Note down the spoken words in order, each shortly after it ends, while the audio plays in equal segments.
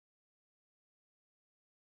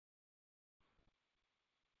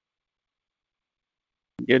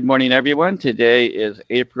Good morning, everyone. Today is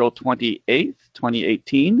April 28th,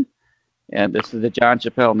 2018, and this is the John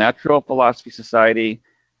Chappell Natural Philosophy Society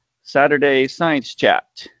Saturday Science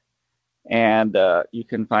Chat. And you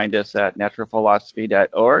can find us at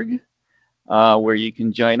naturalphilosophy.org, where you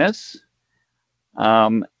can join us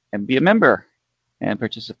and be a member and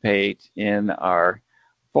participate in our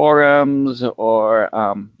forums, or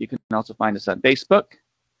you can also find us on Facebook.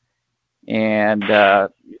 And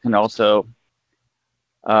you can also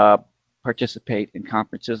participate in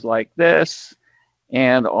conferences like this.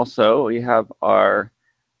 And also we have our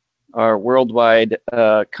worldwide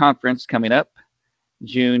conference coming up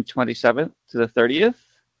June 27th to the 30th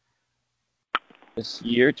this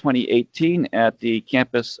year, 2018, at the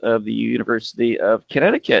campus of the University of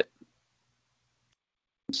Connecticut.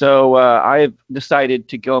 So I've decided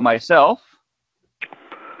to go myself.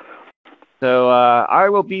 So I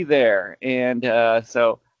will be there, and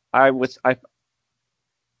so I was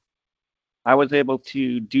able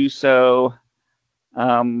to do so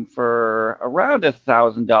for around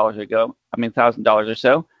 $1,000 or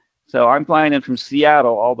so. So I'm flying in from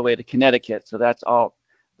Seattle all the way to Connecticut. So that's about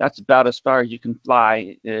as far as you can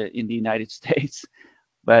fly in the United States.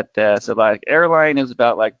 But so like airline is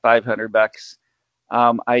about like $500.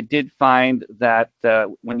 I did find that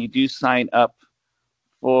when you do sign up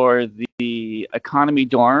for the economy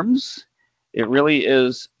dorms, it really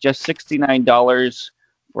is just $69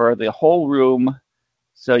 for the whole room.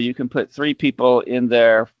 So you can put 3 people in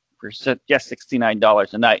there for just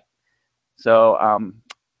 $69 a night. So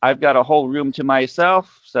I've got a whole room to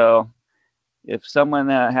myself. So if someone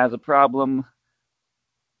has a problem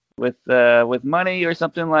with money or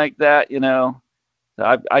something like that, so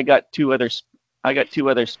I got two other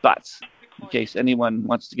spots in case anyone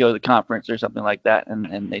wants to go to the conference or something like that,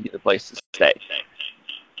 and they need a place to stay.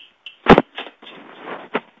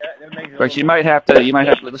 Of course, you might have to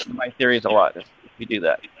listen to my theories a lot if you do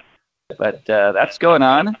that. But that's going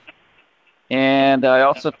on. And I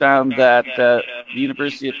also found that the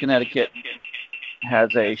University of Connecticut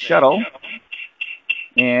has a shuttle.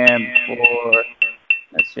 And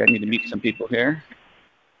let's see, I need to meet some people here.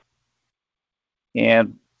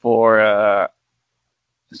 And for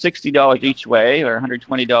 $60 each way, or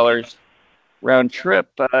 $120 round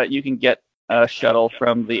trip, you can get a shuttle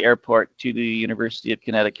from the airport to the University of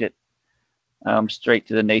Connecticut straight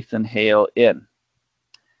to the Nathan Hale Inn.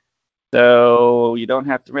 So you don't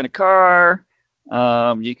have to rent a car.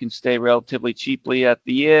 You can stay relatively cheaply at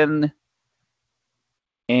the inn.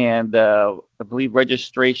 And I believe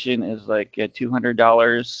registration is like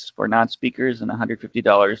 $200 for non-speakers and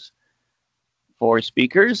 $150 for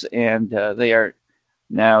speakers. And they are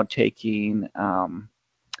now taking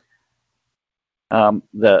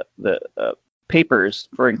the papers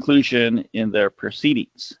for inclusion in their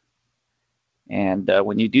proceedings. And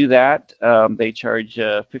when you do that, they charge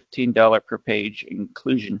a $15 per page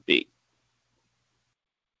inclusion fee.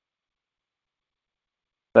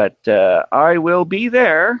 But I will be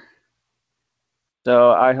there,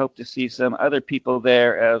 so I hope to see some other people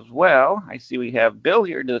there as well. I see we have Bill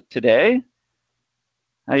here today.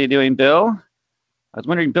 How you doing, Bill? I was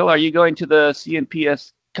wondering, Bill, are you going to the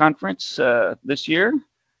CNPS conference this year?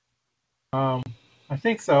 I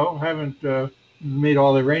think so. I haven't made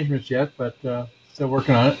all the arrangements yet, but still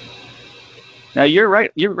working on it. Now you're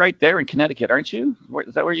right there in Connecticut, aren't you?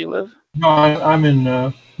 Is that where you live? No, I'm in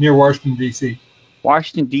near Washington, D.C.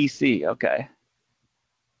 Washington, D.C. Okay,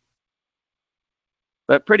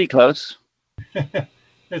 but pretty close.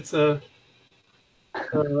 It's a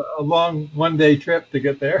long one-day trip to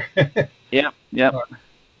get there. Yep.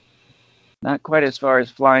 Not quite as far as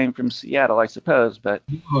flying from Seattle, I suppose, but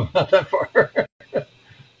No, not that far.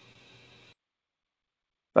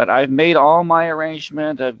 I've made all my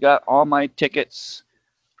arrangement. I've got all my tickets.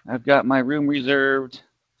 I've got my room reserved,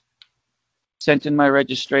 sent in my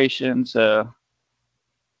registration, so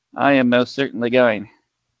I am most certainly going.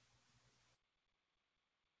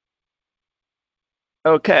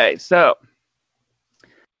 Okay, so,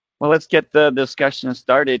 well, let's get the discussion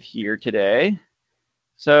started here today.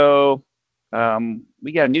 So,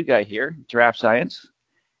 we got a new guy here, Giraffe Science,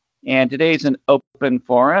 and today's an open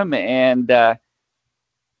forum, and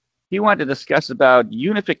he wanted to discuss about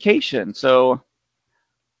unification. So,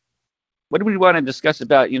 what do we want to discuss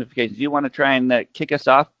about unification? Do you want to try and kick us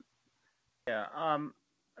off? Yeah.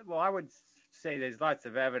 Well, I would say there's lots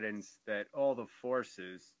of evidence that all the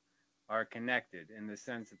forces are connected in the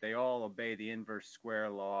sense that they all obey the inverse square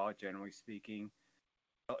law, generally speaking.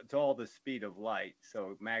 It's all the speed of light.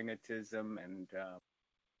 So magnetism and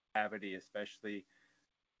gravity, especially,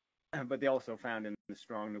 but they also found in the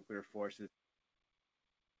strong nuclear forces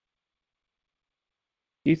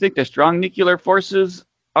Do you think the strong nuclear forces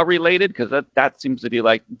are related? Because that seems to be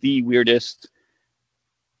like the weirdest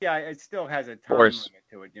Yeah, it still has a time force. limit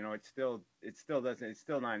to it. You know, it's still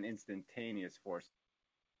not an instantaneous force.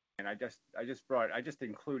 And I just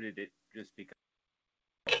included it just because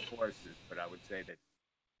of forces, but I would say that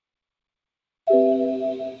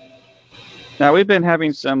Now, we've been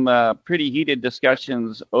having some pretty heated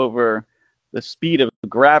discussions over the speed of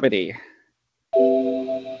gravity.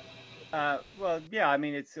 well, yeah, I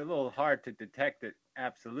mean, it's a little hard to detect it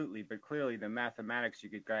absolutely, but clearly the mathematics, you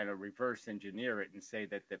could kind of reverse engineer it and say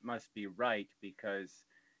that that must be right because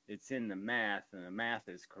it's in the math and the math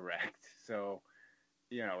is correct. So,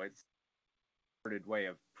 you know, it's a worded way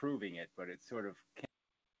of proving it, but it sort of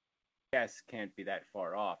can't be that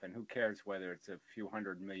far off. And who cares whether it's a few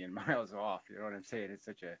 100 million miles off? You know what I'm saying? It's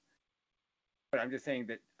such a, but I'm just saying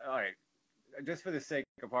that, all right, just for the sake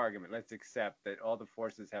of argument, let's accept that all the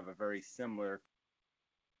forces have a very similar.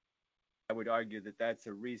 I would argue that that's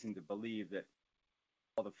a reason to believe that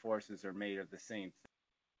all the forces are made of the same thing.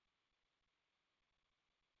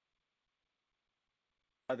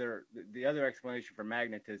 The other explanation for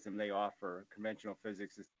magnetism they offer, conventional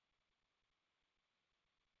physics, is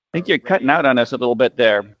I think you're cutting out on us a little bit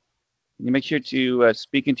there. Can you make sure to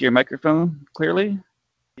speak into your microphone clearly?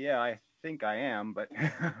 Yeah, I think I am, but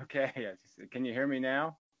okay. Can you hear me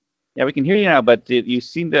now? Yeah, we can hear you now, but you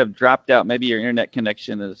seem to have dropped out. Maybe your internet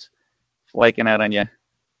connection is flaking out on you.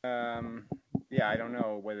 Yeah, I don't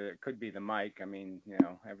know whether it could be the mic. I mean, you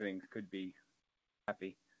know, everything could be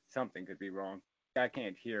happy. Something could be wrong. I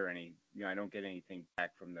can't hear any, you know, I don't get anything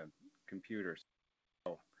back from the computers.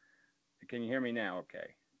 So, can you hear me now?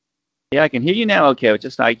 Okay. Yeah, I can hear you now. Okay, it's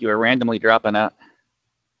just like you were randomly dropping out.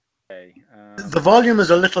 Okay. The volume is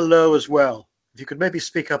a little low as well. If you could maybe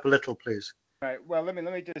speak up a little, please. All right. Well, let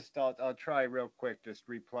me just I'll try real quick, just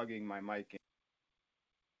replugging my mic in.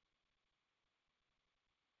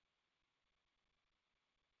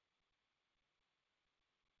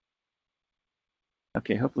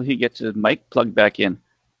 Okay, hopefully he gets his mic plugged back in.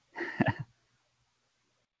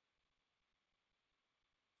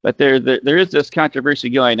 But there is this controversy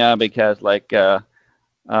going on because, like,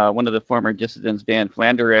 one of the former dissidents, Dan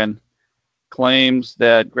Flandern, claims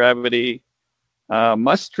that gravity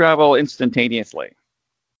must travel instantaneously,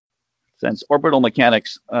 since orbital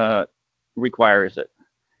mechanics requires it.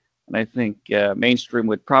 And I think mainstream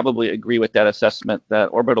would probably agree with that assessment that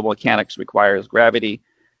orbital mechanics requires gravity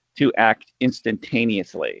to act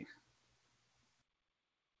instantaneously.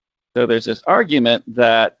 So there's this argument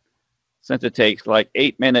that since it takes like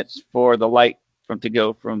 8 minutes for the light to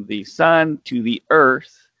go from the sun to the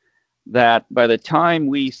earth, that by the time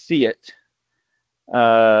we see it,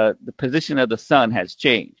 the position of the sun has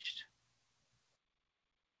changed.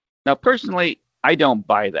 Now, personally, I don't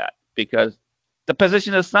buy that because the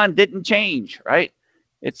position of the sun didn't change, right?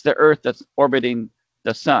 It's the earth that's orbiting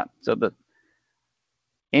the sun. So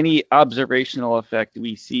any observational effect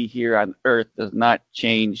we see here on earth does not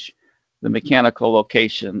change the mechanical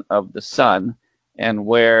location of the sun and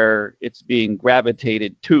where it's being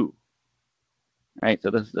gravitated to, right?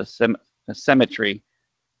 So this is a symmetry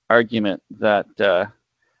argument that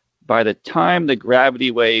by the time the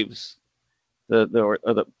gravity waves, the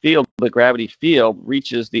gravity field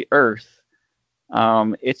reaches the Earth,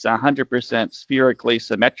 it's 100% spherically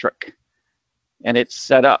symmetric, and it's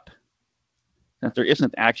set up. Since there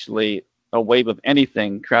isn't actually a wave of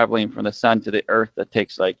anything traveling from the sun to the Earth that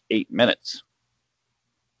takes like 8 minutes.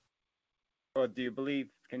 Well, do you believe?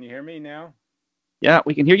 Can you hear me now? Yeah,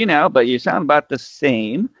 we can hear you now, but you sound about the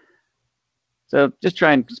same. So just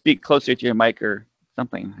try and speak closer to your mic or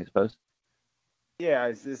something, I suppose. Yeah,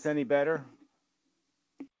 is this any better?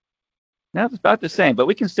 No, it's about the same, but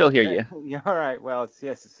we can still hear you. Yeah, all right. Well, it's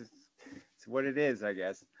what it is, I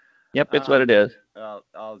guess. Yep, it's what it is.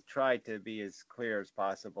 I'll try to be as clear as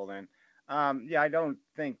possible then. Yeah, I don't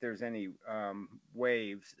think there's any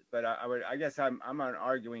waves, but I guess I'm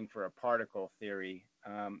arguing for a particle theory.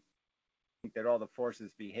 I think that all the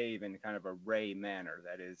forces behave in kind of a ray manner.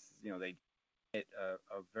 That is, you know, they hit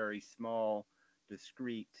a very small,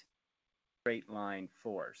 discrete, straight line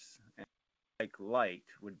force. And like light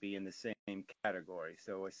would be in the same category.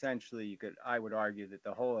 So essentially, I would argue that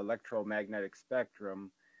the whole electromagnetic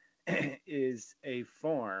spectrum is a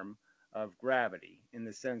form of gravity in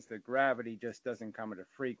the sense that gravity just doesn't come at a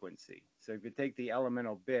frequency. So if you take the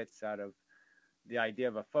elemental bits out of the idea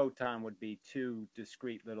of a photon would be two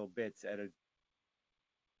discrete little bits at a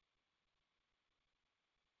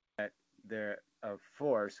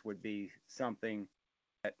force would be something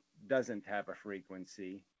that doesn't have a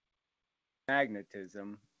frequency.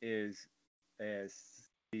 Magnetism is as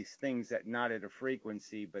these things that not at a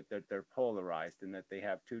frequency, but that they're polarized and that they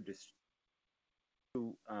have two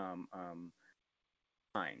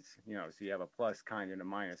kinds. You know, so you have a plus kind and a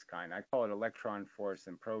minus kind. I call it electron force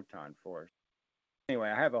and proton force. Anyway,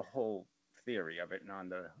 I have a whole theory of it on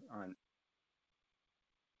the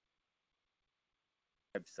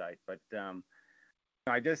website, but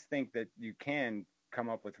I just think that you can come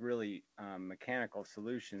up with really mechanical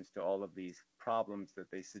solutions to all of these problems that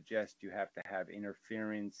they suggest you have to have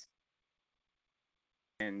interference.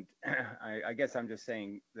 And I guess I'm just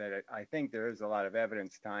saying that I think there is a lot of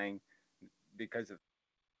evidence tying, because of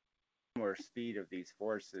the similar speed of these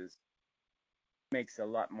forces, it makes a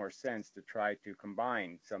lot more sense to try to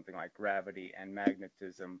combine something like gravity and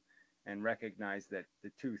magnetism and recognize that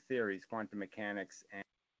the two theories, quantum mechanics and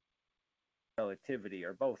relativity,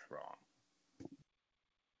 are both wrong.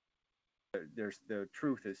 The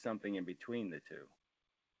truth is something in between the two,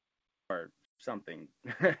 or something,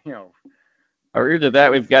 you know. Or either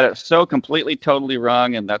that, we've got it so completely, totally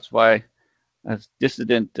wrong, and that's why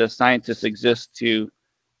dissident scientists exist to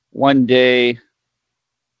one day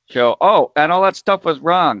show, oh, and all that stuff was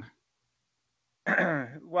wrong.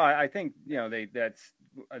 Well, I think, you know, that's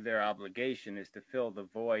their obligation, is to fill the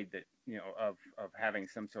void that, you know, of having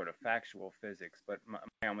some sort of factual physics. But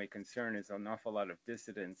my only concern is an awful lot of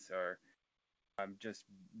dissidents are just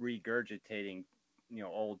regurgitating, you know,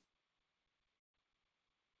 old,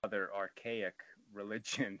 other archaic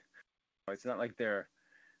religion. It's not like I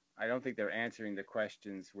don't think they're answering the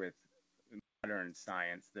questions with modern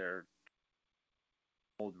science. They're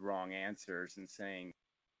old wrong answers and saying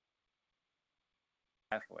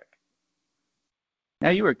Catholic. Now,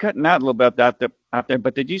 you were cutting out a little bit out there,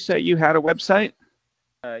 but did you say you had a website?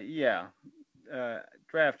 Yeah,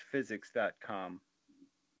 draftphysics.com.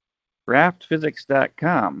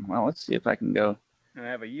 Draftphysics.com. Well, let's see if I can go. And I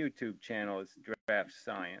have a YouTube channel. It's Draft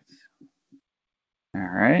Science. All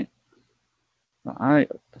right. Well,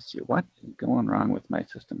 let's see what's going wrong with my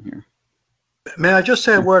system here. May I just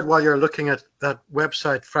say a word while you're looking at that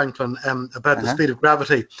website, Franklin, about the speed of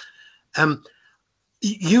gravity?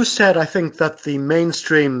 You said, I think, that the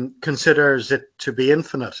mainstream considers it to be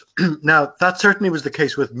infinite. Now, that certainly was the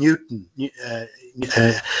case with Newton,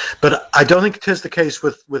 but I don't think it is the case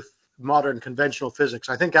with modern conventional physics.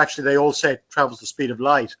 I think actually they all say it travels the speed of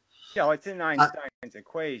light. Yeah, well, it's in Einstein's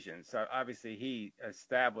equation. So obviously he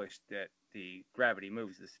established that the gravity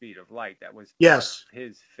moves the speed of light. That was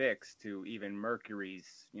his fix to even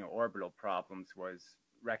Mercury's, you know, orbital problems, was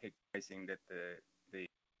recognizing that the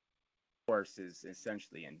force is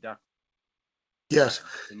essentially inductive. Yes.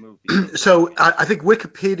 So I think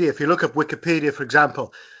Wikipedia, if you look up Wikipedia, for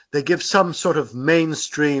example, they give some sort of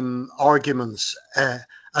mainstream arguments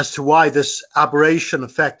as to why this aberration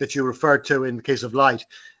effect that you referred to in the case of light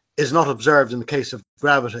is not observed in the case of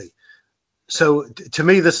gravity. So to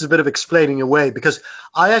me, this is a bit of explaining away, because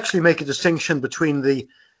I actually make a distinction between the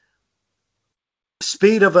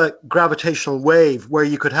speed of a gravitational wave, where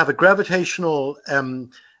you could have a gravitational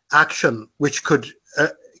action which could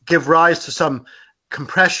give rise to some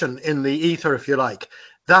compression in the ether, if you like.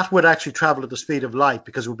 That would actually travel at the speed of light,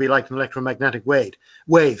 because it would be like an electromagnetic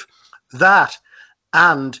wave. That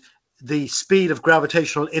and the speed of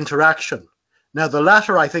gravitational interaction. Now, the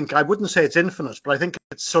latter, I think, I wouldn't say it's infinite, but I think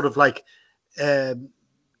it's sort of like, you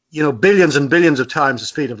know, billions and billions of times the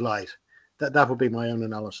speed of light. That would be my own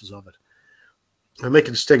analysis of it. I make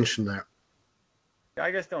a distinction there.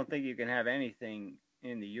 I just don't think you can have anything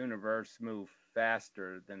in the universe move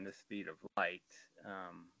faster than the speed of light.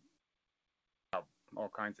 All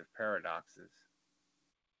kinds of paradoxes.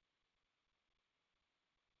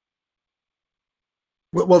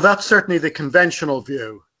 Well, that's certainly the conventional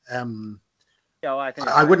view. Yeah, well,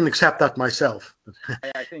 I wouldn't accept that myself.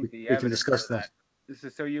 I think we can discuss that.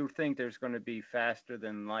 So you think there's going to be faster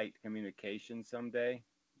than light communication someday?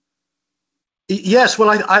 Yes, well,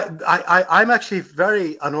 I'm actually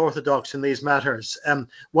very unorthodox in these matters.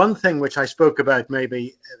 One thing which I spoke about,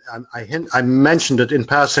 maybe I mentioned it in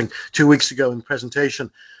passing 2 weeks ago in the presentation,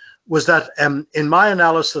 was that in my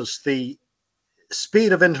analysis, the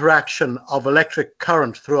speed of interaction of electric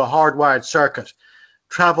current through a hardwired circuit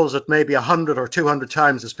travels at maybe 100 or 200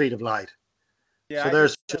 times the speed of light. Yeah, so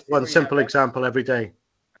there's just one simple example every day.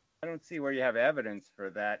 I don't see where you have evidence for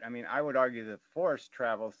that. I mean, I would argue that force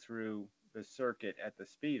travels through the circuit at the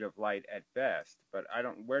speed of light at best, but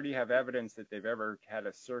where do you have evidence that they've ever had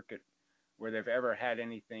a circuit where they've ever had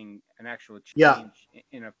an actual change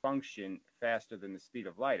in a function faster than the speed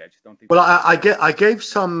of light? I just don't think. Well, I gave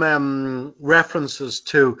some references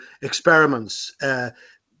to experiments,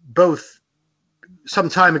 both some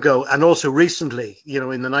time ago, and also recently,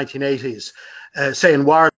 in the 1980s, say in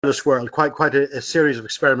wireless world, quite a series of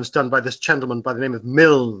experiments done by this gentleman by the name of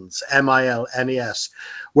Milnes, Milnes,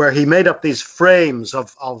 where he made up these frames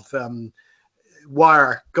of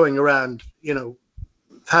wire going around,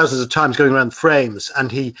 thousands of times going around frames,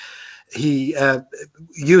 and he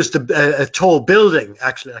used a tall building,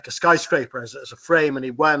 actually like a skyscraper, as a frame, and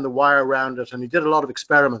he wound the wire around it, and he did a lot of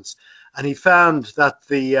experiments, and he found that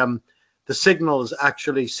the signals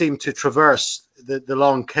actually seemed to traverse the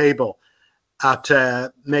long cable at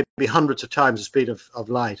maybe hundreds of times the speed of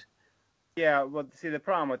light. Yeah, well, see, the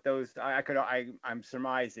problem with those, I'm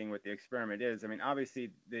surmising what the experiment is. I mean, obviously,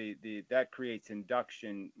 that creates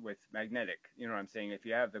induction with magnetic. You know what I'm saying? If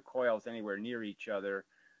you have the coils anywhere near each other,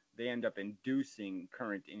 they end up inducing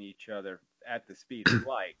current in each other at the speed of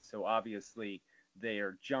light. So obviously, they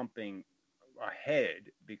are jumping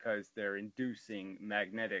ahead because they're inducing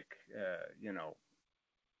magnetic,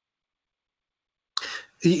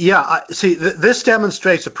 Yeah, see, this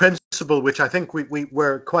demonstrates a principle which I think we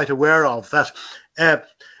were quite aware of, that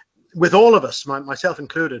with all of us, myself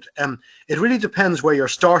included, it really depends where you're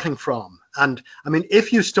starting from. And I mean,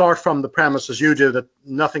 if you start from the premise, as you do, that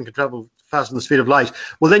nothing can travel faster than the speed of light,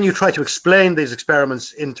 well, then you try to explain these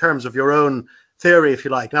experiments in terms of your own theory, if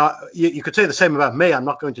you like. Now, you could say the same about me. I'm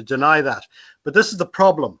not going to deny that. But this is the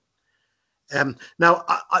problem. Now,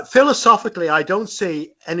 philosophically, I don't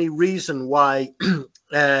see any reason why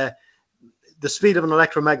the speed of an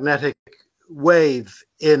electromagnetic wave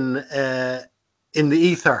in the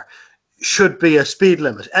ether should be a speed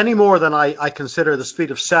limit, any more than I consider the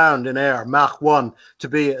speed of sound in air, Mach 1, to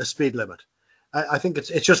be a speed limit. I think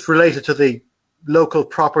it's just related to the local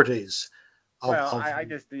properties of. Well,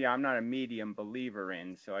 I'm not a medium believer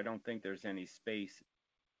in, so I don't think there's any space.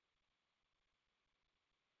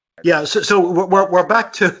 Yeah, so we're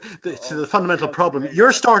back to the fundamental problem.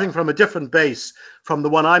 You're starting from a different base from the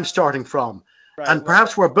one I'm starting from, Right, and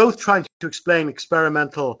perhaps we're both trying to explain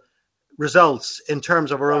experimental results in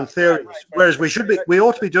terms of our own theories, whereas we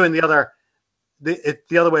ought to be doing the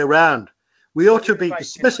other way around. We ought to be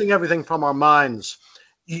dismissing everything from our minds.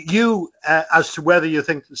 You, as to whether you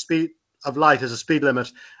think the speed of light is a speed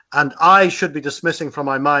limit, and I should be dismissing from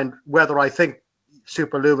my mind whether I think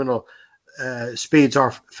superluminal speeds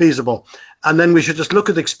are feasible, and then we should just look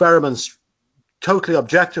at experiments totally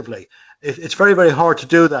objectively. It's very, very hard to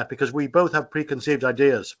do that because we both have preconceived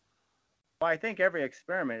ideas. Well, I think every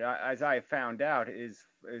experiment, as I found out, is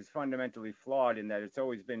fundamentally flawed in that it's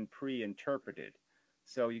always been pre-interpreted.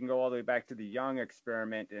 So you can go all the way back to the Young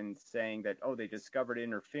experiment and saying that, oh, they discovered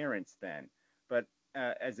interference then. But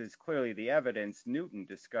as is clearly the evidence, Newton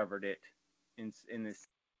discovered it in this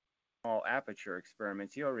small aperture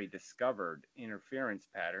experiments. He already discovered interference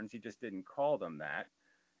patterns. He just didn't call them that.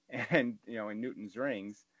 And, in Newton's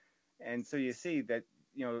rings. And so you see that,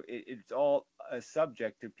 it's all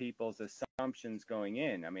subject to people's assumptions going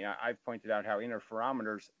in. I mean, I've pointed out how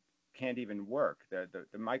interferometers can't even work. The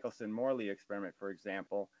Michelson-Morley experiment, for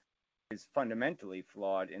example, is fundamentally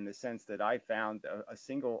flawed in the sense that I found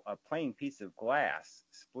a plain piece of glass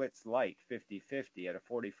splits light 50-50 at a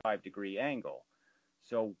 45-degree angle.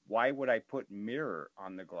 So why would I put mirror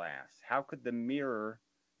on the glass? How could the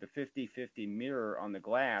 50-50 mirror on the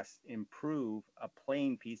glass improve a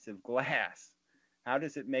plain piece of glass? How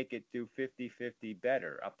does it make it do 50-50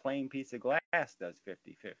 better? A plain piece of glass does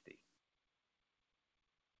 50-50.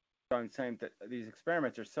 So I'm saying that these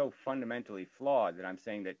experiments are so fundamentally flawed that I'm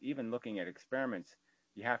saying that even looking at experiments,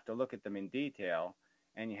 you have to look at them in detail,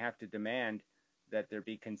 and you have to demand that there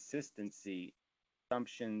be consistency,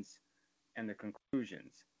 assumptions, and the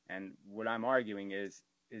conclusions. And what I'm arguing is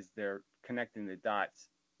they're connecting the dots.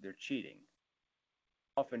 They're cheating.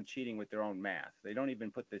 Often cheating with their own math. They don't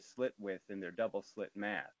even put the slit width in their double slit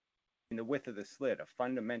math. In the width of the slit, a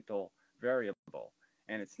fundamental variable,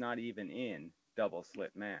 and it's not even in double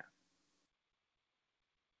slit math.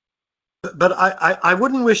 But I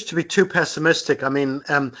wouldn't wish to be too pessimistic. I mean,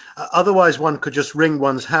 otherwise one could just wring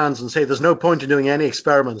one's hands and say there's no point in doing any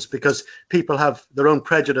experiments because people have their own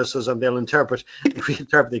prejudices and they'll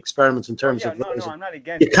reinterpret the experiments in terms of those. No, I'm not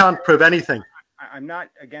against. You can't prove anything. I'm not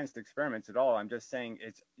against experiments at all. I'm just saying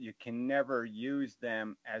you can never use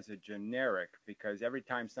them as a generic, because every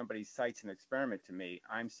time somebody cites an experiment to me,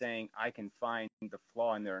 I'm saying I can find the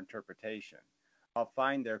flaw in their interpretation. I'll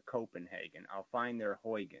find their Copenhagen. I'll find their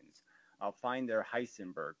Huygens. I'll find their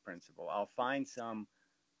Heisenberg principle. I'll find some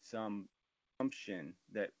assumption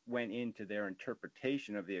that went into their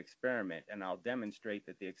interpretation of the experiment, and I'll demonstrate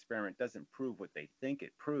that the experiment doesn't prove what they think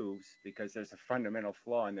it proves because there's a fundamental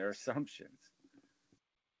flaw in their assumptions.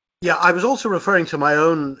 Yeah, I was also referring to my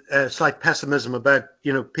own slight pessimism about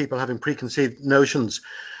people having preconceived notions.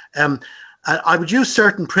 Um, I would use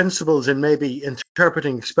certain principles in maybe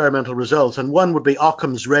interpreting experimental results, and one would be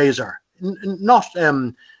Occam's razor. Not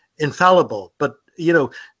infallible, but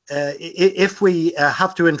if we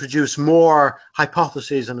have to introduce more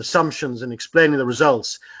hypotheses and assumptions in explaining the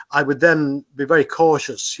results, I would then be very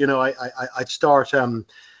cautious. I'd start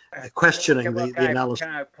questioning Well, the analysis.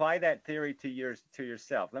 can I apply that theory to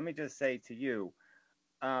yourself? Let me just say to you,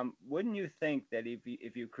 wouldn't you think that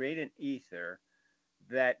if you create an ether,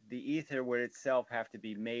 that the ether would itself have to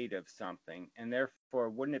be made of something, and therefore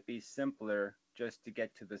wouldn't it be simpler just to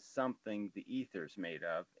get to the something the ether's made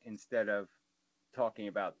of instead of talking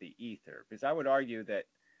about the ether? Because I would argue that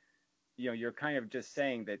you're kind of just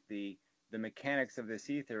saying that the mechanics of this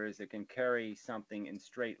ether is it can carry something in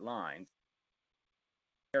straight lines,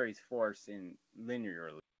 carries force in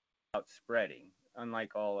linearly without spreading,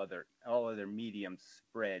 unlike all other mediums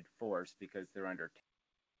spread force because they're under.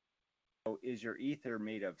 So is your ether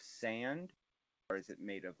made of sand, or is it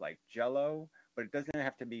made of like jello? But it doesn't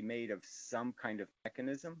have to be made of some kind of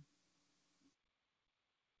mechanism.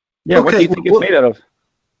 Yeah, what do Okay, you think it's made out of?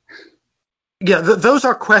 yeah, those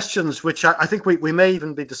are questions which I think we may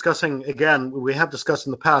even be discussing again. We have discussed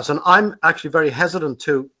in the past, and I'm actually very hesitant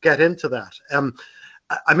to get into that.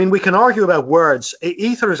 I mean, we can argue about words.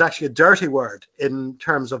 Ether is actually a dirty word in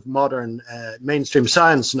terms of modern mainstream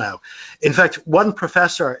science now. In fact, one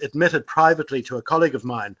professor admitted privately to a colleague of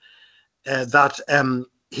mine that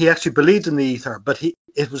he actually believed in the ether, but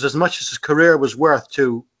it was as much as his career was worth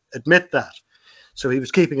to admit that. So he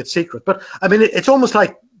was keeping it secret. But I mean, it's almost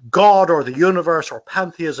like God or the universe or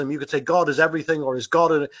pantheism. You could say God is everything, or is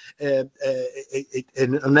God an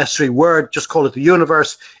unnecessary word? Just call it the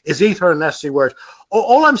universe. Is ether a necessary word?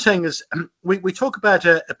 All I'm saying is we talk about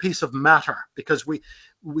a piece of matter because we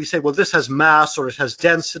say, well, this has mass, or it has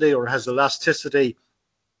density, or it has elasticity,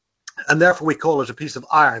 and therefore we call it a piece of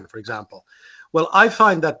iron, for example. Well, I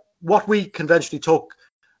find that what we conventionally talk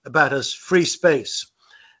about as free space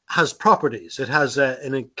has properties. It has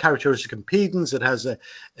a characteristic impedance. It has a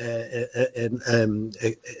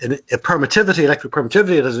permittivity, electric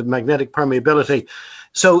permittivity. It has a magnetic permeability.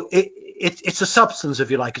 So it's a substance, if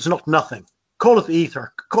you like. It's not nothing. Call it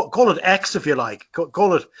ether. Call it X, if you like.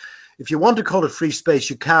 Call it, if you want to call it free space,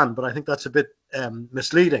 you can. But I think that's a bit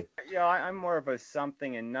misleading. Yeah, I'm more of a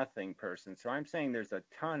something and nothing person. So I'm saying there's a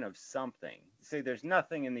ton of something. Say there's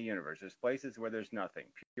nothing in the universe. There's places where there's nothing,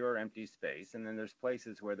 pure empty space, and then there's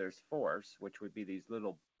places where there's force, which would be these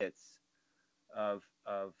little bits of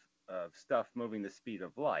stuff moving the speed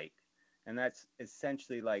of light. And that's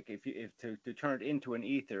essentially like if to turn it into an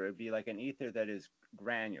ether, it'd be like an ether that is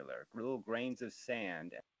granular, little grains of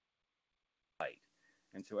sand and light.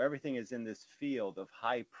 And so everything is in this field of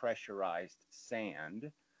high pressurized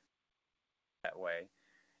sand that way,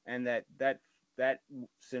 and that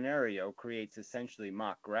scenario creates essentially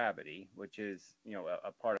mock gravity, which is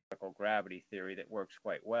a particle gravity theory that works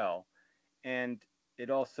quite well, and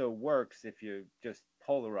it also works if you just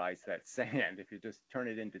polarize that sand, if you just turn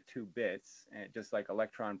it into two bits, and just like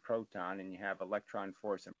electron proton, and you have electron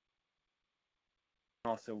force, and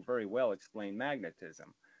also very well explain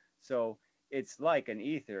magnetism. So it's like an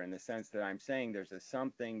ether in the sense that I'm saying there's a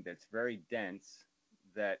something that's very dense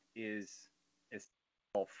that is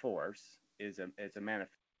all force is a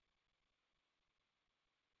manifest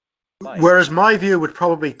light. Whereas my view would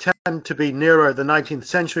probably tend to be nearer the 19th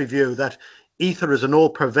century view that ether is an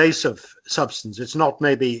all-pervasive substance. It's not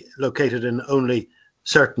maybe located in only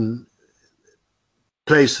certain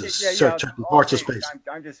places, Yeah. certain All parts of space.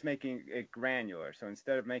 I'm just making it granular. So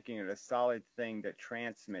instead of making it a solid thing that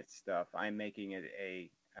transmits stuff, I'm making it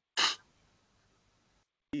a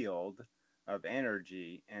field of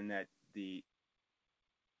energy, and that the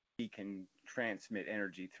can transmit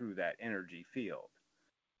energy through that energy field.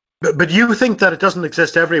 But you think that it doesn't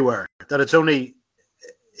exist everywhere, that it's only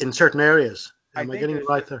in certain areas. I Am I think getting it there's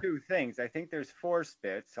right just there? two things. I think there's force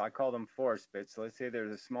bits. I call them force bits. So let's say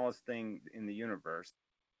there's the smallest thing in the universe,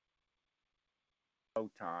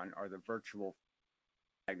 photon, or the virtual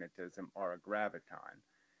magnetism, or a graviton.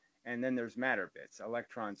 And then there's matter bits,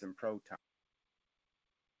 electrons and protons.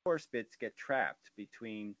 Force bits get trapped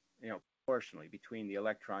between, proportionally between the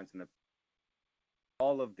electrons and the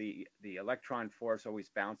all of the electron force always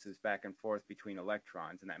bounces back and forth between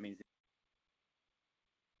electrons, and that means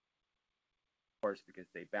force because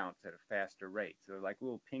they bounce at a faster rate. So they're like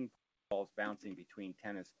little ping pong balls bouncing between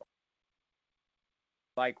tennis balls.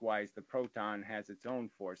 Likewise, the proton has its own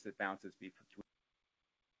force that bounces between.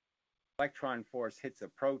 Electron force hits a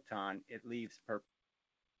proton, it leaves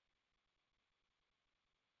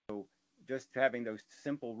So just having those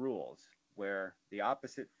simple rules where the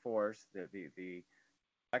opposite force, the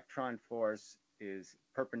electron force is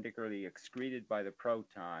perpendicularly excreted by the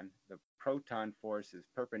proton force is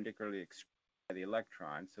perpendicularly excreted by the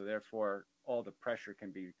electron, so therefore all the pressure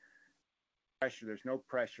can be pressure, there's no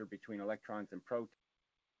pressure between electrons and protons,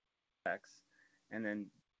 and then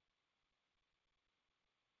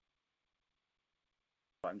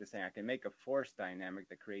I'm just saying I can make a force dynamic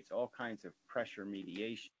that creates all kinds of pressure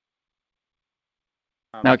mediation.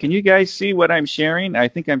 Now, can you guys see what I'm sharing? I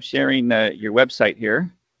think I'm sharing your website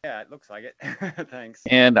here. Yeah, it looks like it. Thanks.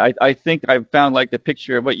 And I think I've found like the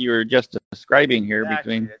picture of what you were just describing here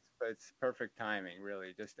Exactly. between. It's perfect timing,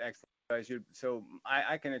 really, just excellent. So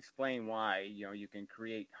I can explain why you can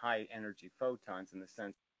create high energy photons in the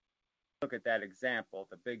sense. Look at that example.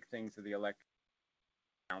 The big things are the electron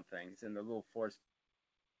things, and the little force.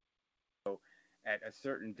 So at a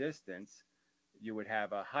certain distance, you would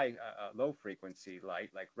have a low frequency light,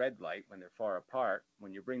 like red light, when they're far apart.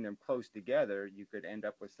 When you bring them close together, you could end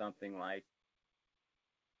up with something like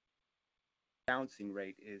bouncing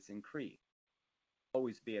rate is increased.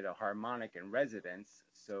 Always be at a harmonic in resonance,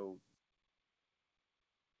 so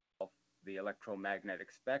the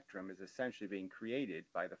electromagnetic spectrum is essentially being created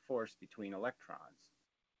by the force between electrons.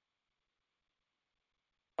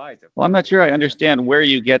 Well, I'm not sure I understand where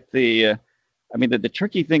you get the, I mean, the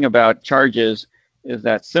tricky thing about charges is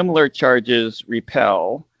that similar charges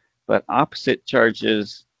repel, but opposite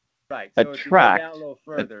charges So if you go down attract. a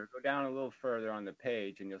little further on the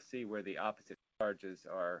page, and you'll see where the opposite charges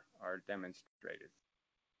are demonstrated.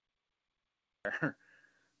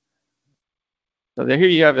 So here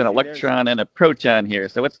you have an electron and a proton here.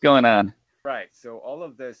 So what's going on? Right. So all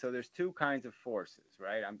of this. So there's two kinds of forces,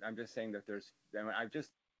 right? I'm just saying that I've just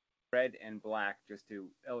red and black just to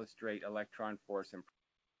illustrate electron force and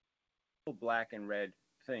black and red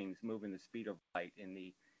things moving the speed of light in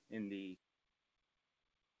the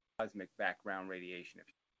cosmic background radiation.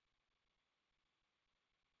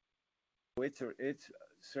 It's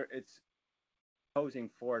opposing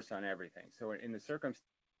force on everything. So in the circumstance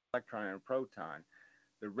of electron and a proton,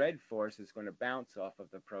 the red force is going to bounce off of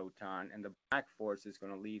the proton, and the black force is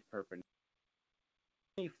going to leave perpendicular.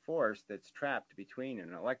 Any force that's trapped between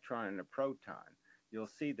an electron and a proton, you'll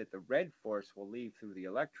see that the red force will leave through the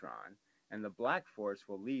electron, and the black force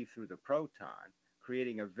will leave through the proton,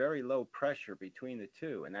 creating a very low pressure between the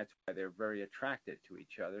two, and that's why they're very attracted to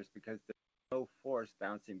each other, because there's no force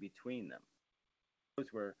bouncing between them.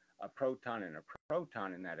 Those were a proton and a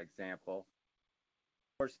proton in that example,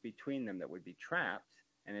 force between them that would be trapped,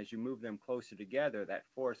 and as you move them closer together, that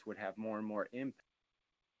force would have more and more impact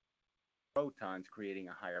on protons, creating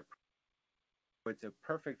a higher pressure. So it's a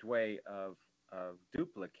perfect way of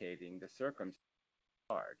duplicating the circumstance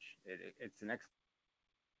charge. It's an excellent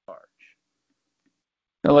charge.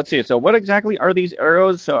 Now let's see. So what exactly are these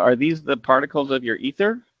arrows? So are these the particles of your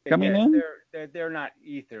ether coming in? They're not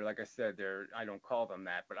ether, like I said. I don't call them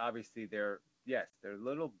that, but obviously they're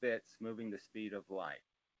little bits moving the speed of light.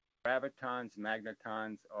 Gravitons,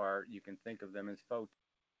 magnetons, or you can think of them as photons.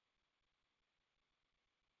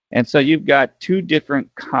 And so you've got two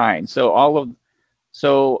different kinds. So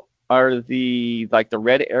are the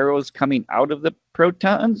red arrows coming out of the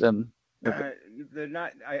protons and they're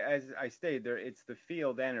not, as I stated, it's the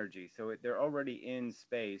field energy. So they're already in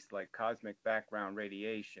space, like cosmic background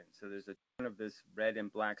radiation. So there's a ton of this red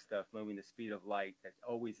and black stuff moving the speed of light that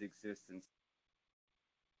always exists in space.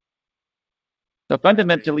 So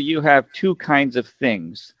fundamentally, you have two kinds of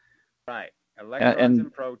things. Right. Electrons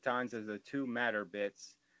and protons are the two matter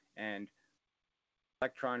bits, and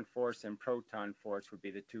electron force and proton force would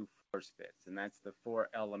be the two force bits, and that's the four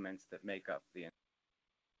elements that make up the.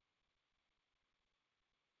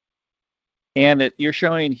 And you're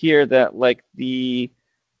showing here that like the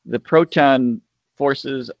proton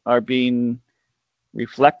forces are being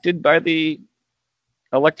reflected by the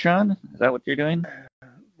electron. Is that what you're doing?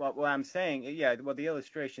 Well, what I'm saying, yeah, well, the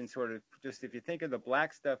illustration sort of just, if you think of the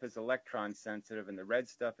black stuff as electron sensitive and the red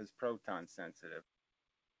stuff as proton sensitive,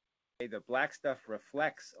 the black stuff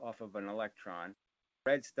reflects off of an electron,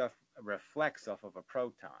 red stuff reflects off of a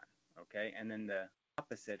proton, okay? And then the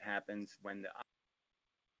opposite happens when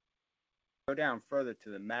go down further to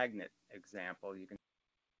the magnet example, you can.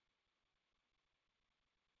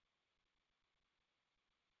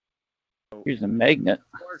 Here's a magnet.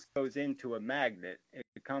 Force goes into a magnet, it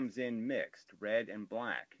comes in mixed, red and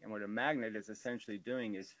black. And what a magnet is essentially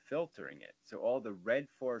doing is filtering it. So all the red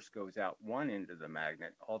force goes out one end of the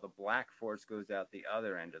magnet, all the black force goes out the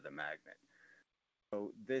other end of the magnet.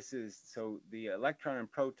 So the electron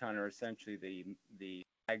and proton are essentially the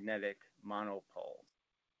magnetic monopoles.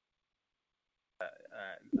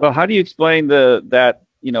 Well, how do you explain that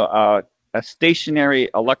a stationary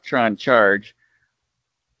electron charge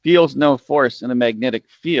feels no force in a magnetic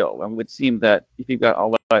field? It would seem that if you've got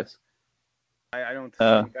all that. I don't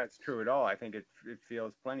think that's true at all. I think it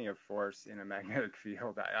feels plenty of force in a magnetic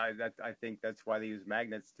field. I think that's why they use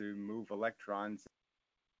magnets to move electrons.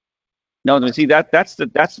 No, see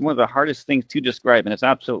that's one of the hardest things to describe, and it's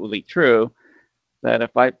absolutely true that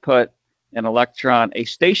if I put a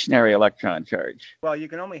stationary electron charge. Well, you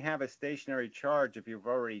can only have a stationary charge if you've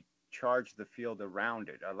already charged the field around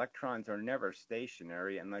it. Electrons are never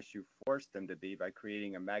stationary unless you force them to be by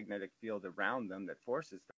creating a magnetic field around them that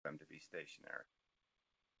forces them to be stationary.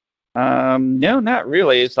 No, not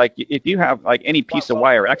really. It's like if you have like any piece of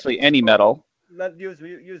wire, actually any metal. Let's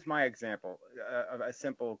use my example of a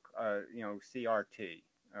simple, CRT,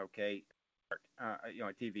 okay,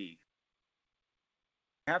 TV.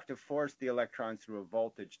 You have to force the electrons through a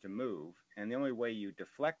voltage to move, and the only way you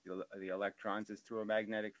deflect the electrons is through a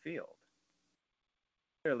magnetic field.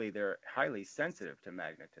 Clearly, they're highly sensitive to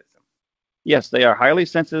magnetism. Yes, they are highly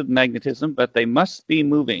sensitive to magnetism, but they must be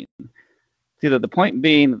moving. See, the point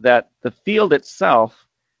being that the field itself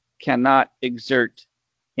cannot exert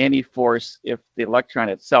any force if the electron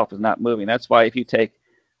itself is not moving. That's why if you take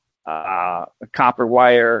a copper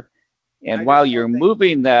wire, and while you're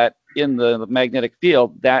moving that in the magnetic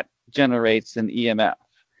field, that generates an EMF.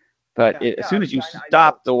 But as soon as you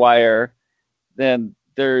stop the wire, then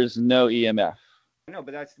there's no EMF. No,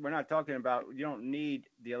 but we're not talking about, you don't need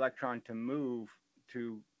the electron to move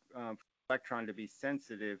to electron to be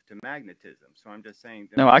sensitive to magnetism. So I'm just saying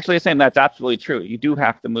that. No, actually, I'm saying that's absolutely true. You do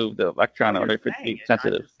have to move the electron in order for it to be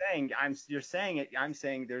sensitive. You're saying it. I'm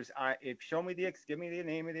saying give me the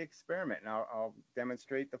name of the experiment, and I'll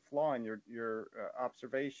demonstrate the flaw in your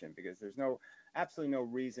observation, because there's absolutely no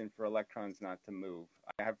reason for electrons not to move.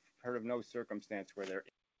 I have heard of no circumstance where they're.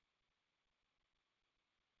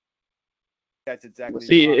 That's exactly.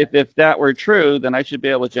 See, if that were true, then I should be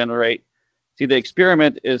able to generate. See, the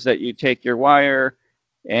experiment is that you take your wire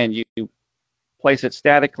and you place it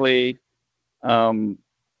statically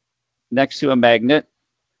next to a magnet,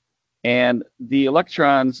 and the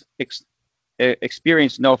electrons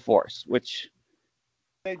experience no force, which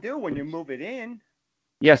they do when you move it in.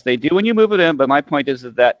 Yes, they do when you move it in, but my point is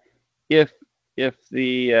that if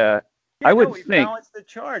the I would think balance the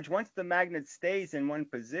charge. Once the magnet stays in one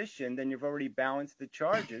position, then you've already balanced the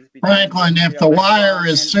charges. Franklin, if the wire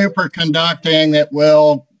is superconducting, it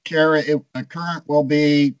will a current will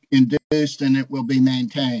be induced and it will be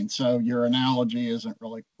maintained. So your analogy isn't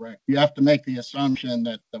really correct. You have to make the assumption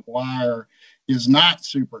that the wire is not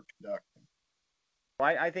superconducting.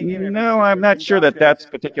 I think I'm not sure that's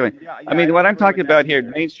particular. I mean, what I'm talking about here,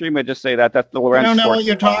 mainstream would just say that's the Lorentz force. I don't know what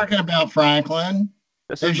you're talking about, Franklin.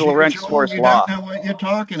 This is the Lorentz force law. You don't know what you're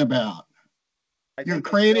talking about. You're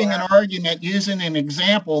creating an argument using an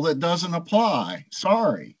example that doesn't apply.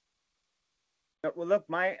 Sorry. Well, look,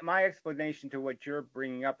 my explanation to what you're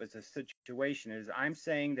bringing up as a situation is I'm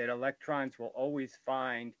saying that electrons will always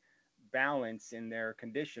find balance in their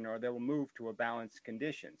condition, or they will move to a balanced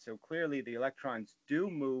condition. So clearly the electrons do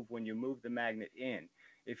move when you move the magnet in.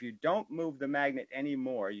 If you don't move the magnet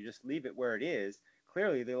anymore, you just leave it where it is,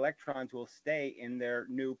 clearly the electrons will stay in their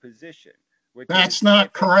new position. That's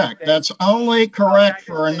not correct. That's only correct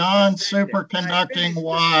for a non-superconducting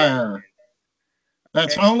wire.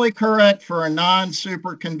 That's only correct for a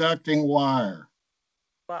non-superconducting wire.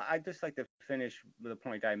 Well, I'd just like to finish the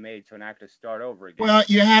point I made, so I have to start over again. Well,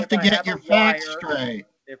 you have to get your facts straight.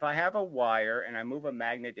 If I have a wire and I move a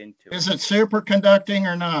magnet into it. Is it superconducting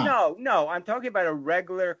or not? No. I'm talking about a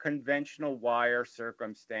regular conventional wire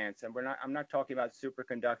circumstance. And I'm not talking about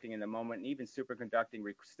superconducting in the moment. And even superconducting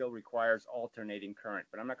still requires alternating current.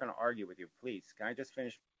 But I'm not going to argue with you. Please, can I just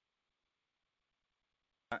finish?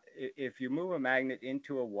 If you move a magnet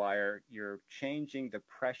into a wire, you're changing the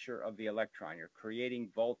pressure of the electron. You're creating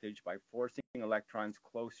voltage by forcing electrons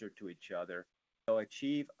closer to each other. They'll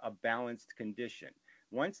achieve a balanced condition.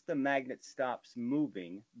 Once the magnet stops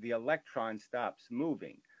moving, the electron stops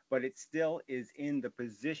moving, but it still is in the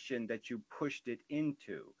position that you pushed it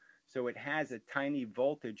into. So it has a tiny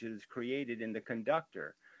voltage that is created in the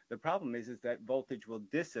conductor. The problem is that voltage will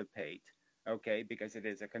dissipate, okay, because it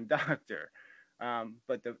is a conductor.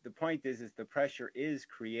 But the point is the pressure is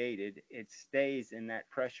created. It stays in that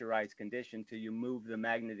pressurized condition till you move the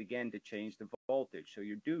magnet again to change the voltage. So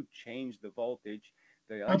you do change the voltage.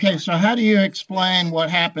 Okay, so how do you explain what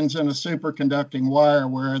happens in a superconducting wire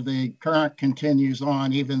where the current continues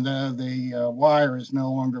on even though the wire is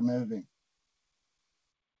no longer moving?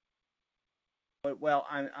 Well,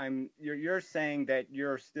 you're saying that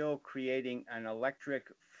you're still creating an electric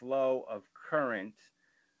flow of current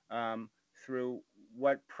through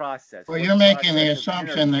what process? Well, What you're making the process of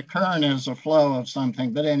assumption energy? that current is a flow of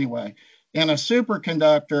something. But anyway, in a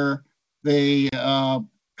superconductor, the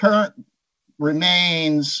current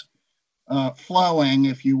remains flowing,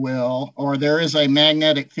 if you will, or there is a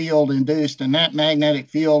magnetic field induced, and that magnetic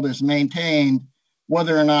field is maintained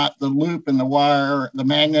whether or not the loop in the wire, the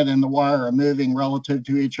magnet and the wire are moving relative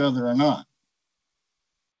to each other or not.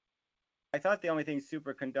 I thought the only thing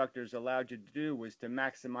superconductors allowed you to do was to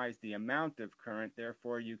maximize the amount of current.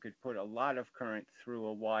 Therefore, you could put a lot of current through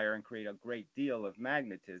a wire and create a great deal of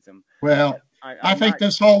magnetism. Well, I think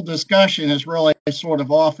this whole discussion is really sort of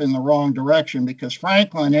off in the wrong direction, because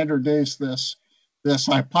Franklin introduced this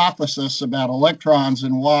hypothesis about electrons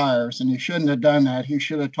and wires, and he shouldn't have done that. He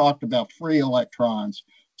should have talked about free electrons.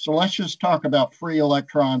 So let's just talk about free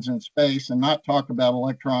electrons in space and not talk about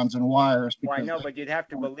electrons and wires. Well, I know, but you'd have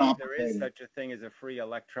to believe there is such a thing as a free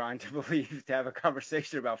electron to have a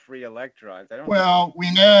conversation about free electrons. Well,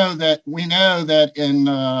 we know that in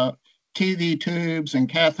TV tubes and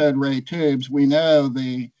cathode ray tubes, we know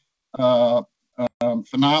the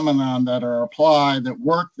phenomenon that are applied that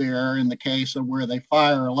work there in the case of where they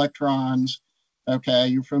fire electrons. Okay,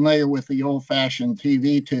 you're familiar with the old-fashioned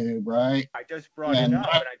TV tube, right? I just brought it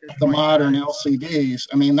up. Not the modern LCDs.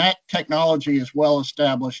 I mean, that technology is well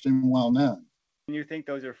established and well known. And you think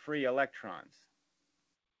those are free electrons?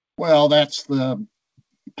 Well, that's the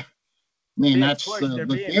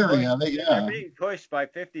theory of it, yeah. They're being pushed by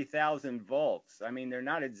 50,000 volts. I mean, they're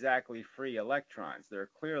not exactly free electrons. They're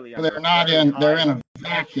clearly they're in a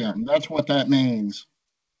vacuum. That's what that means.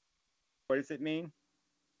 What does it mean?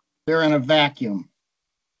 They're in a vacuum.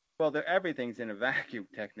 Well, everything's in a vacuum,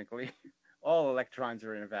 technically. All electrons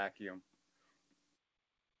are in a vacuum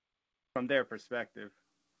from their perspective.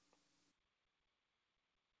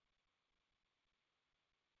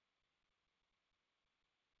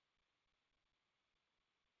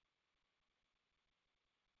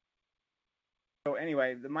 So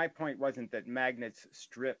anyway, my point wasn't that magnets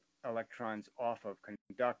strip electrons off of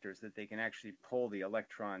conductors, that they can actually pull the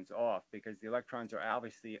electrons off, because the electrons are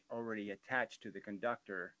obviously already attached to the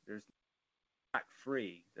conductor. They're not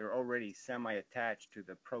free. They're already semi-attached to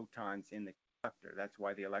the protons in the conductor. That's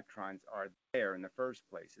why the electrons are there in the first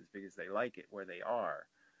place, is because they like it where they are.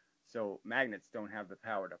 So magnets don't have the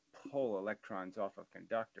power to pull electrons off of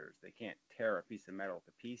conductors. They can't tear a piece of metal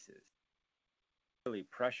to pieces. Really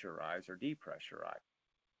pressurize or depressurize.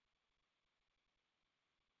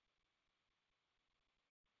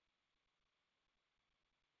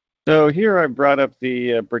 So here I brought up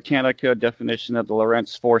the Britannica definition of the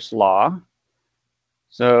Lorentz force law.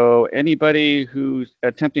 So anybody who's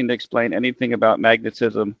attempting to explain anything about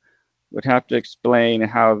magnetism would have to explain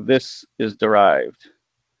how this is derived.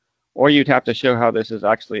 Or you'd have to show how this is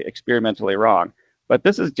actually experimentally wrong. But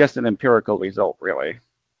this is just an empirical result, really,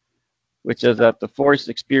 which is that the force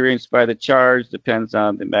experienced by the charge depends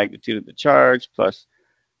on the magnitude of the charge plus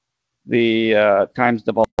the times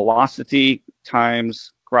the velocity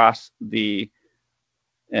times cross the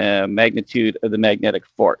magnitude of the magnetic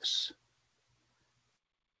force.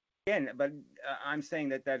 Again, but I'm saying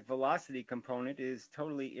that velocity component is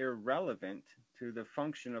totally irrelevant to the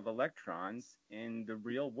function of electrons in the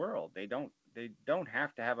real world. They don't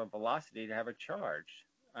have to have a velocity to have a charge.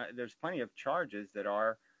 There's plenty of charges that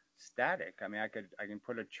are static. I mean, I can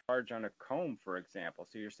put a charge on a comb, for example.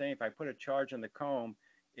 So you're saying if I put a charge on the comb,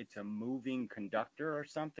 it's a moving conductor or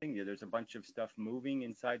something? There's a bunch of stuff moving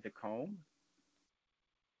inside the comb?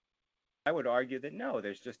 I would argue that no,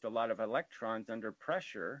 there's just a lot of electrons under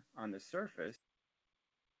pressure on the surface,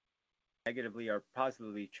 negatively or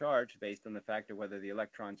positively charged based on the fact of whether the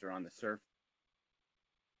electrons are on the surface.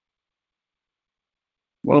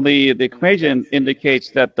 Well, the equation indicates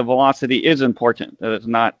that the velocity is important,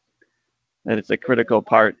 that it's a critical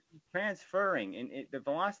part. Transferring, and the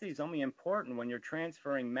velocity is only important when you're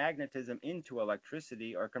transferring magnetism into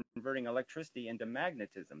electricity or converting electricity into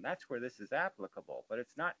magnetism. That's where this is applicable, but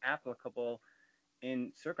it's not applicable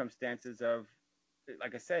in circumstances of,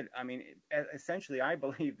 like I said, I mean, essentially I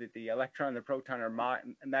believe that the electron and the proton are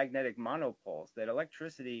magnetic monopoles, that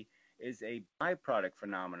electricity is a byproduct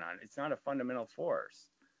phenomenon. It's not a fundamental force.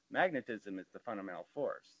 Magnetism is the fundamental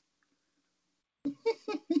force.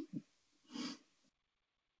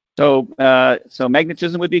 So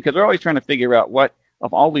magnetism would be, because we're always trying to figure out what,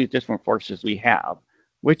 of all these different forces we have,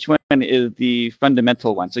 which one is the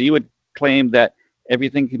fundamental one. So you would claim that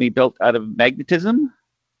everything can be built out of magnetism?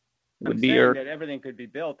 would I'm be saying your. that everything could be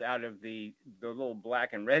built out of the little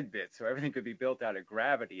black and red bits. So everything could be built out of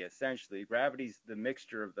gravity, essentially. Gravity's the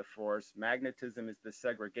mixture of the force. Magnetism is the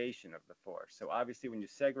segregation of the force. So obviously when you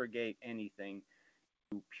segregate anything,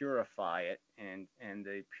 you purify it, and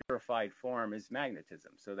the purified form is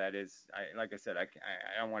magnetism. So that is, like I said, I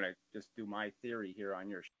don't want to just do my theory here on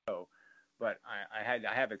your show, but I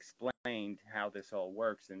have explained how this all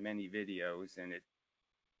works in many videos, and it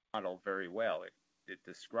modeled very well. It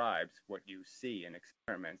describes what you see in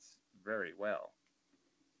experiments very well.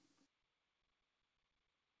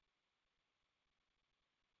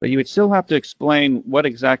 But you would still have to explain what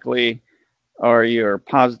exactly are your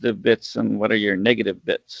positive bits and what are your negative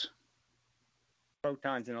bits.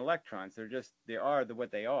 Protons and electrons, they are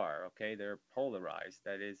what they are, okay? They're polarized.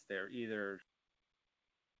 That is, they're either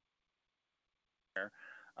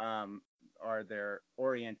or they're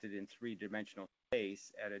oriented in three-dimensional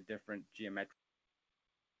space at a different geometric.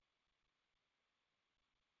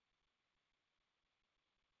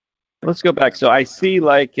 Let's go back. So I see,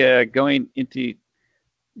 like, going into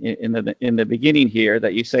in the beginning here,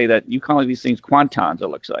 that you say that you call these things quantons. It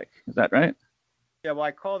looks like, is that right? Yeah, well,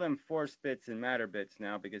 I call them force bits and matter bits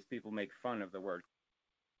now because people make fun of the word.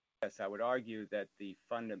 Yes, I would argue that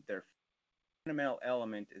their fundamental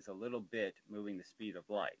element is a little bit moving the speed of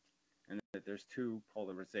light, and that there's two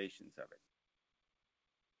polarizations of it.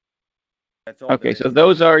 That's all. Okay, so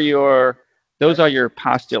those are your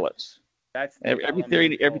postulates. That's every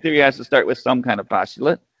theory has to start with some kind of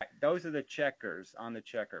postulate. Those are the checkers on the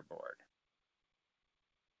checkerboard.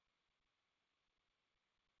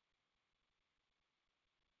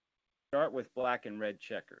 Start with black and red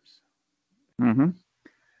checkers. Mm-hmm.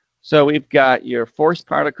 So we've got your force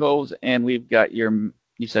particles, and we've got you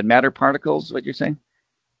said matter particles, what you're saying?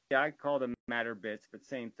 Yeah, I call them matter bits, but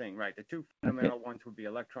same thing, right? The two fundamental ones would be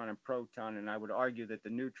electron and proton, and I would argue that the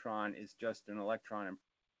neutron is just an electron and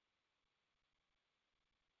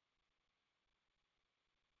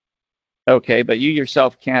Okay, but you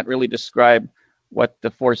yourself can't really describe what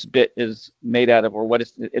the force bit is made out of, or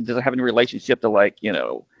does it have any relationship to, like,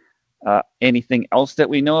 anything else that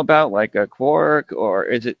we know about, like a quark, or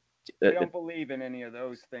is it? I don't believe in any of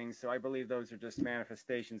those things, so I believe those are just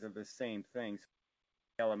manifestations of the same things.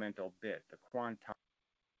 Elemental bit, the quantum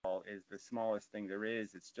is the smallest thing there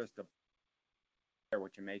is. It's just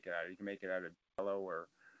what you make it out of. You can make it out of jello or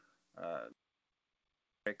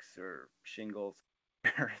bricks or shingles.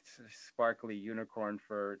 It's a sparkly unicorn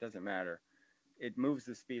fur. It doesn't matter. It moves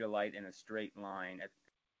the speed of light in a straight line. It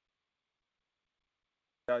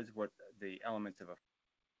does what the elements of a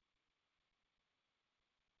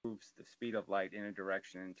moves the speed of light in a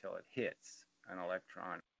direction until it hits an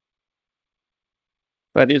electron.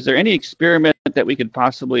 But is there any experiment that we could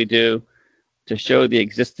possibly do to show the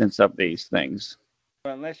existence of these things?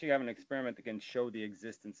 Well, unless you have an experiment that can show the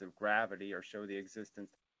existence of gravity or show the existence.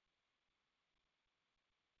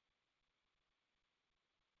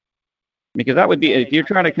 Because that would be, if you're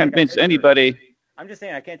trying to convince anybody. I'm just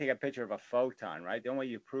saying I can't take a picture of a photon, right? The only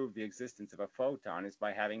way you prove the existence of a photon is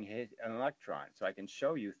by having hit an electron. So I can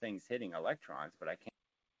show you things hitting electrons, but I can't.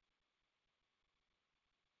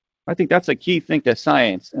 I think that's a key thing to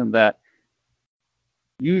science, in that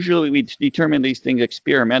usually we determine these things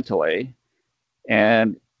experimentally.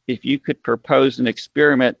 And if you could propose an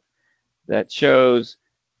experiment that shows,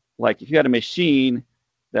 like, if you had a machine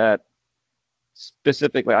that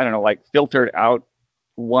specifically, I don't know, like filtered out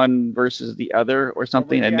one versus the other or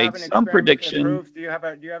something, and made some prediction. Do you have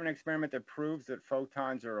an experiment that proves that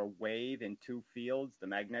photons are a wave in two fields, the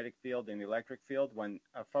magnetic field and the electric field, when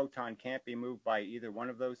a photon can't be moved by either one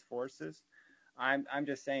of those forces? I'm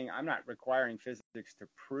just saying, I'm not requiring physics to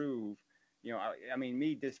prove, I mean,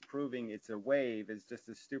 me disproving it's a wave is just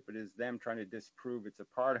as stupid as them trying to disprove it's a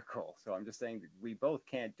particle. So I'm just saying that we both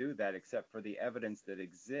can't do that except for the evidence that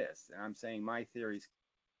exists. And I'm saying my theories.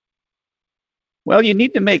 Well, you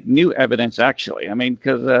need to make new evidence, actually. I mean,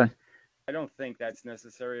 because I don't think that's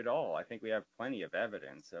necessary at all. I think we have plenty of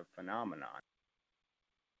evidence of phenomenon.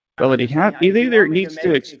 Well, it either needs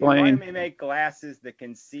to explain. If you want to make glasses that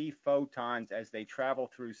can see photons as they travel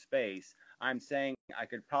through space, I'm saying I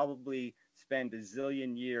could probably spend a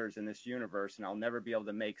zillion years in this universe and I'll never be able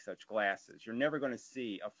to make such glasses. You're never going to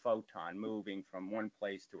see a photon moving from one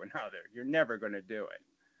place to another. You're never going to do it,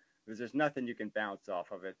 because there's nothing you can bounce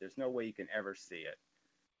off of it. There's no way you can ever see it.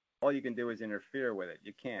 All you can do is interfere with it.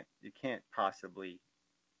 You can't possibly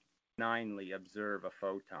benignly observe a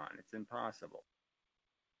photon. It's impossible.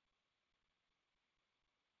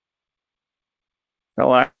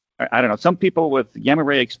 Well, I don't know. Some people with gamma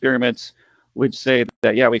ray experiments would say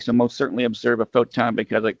that, yeah, we can most certainly observe a photon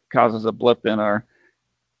because it causes a blip in our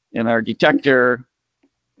in our detector.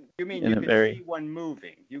 You mean in you a can very see one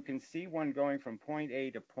moving? You can see one going from point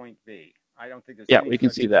A to point B. I don't think there's yeah, any we can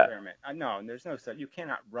such see that. experiment. No, there's no such. You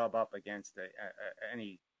cannot rub up against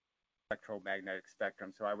any electromagnetic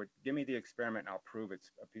spectrum. So I would give me the experiment and I'll prove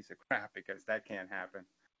it's a piece of crap because that can't happen.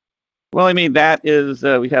 Well, I mean, that is,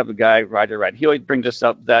 we have a guy, Roger Wright. He always brings us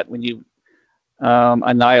up that when you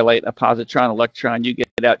annihilate a positron electron, you get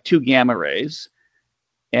out two gamma rays,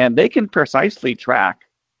 and they can precisely track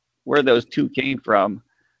where those two came from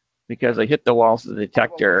because they hit the walls of the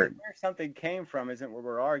detector. Well, where something came from isn't what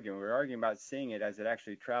we're arguing. We're arguing about seeing it as it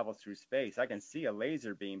actually travels through space. I can see a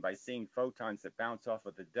laser beam by seeing photons that bounce off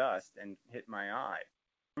of the dust and hit my eye.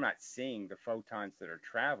 I'm not seeing the photons that are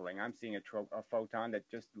traveling. I'm seeing a photon that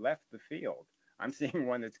just left the field. I'm seeing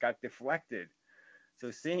one that's got deflected. So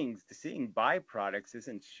seeing byproducts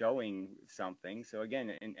isn't showing something. So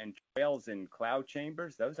again, and trails in cloud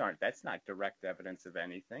chambers, that's not direct evidence of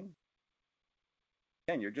anything.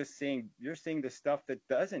 Again, you're seeing the stuff that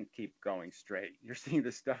doesn't keep going straight. You're seeing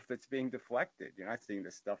the stuff that's being deflected. You're not seeing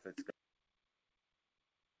the stuff that's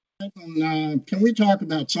going. Can we talk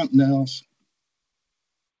about something else?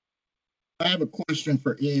 I have a question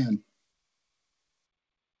for Ian.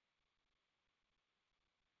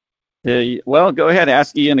 Well, go ahead,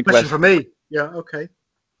 ask Ian a question. For me. Yeah, okay.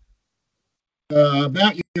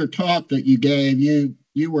 About your talk that you gave,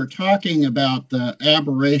 you were talking about the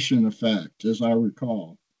aberration effect, as I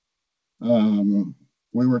recall. We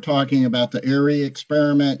were talking about the Airy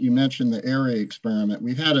experiment. You mentioned the Airy experiment.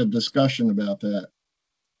 We've had a discussion about that.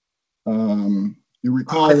 You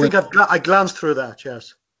recall? I think I glanced through that.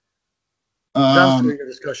 Yes. Glanced through your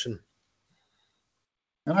discussion.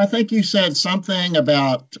 And I think you said something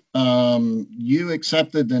about you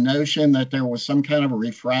accepted the notion that there was some kind of a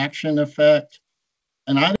refraction effect.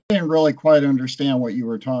 And I didn't really quite understand what you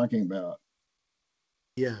were talking about.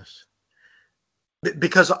 Yes.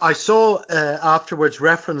 Because I saw afterwards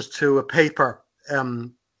reference to a paper,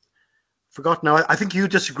 forgotten now, I think you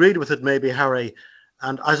disagreed with it maybe, Harry.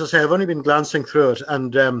 And as I say, I've only been glancing through it.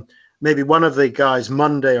 And maybe one of the guys,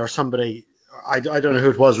 Monday or somebody, I don't know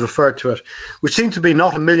who it was, referred to it, which seemed to be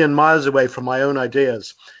not a million miles away from my own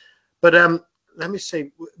ideas. But let me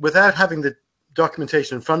see, without having the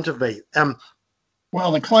documentation in front of me.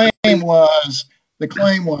 Well, the claim was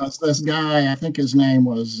this guy, I think his name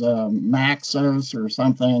was Maxos or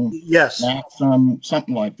something. Yes. Maxim,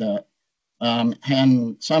 something like that.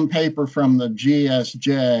 And some paper from the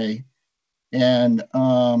GSJ. And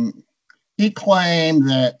he claimed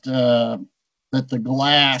that the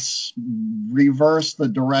glass reversed the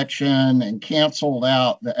direction and canceled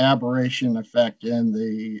out the aberration effect in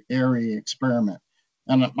the Airy experiment.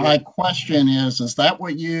 And my question is that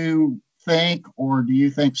what you think, or do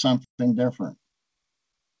you think something different?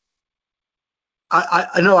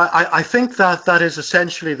 I know. I think that is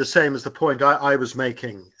essentially the same as the point I was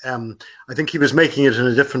making. I think he was making it in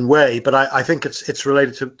a different way, but I think it's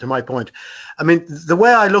related to my point. I mean, the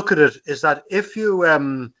way I look at it is that if you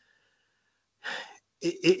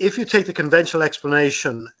take the conventional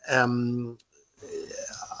explanation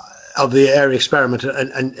of the Airy experiment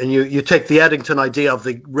and you take the Eddington idea of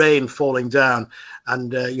the rain falling down,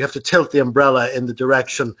 and you have to tilt the umbrella in the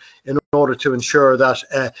direction in order to ensure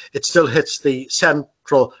that it still hits the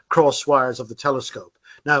central cross wires of the telescope.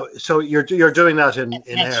 Now, so you're doing that in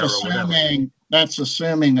air or whatever. That's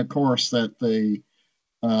assuming, of course, that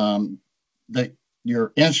that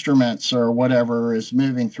your instruments or whatever is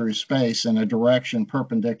moving through space in a direction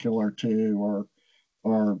perpendicular to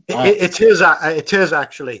it is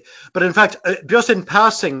actually, but in fact, just in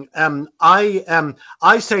passing,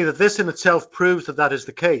 I say that this in itself proves that is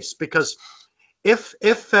the case, because if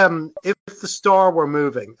the star were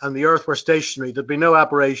moving and the Earth were stationary, there'd be no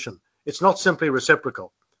aberration. It's not simply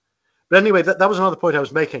reciprocal. But anyway, that was another point I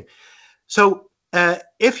was making. So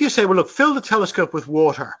if you say, well, look, fill the telescope with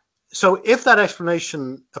water. So if that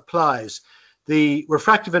explanation applies, the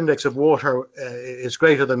refractive index of water is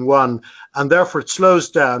greater than 1, and therefore it slows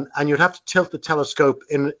down, and you'd have to tilt the telescope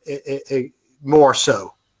in more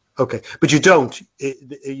so. Okay, but you don't.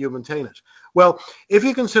 You maintain it. Well, if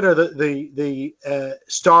you consider the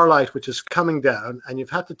starlight which is coming down, and you've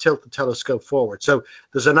had to tilt the telescope forward, so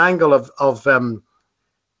there's an angle of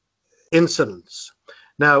incidence.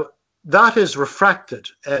 Now, that is refracted.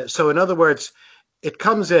 So in other words, it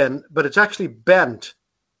comes in, but it's actually bent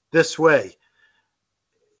this way.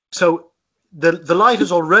 So the light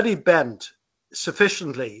is already bent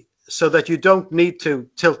sufficiently so that you don't need to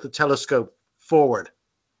tilt the telescope forward,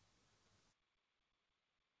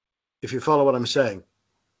 if you follow what I'm saying.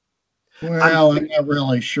 Well, I'm not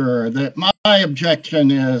really sure. That my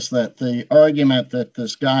objection is that the argument that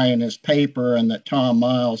this guy in his paper and that Tom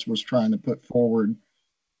Miles was trying to put forward,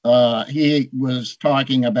 he was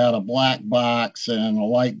talking about a black box and a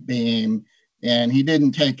light beam, and he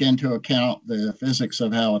didn't take into account the physics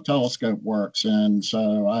of how a telescope works. And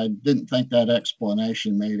so I didn't think that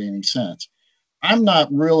explanation made any sense. I'm not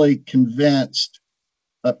really convinced.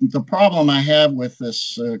 The problem I have with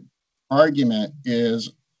this argument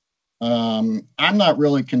is I'm not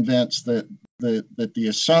really convinced that the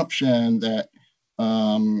assumption that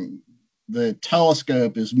the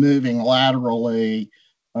telescope is moving laterally,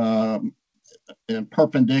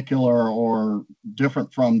 perpendicular or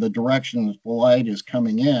different from the direction that the light is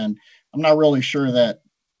coming in, I'm not really sure that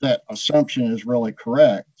that assumption is really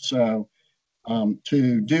correct. So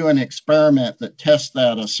to do an experiment that tests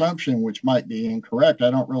that assumption, which might be incorrect, I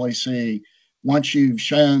don't really see. Once you've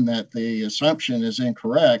shown that the assumption is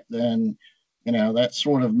incorrect, then that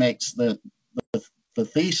sort of makes the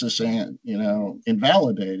thesis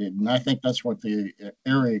invalidated, and I think that's what the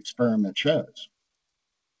area experiment shows.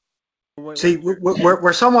 See,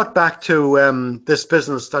 we're somewhat back to this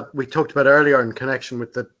business that we talked about earlier in connection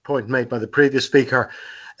with the point made by the previous speaker,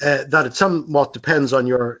 that it somewhat depends on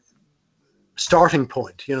your starting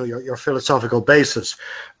point, your philosophical basis.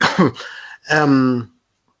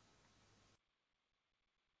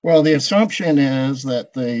 Well, the assumption is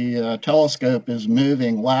that the telescope is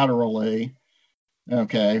moving laterally,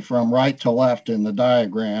 okay, from right to left in the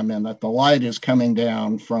diagram, and that the light is coming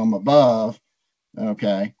down from above,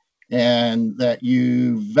 okay, and that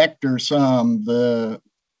you vector sum the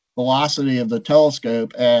velocity of the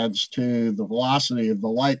telescope adds to the velocity of the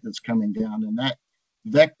light that's coming down, and that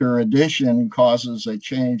vector addition causes a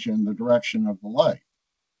change in the direction of the light.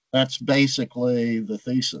 That's basically the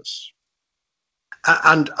thesis.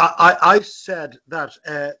 And I said that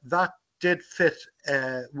that did fit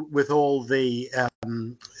with all the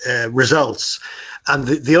results, and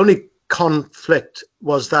the only conflict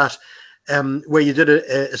was that where you did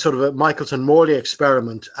a sort of a Michelson-Morley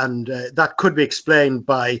experiment, and that could be explained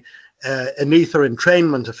by an ether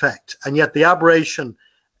entrainment effect, and yet the aberration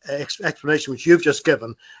explanation which you've just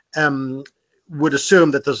given would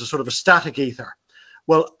assume that there's a sort of a static ether.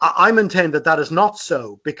 Well, I maintain that that is not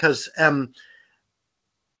so, because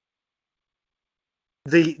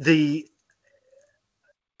the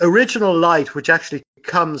original light, which actually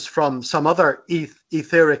comes from some other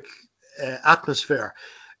etheric atmosphere,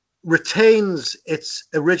 retains its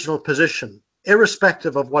original position,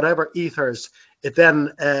 irrespective of whatever ethers it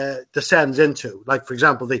then descends into, like, for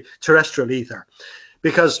example, the terrestrial ether.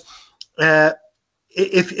 Because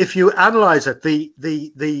if you analyze it,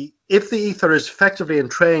 if the ether is effectively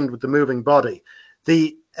entrained with the moving body,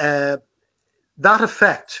 that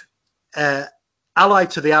effect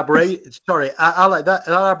allied to the aberration, that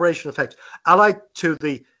aberration effect, allied to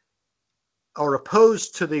or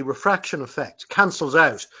opposed to the refraction effect, cancels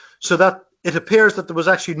out, so that it appears that there was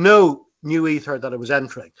actually no new ether that it was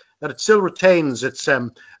entering, that it still retains its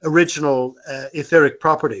original etheric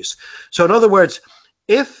properties. So in other words,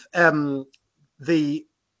 if the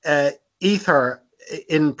ether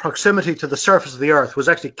in proximity to the surface of the Earth was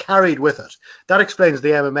actually carried with it, that explains the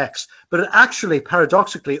MMX, but it actually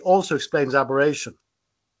paradoxically also explains aberration,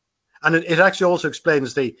 and it actually also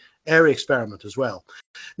explains the area experiment as well.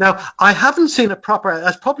 Now, I haven't seen a proper,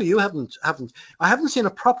 as probably you haven't, I haven't seen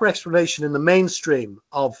a proper explanation in the mainstream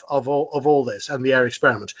of all this and the area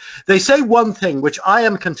experiment. They say one thing which I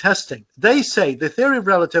am contesting. They say the theory of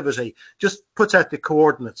relativity just puts out the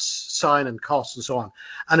coordinates, sine and cos and so on,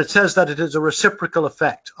 and it says that it is a reciprocal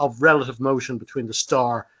effect of relative motion between the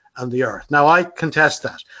star and the Earth. Now, I contest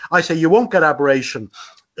that. I say you won't get aberration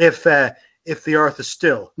if the Earth is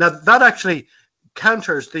still. Now, that actually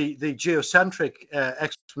counters the geocentric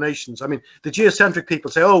explanations. I mean, the geocentric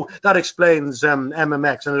people say, oh, that explains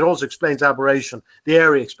MMX, and it also explains aberration, the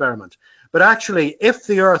area experiment. But actually, if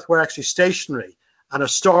the Earth were actually stationary and a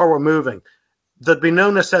star were moving, there'd be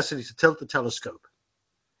no necessity to tilt the telescope.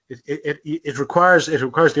 It requires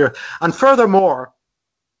the Earth. And furthermore,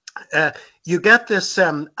 you get this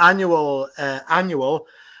annual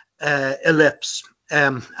ellipse,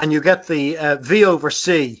 and you get the V over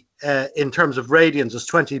C in terms of radians as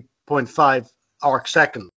 20.5 arc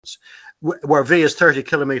seconds, where V is 30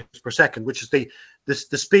 kilometers per second, which is the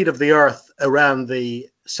speed of the Earth around the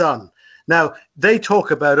sun. Now, they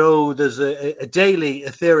talk about, oh, there's a daily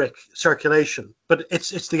etheric circulation, but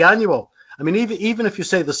it's the annual. I mean, even if you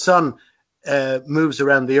say the sun moves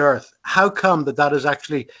around the Earth, how come that is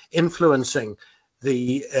actually influencing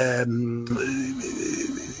the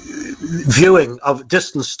viewing of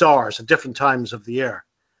distant stars at different times of the year?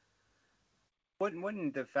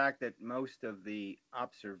 Wouldn't the fact that most of the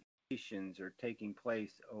observations are taking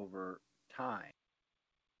place over time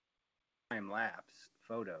lapse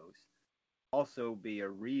photos, also be a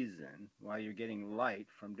reason why you're getting light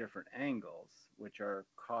from different angles, which are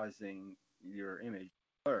causing your image to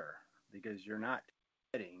blur, because you're not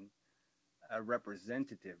getting a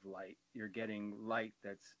representative light. You're getting light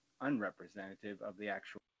that's unrepresentative of the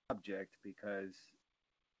actual object because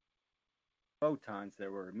photons that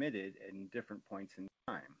were emitted in different points in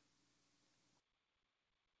time.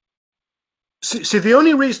 See, the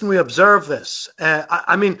only reason we observe this,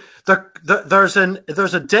 I mean, there's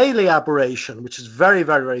a daily aberration which is very,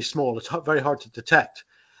 very, very small. It's very hard to detect.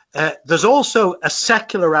 There's also a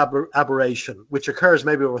secular aberration which occurs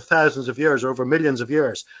maybe over thousands of years or over millions of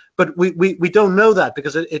years, but we don't know that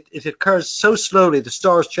because it occurs so slowly. The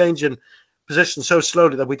stars change in position so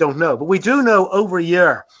slowly that we don't know. But we do know over a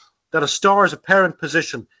year that a star's apparent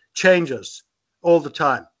position changes all the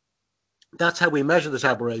time. That's how we measure this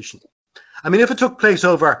aberration. I mean, if it took place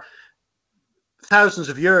over thousands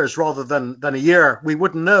of years rather than a year, we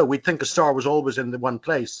wouldn't know. We'd think a star was always in the one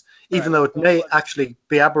place, even though it may actually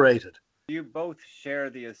be aberrated. You both share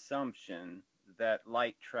the assumption that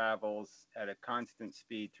light travels at a constant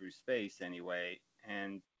speed through space anyway,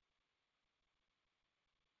 and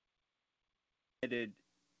emitted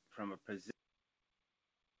from a position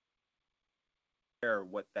where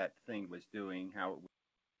what that thing was doing, how it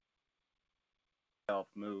itself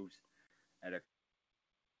moves at a.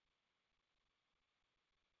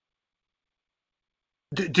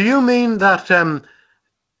 Do you mean that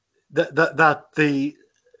that the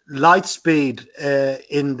light speed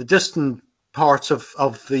in the distant parts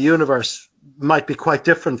of the universe might be quite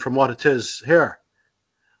different from what it is here?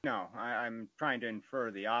 No, I'm trying to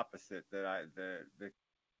infer the opposite. That the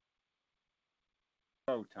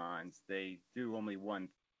photons, they do only one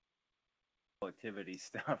relativity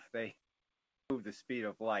stuff. They move the speed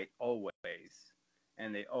of light always,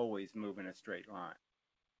 and they always move in a straight line.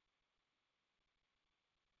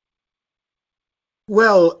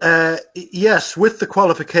 Well, yes, with the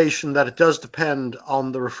qualification that it does depend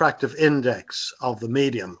on the refractive index of the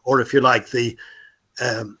medium, or if you like, the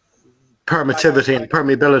permittivity and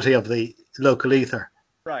permeability of the local ether.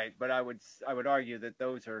 Right, but I would argue that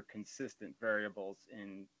those are consistent variables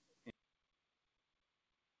in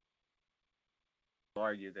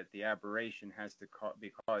argue that the aberration has to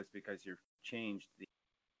be caused because you've changed the.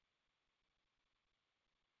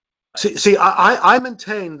 See, I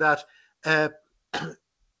maintain that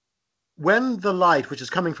when the light, which is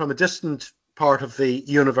coming from a distant part of the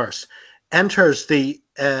universe, enters the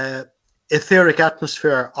etheric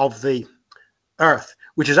atmosphere of the Earth,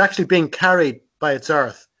 which is actually being carried by its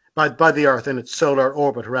Earth, by the Earth in its solar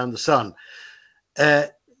orbit around the Sun.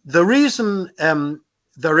 The reason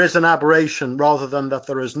there is an aberration rather than that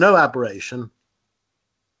there is no aberration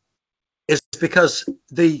is because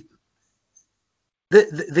the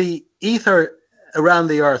ether around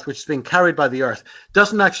the Earth, which is being carried by the Earth,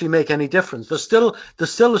 doesn't actually make any difference. There's still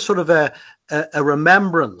a sort of a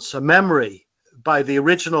remembrance, a memory by the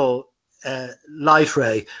original light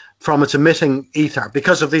ray from its emitting ether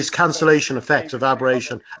because of these cancellation effects of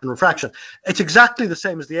aberration and refraction. It's exactly the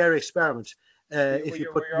same as the area experiment. If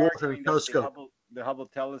you put water in a telescope, the Hubble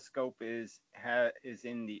telescope is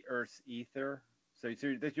in the Earth's ether. So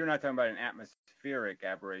you're not talking about an atmospheric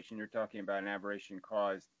aberration. You're talking about an aberration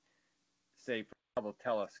caused, say, from the Hubble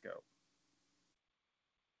telescope.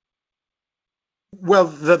 Well,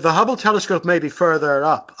 the Hubble telescope may be further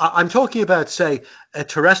up. I'm talking about, say, a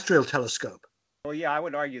terrestrial telescope. Well, yeah, I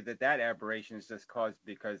would argue that aberration is just caused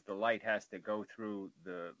because the light has to go through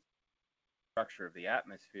the structure of the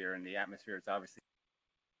atmosphere, and the atmosphere is obviously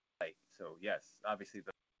light. So, yes, obviously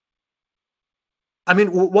I mean,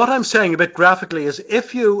 what I'm saying a bit graphically is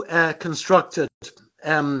if you constructed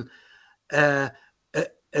a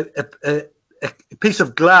piece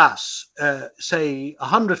of glass, say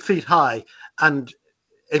 100 feet high, and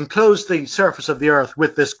enclose the surface of the Earth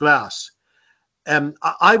with this glass,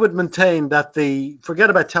 I would maintain that forget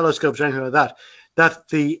about telescopes or anything like that, that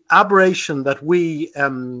the aberration that we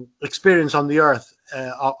experience on the Earth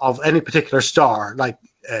of any particular star, like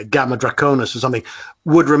Gamma Draconis or something,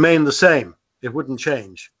 would remain the same. It wouldn't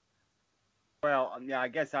change. Well, yeah, I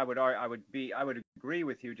guess I would agree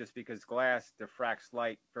with you just because glass diffracts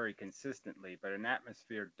light very consistently, but an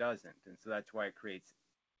atmosphere doesn't, and so that's why it creates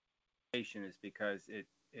radiation, is because it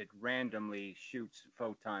randomly shoots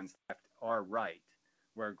photons left or right,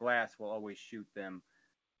 where glass will always shoot them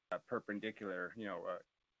perpendicular,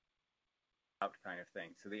 out kind of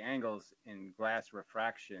thing. So the angles in glass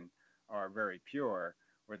refraction are very pure,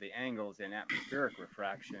 where the angles in atmospheric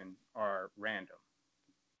refraction are random.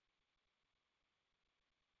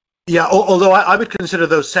 Yeah, although I would consider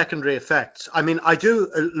those secondary effects. I mean, I do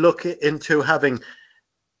look into having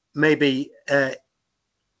maybe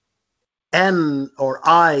N or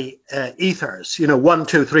I ethers, 1,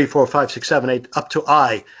 2, 3, 4, 5, 6, 7, 8, up to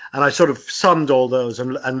I, and I sort of summed all those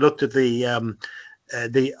and looked at the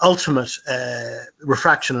ultimate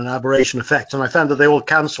refraction and aberration effects, and I found that they all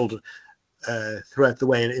cancelled throughout the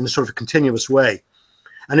way in a sort of continuous way.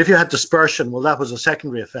 And if you had dispersion, well, that was a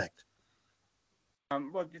secondary effect.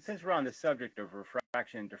 Well, since we're on the subject of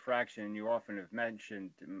refraction and diffraction, you often have mentioned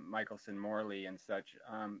Michelson-Morley and such.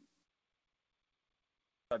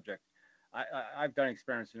 Subject. I've done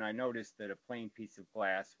experiments and I noticed that a plain piece of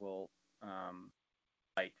glass will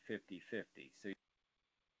light 50-50. So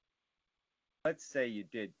let's say you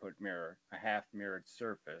did put a half mirrored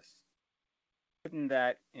surface. Wouldn't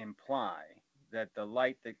that imply that the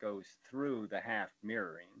light that goes through the half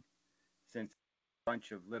mirroring, since a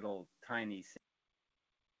bunch of little tiny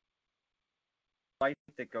light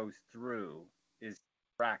that goes through is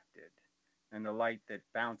refracted, and the light that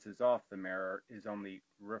bounces off the mirror is only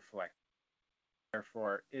reflected.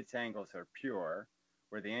 Therefore, its angles are pure,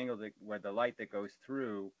 where the light that goes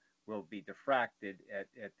through will be diffracted at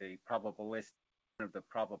the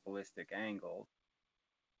probabilistic angle.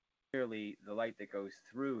 Clearly, the light that goes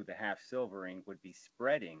through the half silvering would be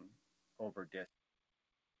spreading over distance,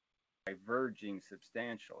 diverging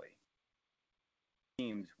substantially.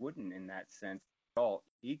 Beams wouldn't, in that sense, be all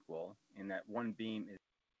equal, in that one beam is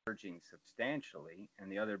diverging substantially and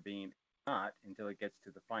the other beam is not, until it gets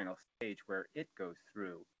to the final stage where it goes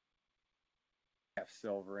through half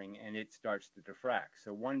silvering and it starts to diffract.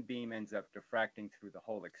 So one beam ends up diffracting through the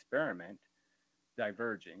whole experiment,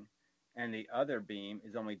 diverging, and the other beam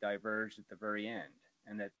is only diverged at the very end,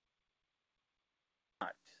 and that's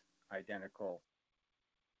not identical.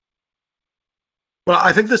 Well,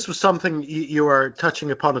 I think this was something you were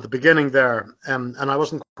touching upon at the beginning there, and I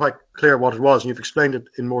wasn't quite clear what it was, and you've explained it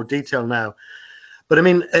in more detail now. But I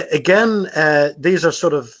mean, again, these are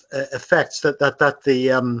sort of effects that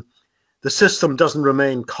the system doesn't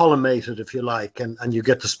remain collimated, if you like, and you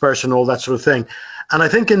get dispersion, all that sort of thing. And I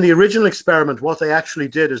think in the original experiment, what they actually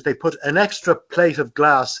did is they put an extra plate of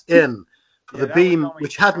glass in for the beam,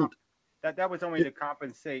 which hadn't. That was only to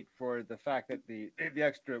compensate for the fact that the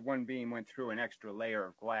extra one beam went through an extra layer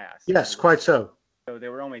of glass. Yes, quite so. So they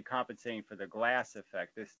were only compensating for the glass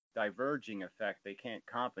effect. This diverging effect they can't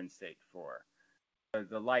compensate for.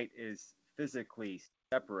 The light is physically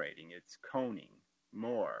separating. It's coning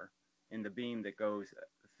more in the beam that goes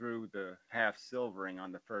through the half silvering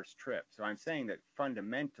on the first trip. So I'm saying that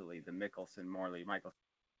fundamentally the Michelson-Morley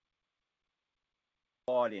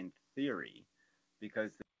flawed in theory,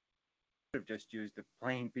 because they could have just used a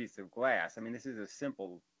plain piece of glass. I mean, this is a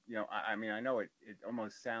simple, I mean, I know it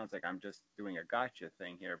almost sounds like I'm just doing a gotcha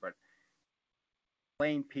thing here, but a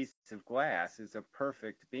plain piece of glass is a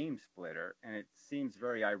perfect beam splitter, and it seems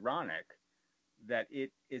very ironic that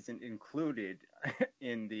it isn't included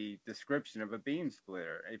in the description of a beam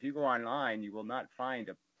splitter. If you go online, you will not find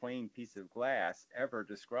a plain piece of glass ever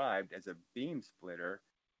described as a beam splitter,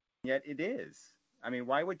 yet it is. I mean,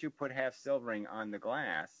 why would you put half silvering on the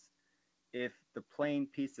glass if the plain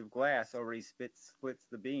piece of glass already splits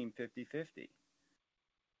the beam 50-50?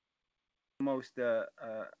 Almost,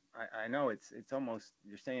 I know it's almost,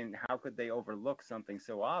 you're saying, how could they overlook something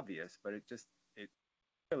so obvious? But it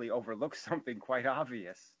really overlooks something quite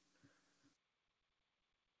obvious.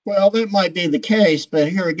 Well, that might be the case, but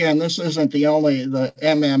here again, the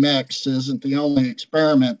MMX isn't the only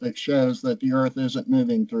experiment that shows that the Earth isn't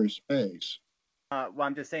moving through space. Well,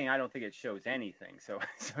 I'm just saying I don't think it shows anything. So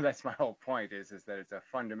that's my whole point is that it's a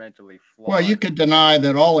fundamentally flawed. Well, you could deny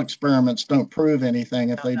that all experiments don't prove anything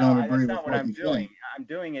if they don't agree with what you think. I'm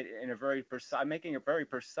doing it in a very precise. I'm making a very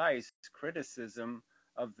precise criticism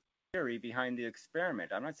of the theory behind the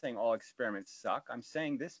experiment. I'm not saying all experiments suck. I'm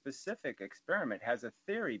saying this specific experiment has a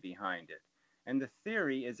theory behind it, and the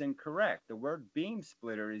theory is incorrect. The word beam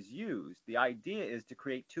splitter is used. The idea is to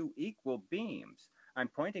create two equal beams. I'm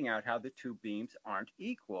pointing out how the two beams aren't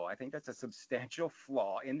equal. I think that's a substantial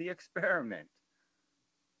flaw in the experiment.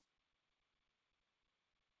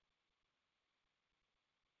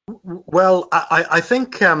 Well, I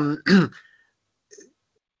think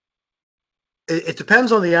it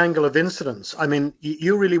depends on the angle of incidence. I mean,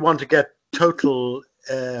 you really want to get total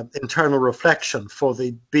internal reflection for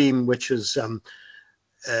the beam which is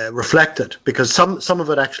reflected, because some of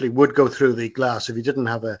it actually would go through the glass if you didn't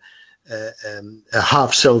have a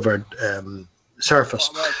half silvered surface.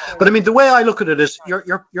 But I mean, the way I look at it is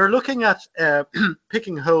you're looking at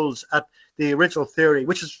picking holes at the original theory,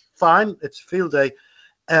 which is fine. It's field day.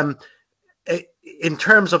 In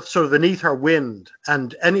terms of sort of an ether wind,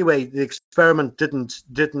 and anyway, the experiment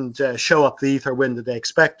didn't show up the ether wind that they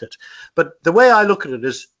expected. But the way I look at it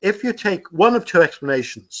is, if you take one of two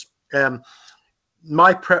explanations,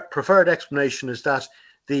 my preferred explanation is that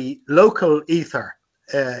the local ether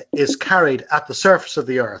is carried at the surface of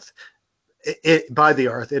the Earth by the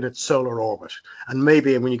Earth in its solar orbit, and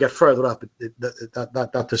maybe when you get further up,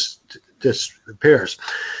 that disappears.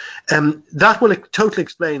 That will totally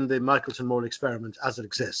explain the Michelson-Morley experiment as it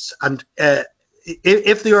exists. And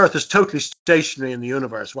if the Earth is totally stationary in the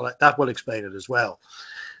universe, well, that will explain it as well.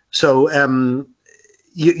 So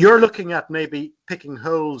you're looking at maybe picking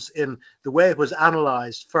holes in the way it was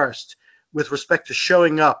analyzed first with respect to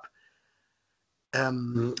showing up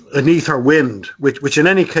an ether wind, which in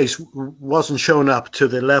any case wasn't shown up to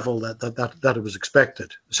the level that it was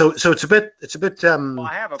expected. So it's a bit. Well,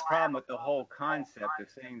 I have a problem with the whole concept of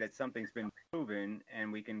saying that something's been proven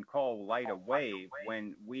and we can call light a wave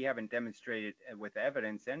when we haven't demonstrated with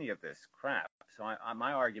evidence any of this crap. So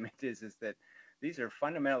my argument is that these are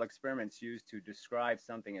fundamental experiments used to describe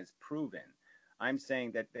something as proven. I'm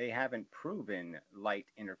saying that they haven't proven light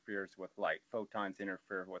interferes with light, photons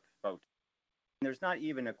interfere with photons. There's not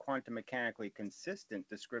even a quantum mechanically consistent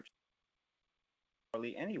description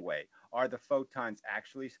anyway. Are the photons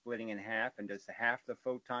actually splitting in half, and does half the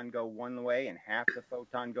photon go one way and half the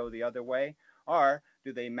photon go the other way? Or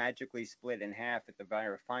do they magically split in half at the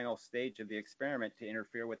very final stage of the experiment to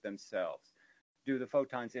interfere with themselves? Do the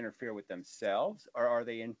photons interfere with themselves, or are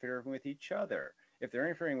they interfering with each other? If they're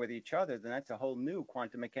interfering with each other, then that's a whole new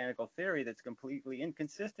quantum mechanical theory that's completely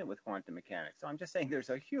inconsistent with quantum mechanics. So I'm just saying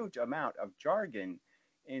there's a huge amount of jargon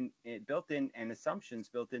built in and assumptions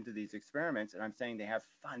built into these experiments, and I'm saying they have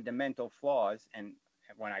fundamental flaws. And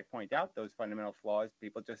when I point out those fundamental flaws,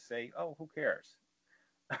 people just say, "Oh, who cares?"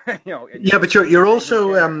 Yeah, but you're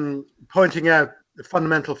also pointing out the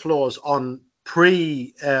fundamental flaws on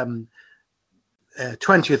pre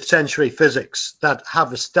 20th century physics that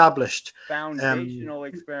have established foundational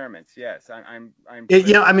experiments. Yes, I'm.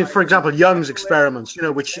 Yeah, I mean, for example, Young's experiments,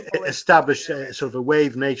 which establish sort of a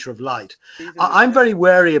wave nature of light. I'm very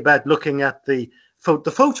wary about looking at the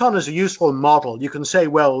photon as a useful model. You can say,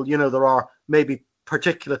 well, there are maybe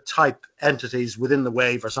particular type entities within the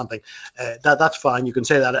wave or something. That's fine. You can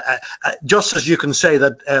say that, just as you can say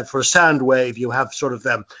that for a sound wave, you have sort of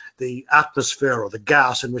the atmosphere or the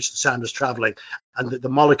gas in which the sound is traveling, and the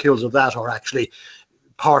molecules of that are actually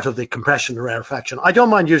part of the compression or rarefaction. I don't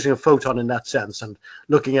mind using a photon in that sense and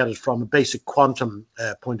looking at it from a basic quantum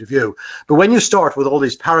point of view. But when you start with all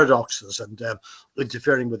these paradoxes and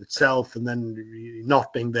interfering with itself and then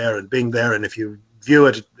not being there and being there, and if you view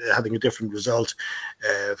it having a different result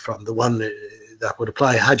from the one that would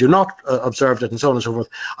apply had you not observed it, and so on and so forth,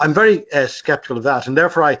 I'm very skeptical of that, and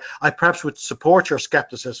therefore I perhaps would support your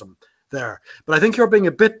skepticism there. But I think you're being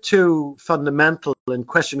a bit too fundamental in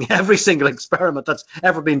questioning every single experiment that's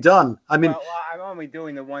ever been done. I mean, well, I'm only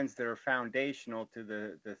doing the ones that are foundational to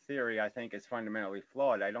the theory I think is fundamentally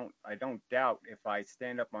flawed. I don't doubt if I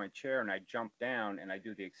stand up on a chair and I jump down and I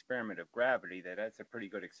do the experiment of gravity that's a pretty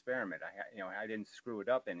good experiment. I didn't screw it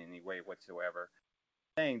up in any way whatsoever.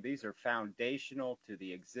 I'm saying these are foundational to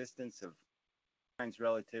the existence of Einstein's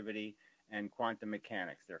relativity and quantum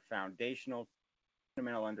mechanics. They're foundational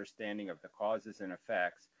fundamental understanding of the causes and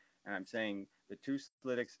effects, and I'm saying the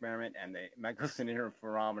two-slit experiment and the Michelson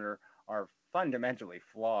interferometer are fundamentally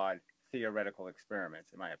flawed theoretical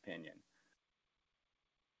experiments, in my opinion.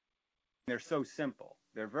 They're so simple.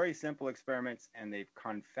 They're very simple experiments, and they've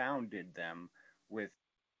confounded them with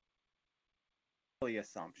silly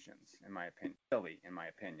assumptions, in my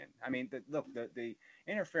opinion. I mean, the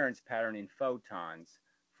interference pattern in photons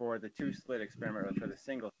for the two-slit experiment or for the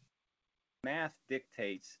single math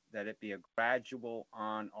dictates that it be a gradual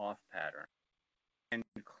on-off pattern. And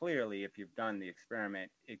clearly, if you've done the experiment,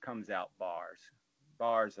 it comes out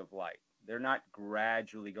bars of light. They're not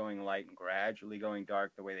gradually going light and gradually going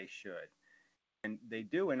dark the way they should. And they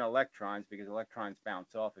do in electrons because electrons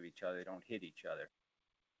bounce off of each other. They don't hit each other.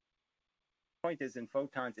 The point is, in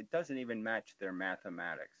photons, it doesn't even match their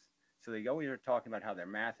mathematics. So they always are talking about how their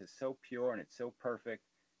math is so pure and it's so perfect.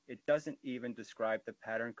 It doesn't even describe the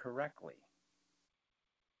pattern correctly.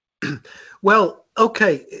 Well,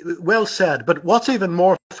 okay, well said. But what's even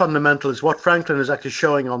more fundamental is what Franklin is actually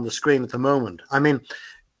showing on the screen at the moment. I mean,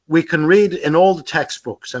 we can read in all the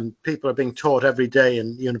textbooks, and people are being taught every day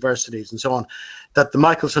in universities and so on, that the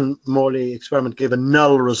Michelson-Morley experiment gave a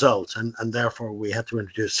null result, and therefore we had to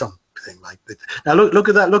introduce some thing. Now look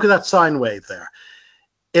at that sine wave there.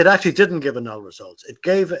 It actually didn't give a null result. It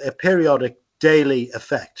gave a periodic daily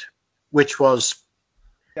effect, which was.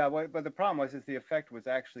 Yeah, but the problem was the effect was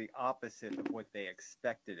actually opposite of what they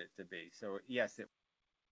expected it to be. So yes,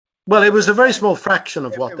 Well, it was a very small fraction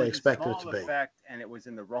of what they expected it to be. Effect, and it was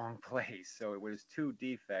in the wrong place. So it was two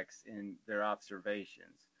defects in their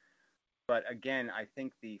observations. But again, I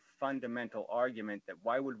think the fundamental argument that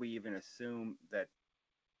why would we even assume that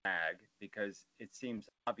drag, because it seems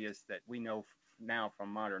obvious that we know now from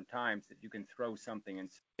modern times that you can throw something in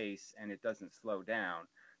space and it doesn't slow down.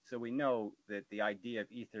 So we know that the idea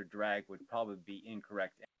of ether drag would probably be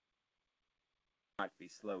incorrect and not be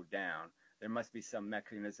slowed down. There must be some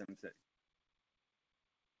mechanisms that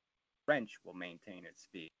wrench will maintain its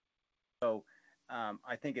speed. So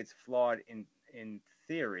I think it's flawed in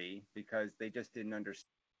theory because they just didn't understand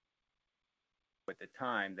at the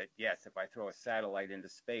time that yes, if I throw a satellite into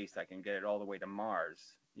space, I can get it all the way to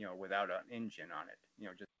Mars, without an engine on it,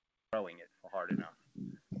 just throwing it hard enough.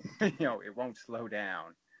 It won't slow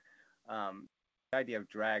down. The idea of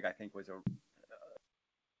drag, I think, was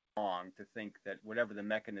wrong to think that whatever the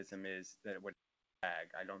mechanism is, that it would drag.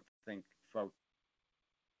 I don't think folks.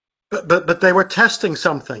 But they were testing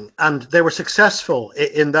something, and they were successful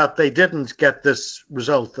in that they didn't get this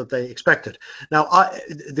result that they expected. Now,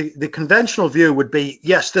 the conventional view would be,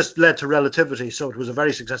 yes, this led to relativity, so it was a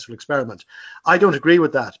very successful experiment. I don't agree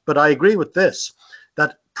with that, but I agree with this,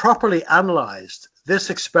 that properly analyzed, this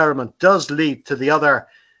experiment does lead to the other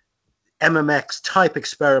MMX type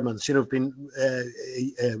experiments, have been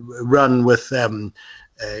run with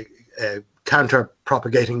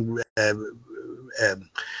counter-propagating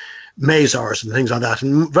masers and things like that,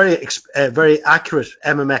 and very accurate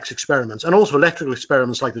MMX experiments, and also electrical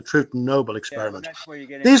experiments like the Truton-Noble experiment.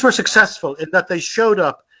 These were successful in that they showed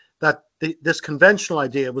up that this conventional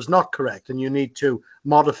idea was not correct, and you need to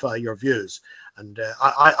modify your views. And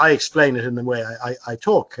I explain it in the way I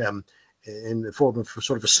talk, in the form of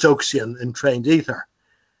sort of a Stokesian entrained ether,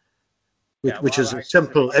 which is a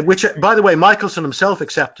simple, which, by the way, Michelson himself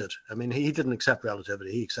accepted. I mean, he didn't accept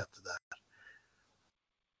relativity; he accepted that.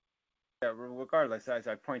 Yeah, regardless, as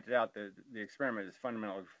I pointed out, the experiment is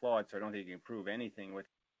fundamentally flawed, so I don't think you can prove anything with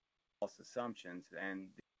false assumptions. And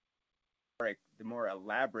the more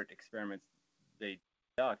elaborate experiments they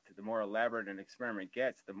conduct, the more elaborate an experiment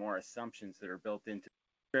gets, the more assumptions that are built into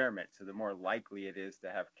the experiment, so the more likely it is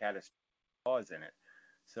to have catastrophic flaws in it.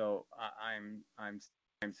 So I'm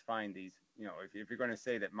sometimes find these, if you're going to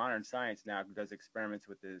say that modern science now does experiments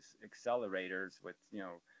with these accelerators with,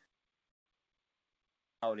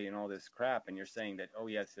 and all this crap, and you're saying that, oh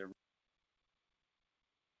yes, they're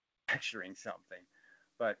manufacturing something,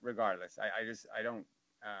 but regardless, I don't.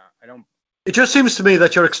 It just seems to me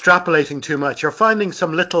that you're extrapolating too much. You're finding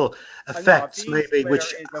some little effects, maybe,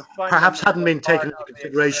 which perhaps hadn't been taken into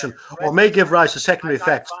consideration, or may give rise to secondary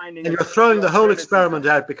effects, and you're throwing the whole experiment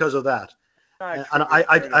out because of that. And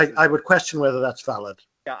I would question whether that's valid.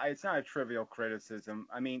 Yeah, it's not a trivial criticism.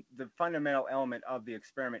 I mean, the fundamental element of the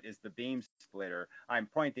experiment is the beam splitter. I'm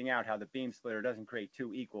pointing out how the beam splitter doesn't create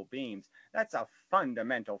two equal beams. That's a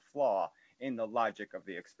fundamental flaw in the logic of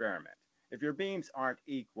the experiment. If your beams aren't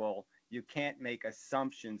equal, you can't make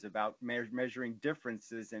assumptions about measuring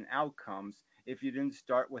differences in outcomes if you didn't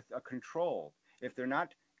start with a control. If they're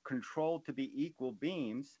not controlled to be equal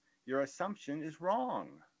beams, your assumption is wrong.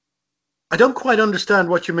 I don't quite understand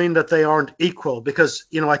what you mean that they aren't equal, because,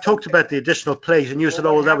 I talked about the additional plate, and you said,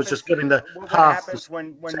 oh, that was just giving the half.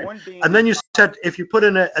 And then you said if you put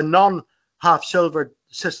in a non-half silver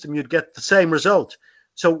system, you'd get the same result.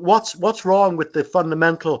 So what's wrong with the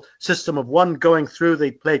fundamental system of one going through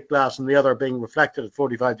the plate glass and the other being reflected at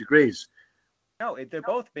 45 degrees? No, they're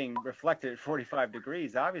both being reflected at 45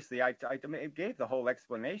 degrees. Obviously, I gave the whole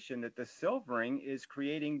explanation that the silvering is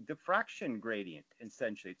creating diffraction gradient,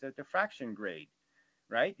 essentially. It's a diffraction grade,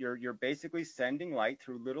 right? You're basically sending light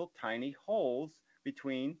through little tiny holes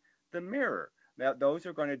between the mirror. Now, those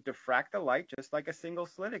are going to diffract the light just like a single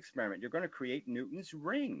slit experiment. You're going to create Newton's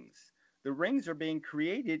rings. The rings are being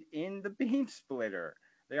created in the beam splitter.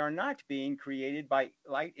 They are not being created by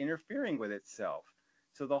light interfering with itself.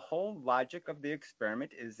 So the whole logic of the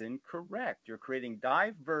experiment is incorrect. You're creating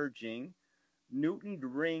diverging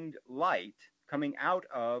Newton-ringed light coming out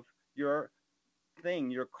of your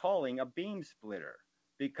thing you're calling a beam splitter,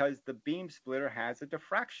 because the beam splitter has a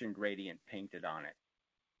diffraction gradient painted on it.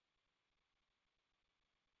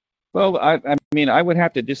 Well, I mean, I would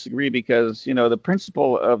have to disagree, because, the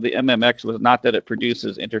principle of the MMX was not that it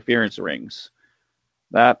produces interference rings.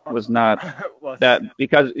 That was not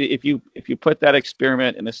because if you put that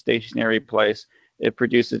experiment in a stationary place, it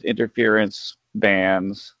produces interference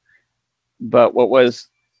bands. But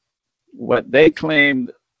what they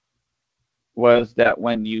claimed was that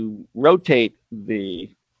when you rotate the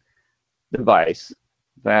device,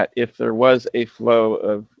 that if there was a flow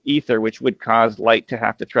of ether, which would cause light to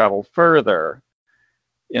have to travel further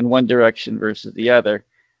in one direction versus the other,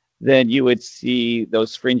 then you would see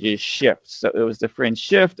those fringes shift. So it was the fringe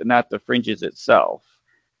shift and not the fringes itself.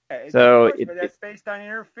 But that's based on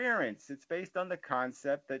interference. It's based on the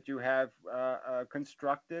concept that you have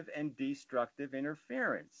constructive and destructive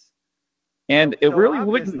interference. And it really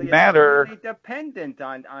wouldn't matter. It's really dependent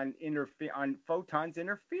on photons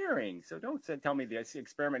interfering. So don't tell me the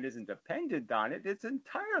experiment isn't dependent on it. It's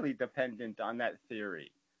entirely dependent on that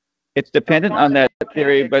theory. It's dependent on that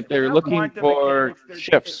theory, but they're looking for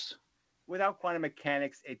shifts. Without quantum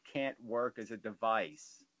mechanics, it can't work as a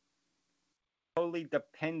device. Totally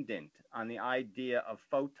dependent on the idea of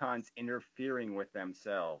photons interfering with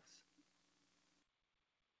themselves.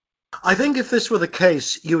 I think if this were the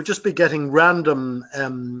case, you would just be getting random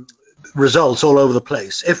results all over the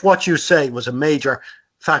place. If what you say was a major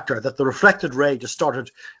factor, that the reflected ray just started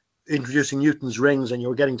introducing Newton's rings and you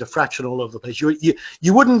were getting diffraction all over the place,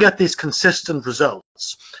 you wouldn't get these consistent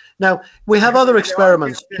results. Now, we have other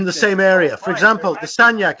experiments in the same area. For example, the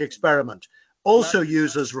Sagnac experiment also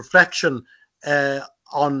uses reflection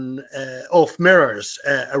off mirrors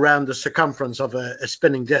around the circumference of a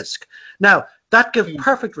spinning disk. Now, that gives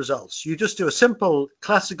perfect results. You just do a simple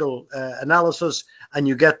classical analysis and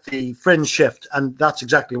you get the fringe shift, and that's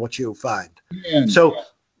exactly what you find. Yeah. So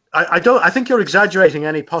I think you're exaggerating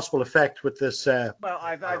any possible effect with this. Well,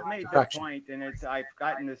 I've made the point, and I've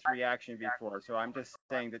gotten this reaction before, so I'm just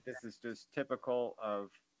saying that this is just typical of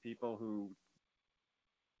people who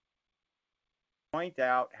point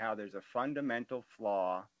out how there's a fundamental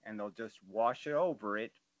flaw, and they'll just wash it over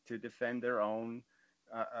it to defend their own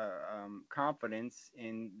confidence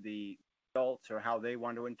in the results or how they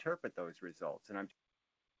want to interpret those results. And I'm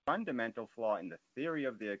fundamental flaw in the theory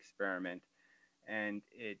of the experiment, and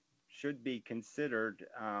it should be considered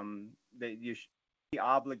that you should be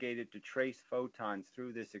obligated to trace photons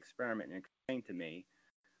through this experiment and explain to me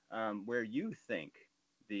where you think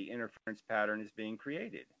the interference pattern is being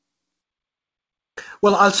created.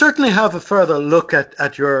 Well, I'll certainly have a further look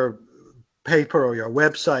at your paper or your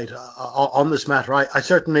website on this matter. I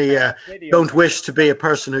certainly don't wish to be a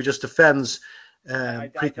person who just defends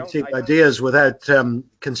preconceived ideas without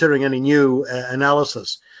considering any new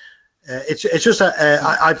analysis. It's just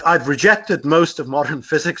I've rejected most of modern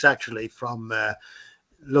physics actually from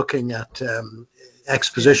looking at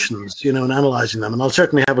expositions, and analyzing them, and I'll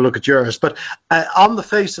certainly have a look at yours. But on the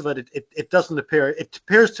face of it, it doesn't appear. It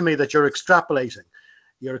appears to me that you're extrapolating.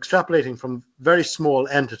 You're extrapolating from very small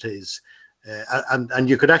entities. And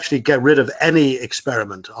you could actually get rid of any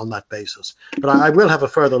experiment on that basis. But I will have a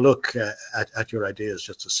further look at your ideas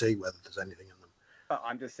just to see whether there's anything in them. Well,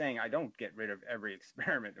 I'm just saying I don't get rid of every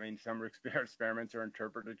experiment. I mean, some experiments are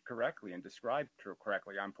interpreted correctly and described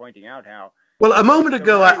correctly. I'm pointing out how... Well, a moment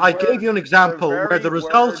ago, I gave you an example where the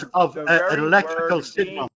result of an electrical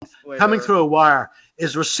signal coming through a wire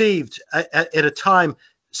is received at a time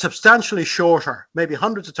substantially shorter, maybe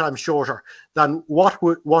hundreds of times shorter than what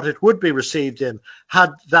it would be received in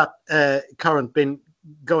had that current been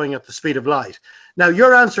going at the speed of light. Now,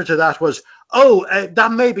 your answer to that was,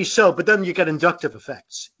 that may be so, but then you get inductive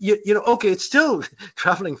effects. Okay, it's still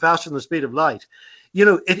traveling faster than the speed of light.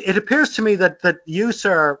 It appears to me that you,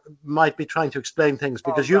 sir, might be trying to explain things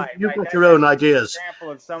because you've got your own ideas.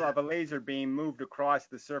 Example of a laser beam moved across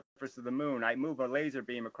the surface of the moon. I move a laser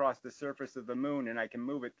beam across the surface of the moon, and I can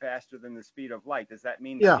move it faster than the speed of light. Does that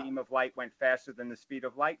mean the beam of light went faster than the speed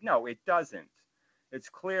of light? No, it doesn't. It's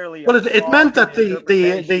clearly... Well, it meant that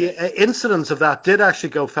the incidence of that did actually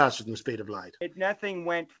go faster than the speed of light. Nothing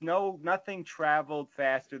traveled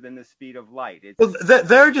faster than the speed of light. Well,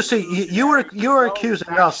 there you see, you were accusing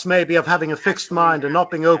us maybe of having a fixed mind and not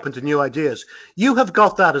being open to new ideas. You have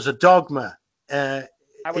got that as a dogma.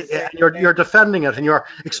 You're defending it and you're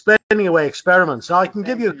explaining away experiments. Now, I can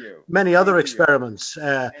give you many other experiments.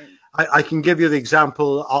 I can give you the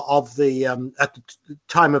example of the at the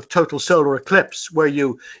time of total solar eclipse, where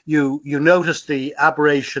you notice the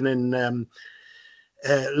aberration in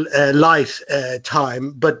light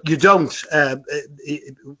time, but you don't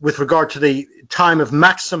with regard to the time of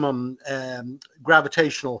maximum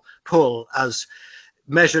gravitational pull as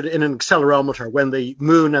measured in an accelerometer when the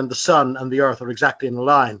moon and the sun and the earth are exactly in a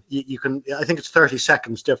line. You can, I think it's 30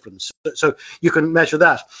 seconds difference, so you can measure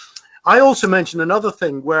that. I also mentioned another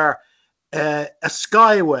thing where a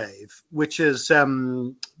sky wave, which is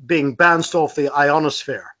being bounced off the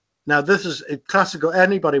ionosphere, Now, this is classical.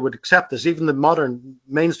 Anybody would accept this. Even the modern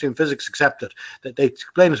mainstream physics accept it. That they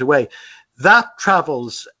explain it away. That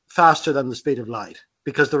travels faster than the speed of light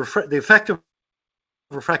because the effective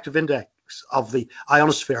refractive index of the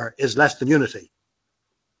ionosphere is less than unity.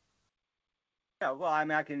 Yeah, well, I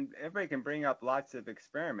mean, everybody can bring up lots of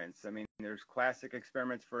experiments. I mean, there's classic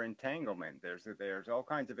experiments for entanglement. There's all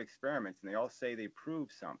kinds of experiments, and they all say they prove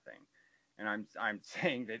something. And I'm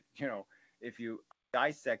saying that, if you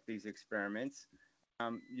dissect these experiments,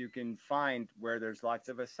 you can find where there's lots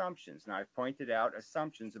of assumptions. Now, I've pointed out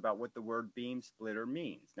assumptions about what the word beam splitter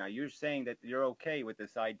means. Now, you're saying that you're okay with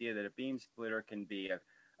this idea that a beam splitter can be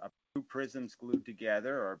two prisms glued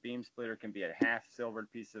together, or a beam splitter can be a half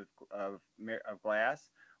silvered piece of glass,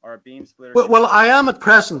 or a beam splitter. Well, I am at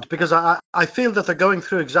present because I feel that they're going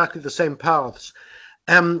through exactly the same paths.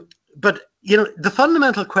 But the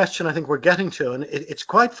fundamental question I think we're getting to, and it's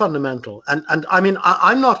quite fundamental, and I mean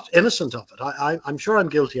I'm not innocent of it. I'm sure I'm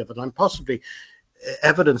guilty of it. I'm possibly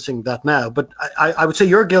evidencing that now, but I would say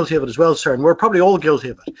you're guilty of it as well, sir, and we're probably all guilty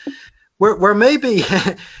of it. We're maybe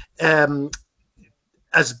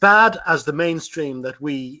as bad as the mainstream that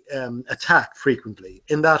we attack frequently,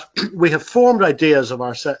 in that we have formed ideas of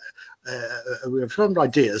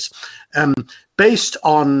based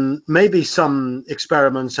on maybe some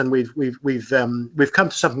experiments, and we've come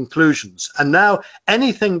to some conclusions, and now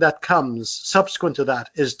anything that comes subsequent to that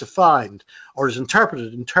is defined or is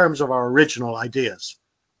interpreted in terms of our original ideas.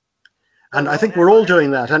 And I think we're all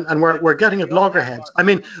doing that, and we're getting at loggerheads. I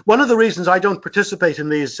mean, one of the reasons I don't participate in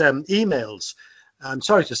these emails, I'm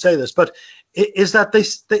sorry to say this, but is that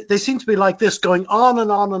they seem to be like this, going on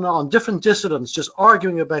and on and on, different dissidents just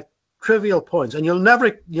arguing about trivial points, and you'll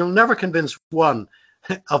never convince one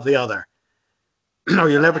of the other, or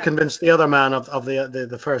you'll never convince the other man of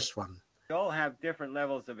the first one. We all have different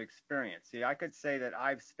levels of experience. See, I could say that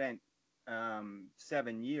I've spent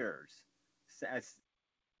 7 years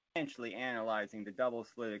essentially analyzing the double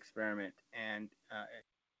slit experiment, and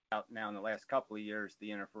out now in the last couple of years the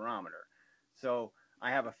interferometer. So I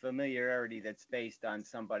have a familiarity that's based on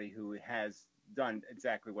somebody who has done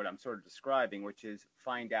exactly what I'm sort of describing, which is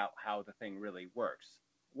find out how the thing really works.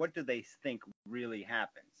 What do they think really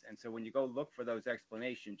happens? And so when you go look for those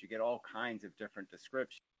explanations, you get all kinds of different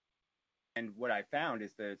descriptions. And what I found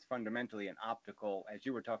is that it's fundamentally an optical, as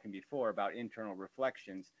you were talking before about internal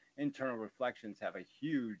reflections. Internal reflections have a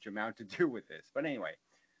huge amount to do with this. But anyway,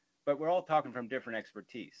 but we're all talking from different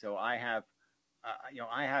expertise. So I have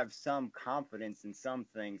I have some confidence in some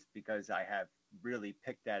things because I have really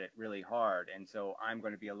picked at it really hard. And so I'm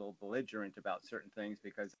going to be a little belligerent about certain things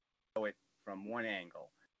because I know it from one angle.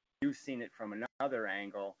 You've seen it from another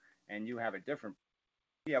angle, and you have a different.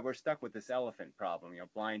 Yeah, we're stuck with this elephant problem,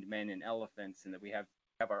 blind men and elephants, and that we have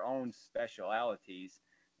our own specialities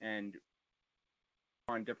and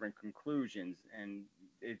on different conclusions. And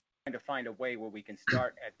it's trying to find a way where we can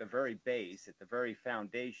start at the very base, at the very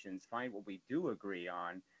foundations, find what we do agree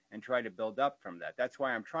on, and try to build up from that. That's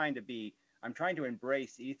why I'm trying to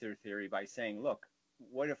embrace ether theory by saying, look,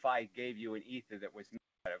 what if I gave you an ether that was made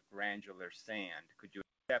out of granular sand? Could you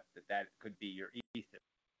accept that could be your ether?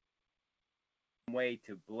 Way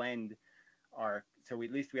to blend so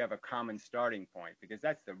at least we have a common starting point, because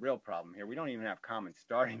that's the real problem here. We don't even have common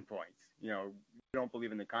starting points. We don't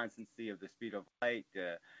believe in the constancy of the speed of light.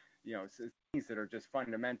 So things that are just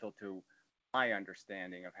fundamental to my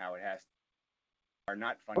understanding of how it has to are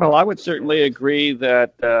not fundamental. Well, I would certainly agree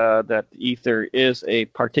that that ether is a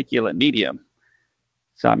particulate medium.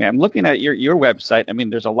 So I mean, I'm looking at your website. I mean,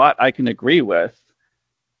 there's a lot I can agree with.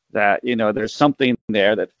 That there's something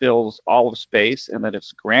there that fills all of space and that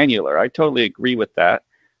it's granular. I totally agree with that.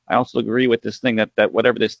 I also agree with this thing that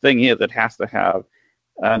whatever this thing is, it has to have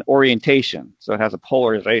an orientation, so it has a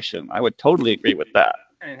polarization. I would totally agree with that.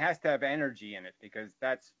 And it has to have energy in it, because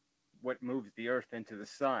that's what moves the Earth into the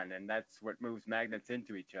sun, and that's what moves magnets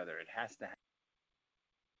into each other. It has to have.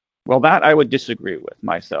 Well, that I would disagree with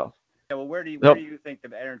myself. Yeah, well, where do you think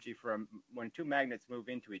the energy from when two magnets move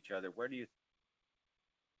into each other? Where do you?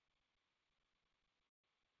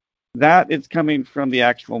 That is coming from the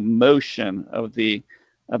actual motion of the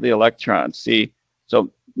electrons. See, so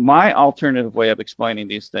my alternative way of explaining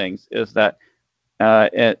these things is that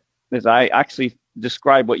I actually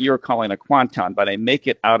describe what you're calling a quanton, but I make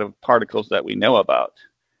it out of particles that we know about.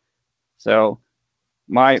 So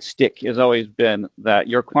my stick has always been that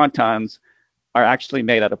your quantons are actually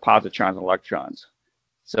made out of positrons and electrons.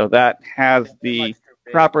 So that has the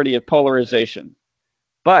property of polarization.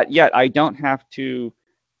 But yet I don't have to,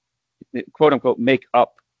 quote unquote, make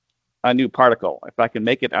up a new particle, if I can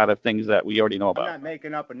make it out of things that we already know I'm about. not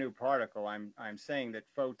making up a new particle. I'm saying that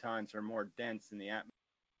photons are more dense in the atmosphere.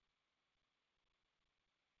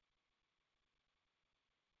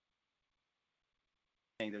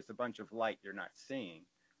 There's a bunch of light you're not seeing,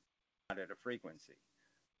 not at a frequency.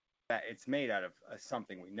 That it's made out of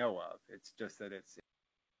something we know of. It's just that it's a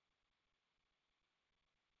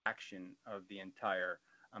fraction of the entire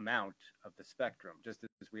amount of the spectrum, just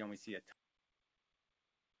as we only see a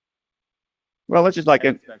Well, let's just like,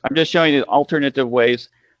 I'm just showing you alternative ways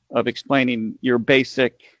of explaining your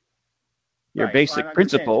basic right.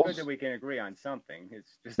 principles. It's good that we can agree on something.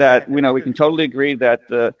 It's just that we can totally agree that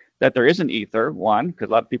that there is an ether. One, because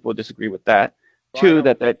a lot of people disagree with that. Well, Two,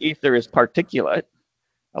 that ether is particulate.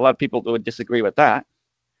 A lot of people would disagree with that.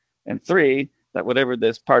 And three, that whatever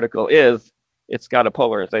this particle is, it's got a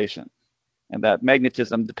polarization, and that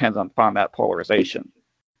magnetism depends upon that polarization.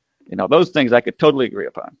 You know, those things I could totally agree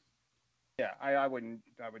upon. Yeah, I would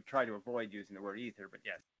try to avoid using the word ether, but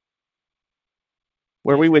yes.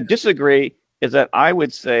 Where we would disagree is that I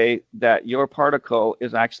would say that your particle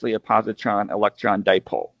is actually a positron-electron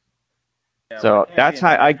dipole. Yeah, so well, that's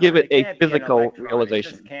how I give it a physical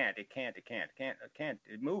realization. It can't.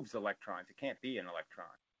 It moves electrons. It can't be an electron.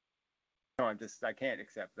 No, I can't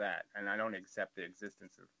accept that, and I don't accept the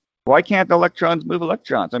existence of. Why can't electrons move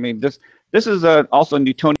electrons? I mean, this is also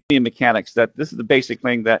Newtonian mechanics. That this is the basic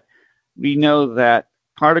thing that we know that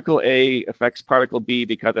particle A affects particle B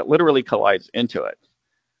because it literally collides into it.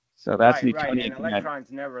 So that's Newtonian. Right. And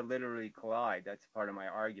electrons never literally collide. That's part of my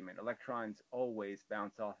argument. Electrons always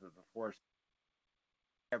bounce off of a force.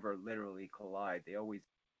 Never literally collide. They always.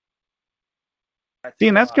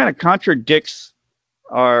 And that's kind of contradicts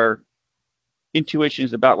our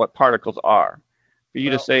intuitions about what particles are. For you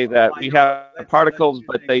to say that we have particles,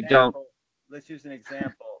 but they don't. Let's use an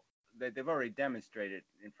example. They've already demonstrated,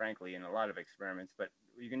 and frankly, in a lot of experiments. But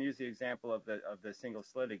you can use the example of the single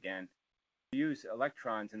slit again. You use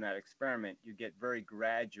electrons in that experiment, you get very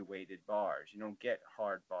graduated bars. You don't get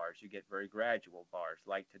hard bars. You get very gradual bars,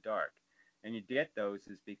 light to dark. And you get those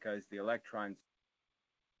is because the electrons,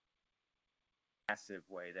 passive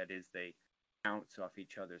way, that is, they bounce off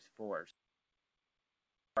each other's force.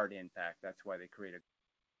 Hard impact. That's why they create a.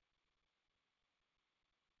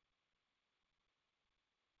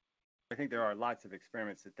 I think there are lots of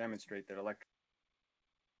experiments that demonstrate that electrons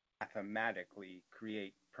mathematically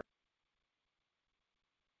create.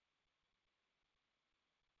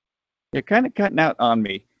 You're kind of cutting out on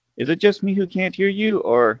me. Is it just me who can't hear you,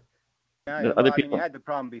 or other people? I mean, you had the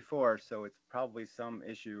problem before, so it's probably some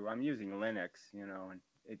issue. I'm using Linux, you know, and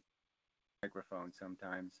it's microphone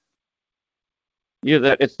sometimes.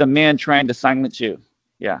 Yeah, it's the man trying to silence you.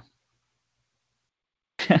 Yeah.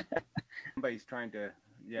 Somebody's trying to,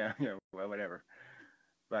 yeah, well, whatever.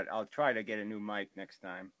 But I'll try to get a new mic next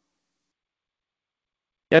time.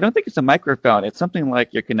 Yeah, I don't think it's a microphone. It's something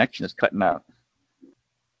like your connection is cutting out.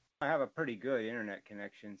 I have a pretty good internet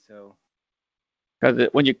connection, so. Because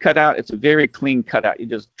when you cut out, it's a very clean cutout. You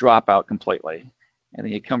just drop out completely, and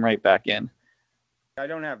then you come right back in. I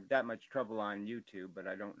don't have that much trouble on YouTube, but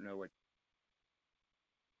I don't know what.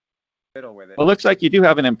 Fiddle with it. Well, it looks like you do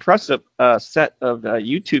have an impressive set of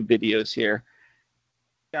YouTube videos here.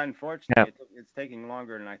 Yeah, unfortunately, it's taking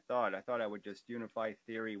longer than I thought. I thought I would just unify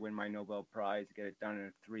theory, win my Nobel Prize, get it done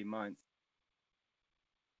in 3 months.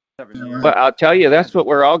 Well, I'll tell you, that's what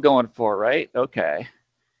we're all going for, right? Okay.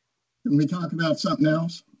 Can we talk about something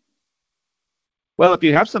else? Well, if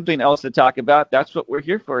you have something else to talk about, that's what we're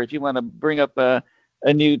here for. If you want to bring up a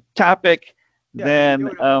new topic, yeah, then do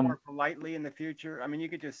it more politely in the future. I mean, you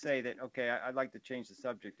could just say that, okay, I'd like to change the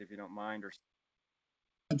subject if you don't mind. Or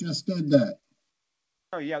I just did that.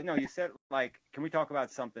 Oh yeah, no, you said like, can we talk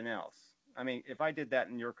about something else? I mean, if I did that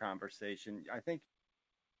in your conversation, I think.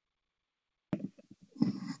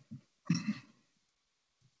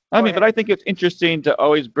 But I think it's interesting to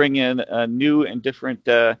always bring in new and different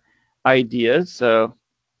ideas. So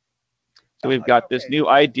we've got this new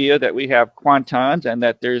idea that we have quantons and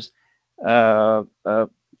that there's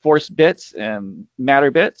force bits and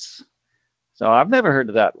matter bits. So I've never heard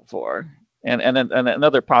of that before. And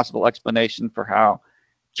another possible explanation for how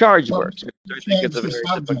charge works. I think it's a very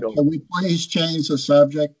typical. Can we please change the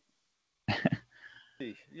subject?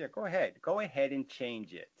 Yeah, go ahead. Go ahead and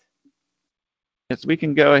change it. Yes, we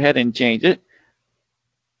can go ahead and change it.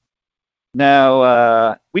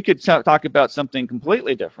 Now, we could talk about something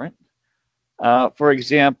completely different. For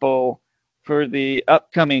example, for the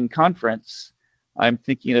upcoming conference, I'm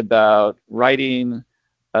thinking about writing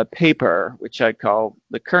a paper, which I call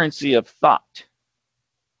the currency of thought.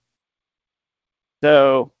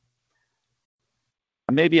 So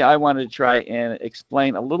maybe I wanted to try and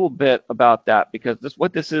explain a little bit about that, because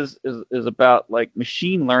what this is about, like,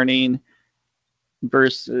 machine learning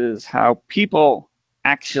versus how people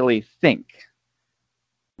actually think.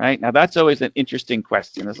 Right? Now, that's always an interesting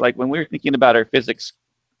question. It's like when we're thinking about our physics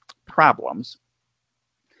problems,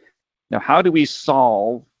 now, how do we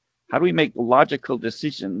make logical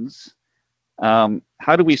decisions?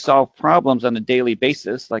 How do we solve problems on a daily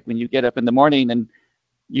basis? Like when you get up in the morning and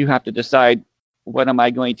you have to decide, what am I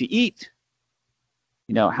going to eat?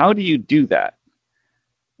 How do you do that?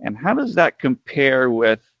 And how does that compare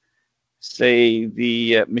with, say,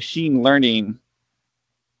 the machine learning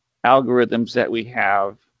algorithms that we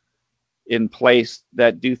have in place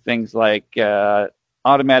that do things like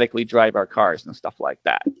automatically drive our cars and stuff like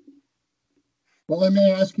that? Well, let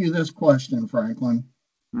me ask you this question, Franklin.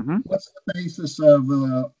 Mm-hmm. What's the basis of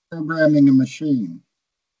programming a machine?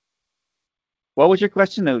 What was your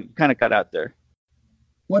question? You kind of cut out there.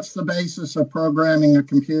 What's the basis of programming a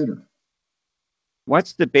computer?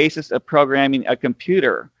 What's the basis of programming a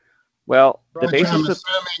computer? Well, the Which basis I'm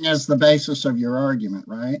assuming is the basis of your argument,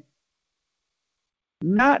 right?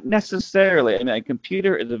 Not necessarily. I mean, a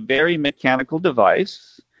computer is a very mechanical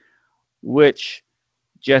device which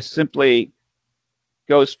just simply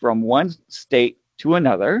goes from one state to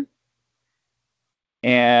another,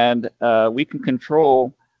 and we can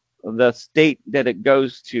control the state that it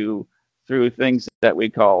goes to through things that we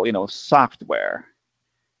call, software.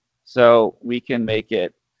 So we can make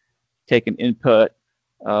it take an input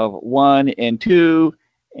of 1 and 2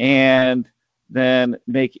 and then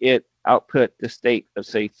make it output the state of,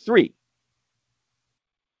 say, 3.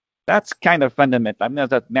 That's kind of fundamental. I mean,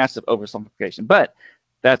 that's a massive oversimplification, but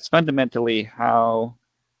that's fundamentally how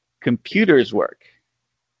computers work.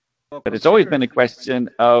 But it's always been a question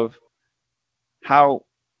of how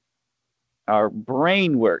our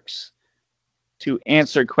brain works to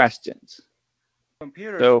answer questions.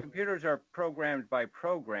 Computers are programmed by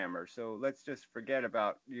programmers, so let's just forget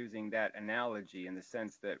about using that analogy, in the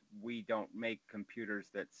sense that we don't make computers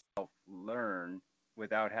that self-learn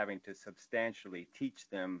without having to substantially teach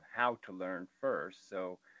them how to learn first.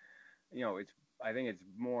 So, I think it's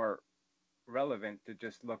more relevant to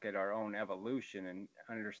just look at our own evolution and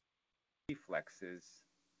understand reflexes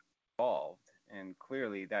evolved, and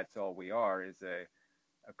clearly that's all we are, is a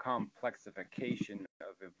complexification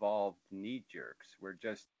of evolved knee jerks. We're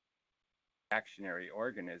just reactionary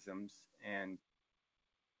organisms, and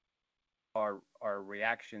our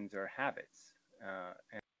reactions are habits,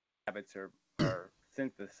 and habits are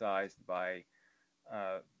synthesized by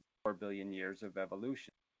 4 billion years of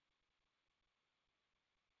evolution.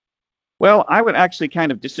 Well, I would actually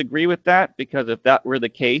kind of disagree with that, because if that were the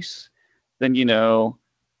case, then,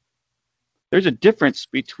 there's a difference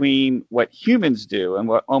between what humans do and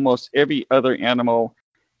what almost every other animal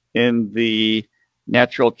in the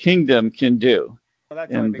natural kingdom can do. Well,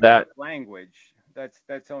 that's only because of language.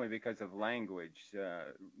 That's only because of language.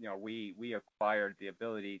 We acquired the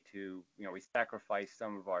ability to, we sacrificed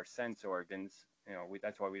some of our sense organs.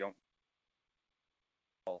 That's why we don't.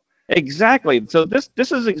 Exactly. So this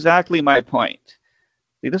is exactly my point.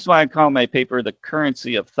 See, this is why I call my paper the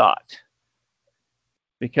currency of thought.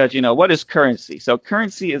 Because, what is currency? So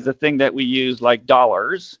currency is the thing that we use, like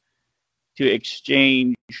dollars, to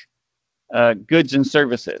exchange goods and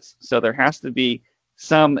services. So there has to be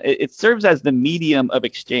it serves as the medium of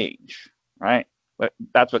exchange, right? But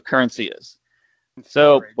that's what currency is.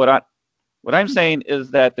 So what I'm saying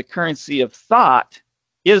is that the currency of thought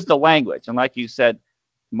is the language. And like you said,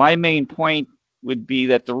 my main point would be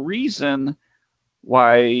that the reason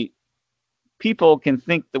why people can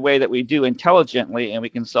think the way that we do intelligently and we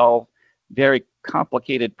can solve very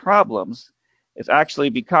complicated problems is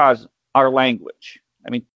actually because our language.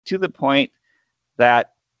 I mean, to the point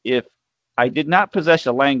that if I did not possess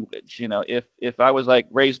a language, if I was like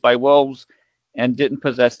raised by wolves and didn't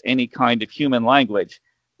possess any kind of human language,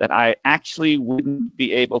 that I actually wouldn't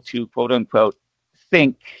be able to, quote unquote,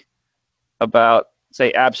 think about,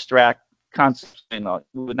 say, abstract concepts. We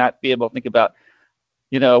would not be able to think about,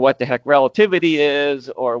 what the heck relativity is,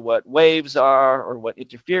 or what waves are, or what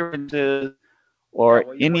interference is,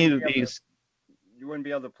 or any of these. You wouldn't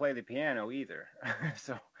be able to play the piano either,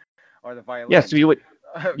 or the violin. Yes, you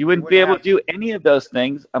wouldn't be able to do any of those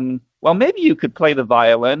things. Well, maybe you could play the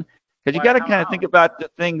violin, because you got to kind of think about the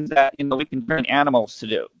things that we can turn animals to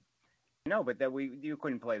do. No, but you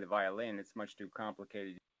couldn't play the violin. It's much too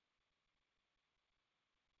complicated.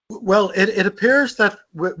 Well, it appears that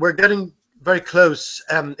we're getting very close,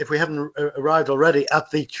 if we haven't arrived already, at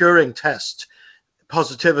the Turing test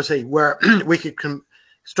positivity, where we could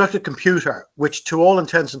construct a computer which, to all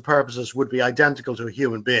intents and purposes, would be identical to a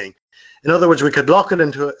human being. In other words, we could lock it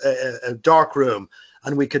into a dark room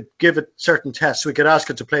and we could give it certain tests. We could ask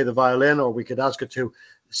it to play the violin, or we could ask it to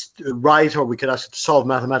write, or we could ask it to solve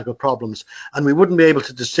mathematical problems, and we wouldn't be able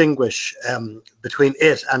to distinguish between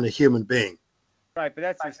it and a human being. Right, but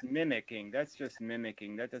that's just mimicking. That's just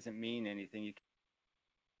mimicking. That doesn't mean anything.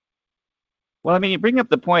 Well, I mean, you bring up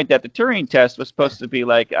the point that the Turing test was supposed to be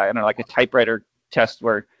like, I don't know, like a typewriter test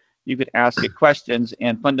where you could ask it questions,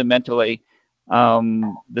 and fundamentally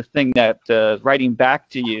the thing that writing back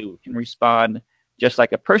to you can respond just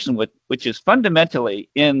like a person would, which is fundamentally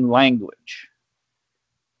in language.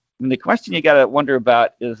 I mean, the question you got to wonder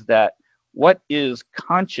about is that what is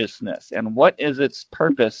consciousness and what is its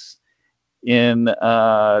purpose in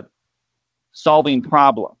solving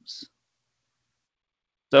problems?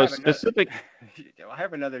 So specific. I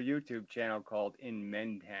have another YouTube channel called In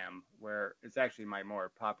Mendham, where it's actually my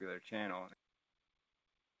more popular channel.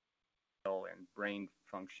 And brain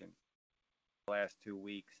function the last 2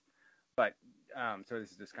 weeks. But so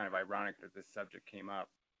this is just kind of ironic that this subject came up.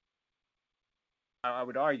 I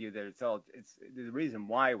would argue that it's the reason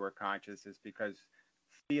why we're conscious is because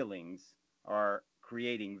feelings are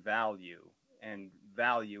creating value, and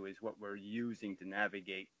value is what we're using to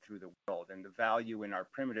navigate through the world. And the value in our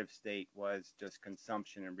primitive state was just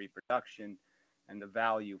consumption and reproduction, and the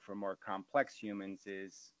value for more complex humans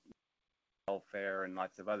is welfare and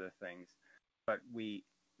lots of other things. But we're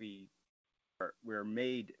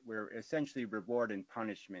essentially reward and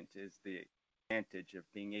punishment is the advantage of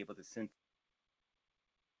being able to synthesize.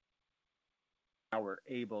 Now we're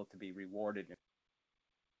able to be rewarded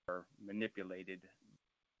or manipulated.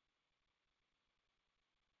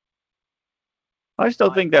 I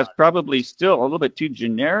still think that's probably still a little bit too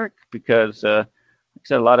generic because, like I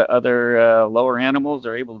said, a lot of other lower animals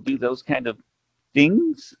are able to do those kind of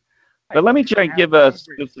things. But let me try and give a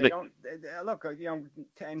specific. Look,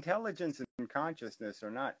 intelligence and consciousness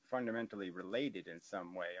are not fundamentally related in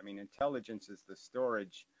some way. I mean, intelligence is the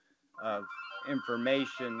storage of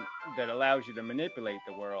information that allows you to manipulate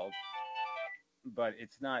the world, but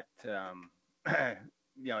it's not.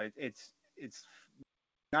 It's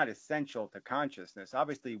not essential to consciousness.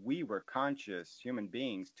 Obviously, we were conscious human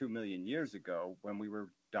beings 2 million years ago when we were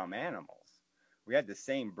dumb animals. We had the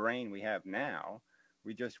same brain we have now.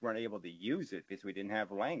 We just weren't able to use it because we didn't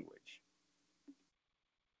have language.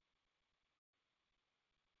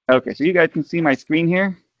 Okay, so you guys can see my screen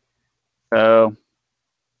here. So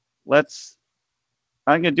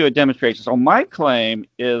I'm going to do a demonstration. So my claim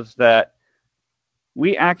is that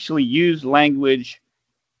we actually use language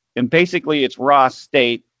in basically its raw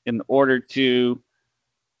state in order to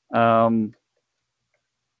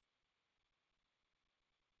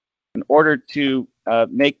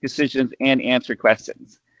make decisions and answer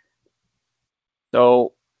questions.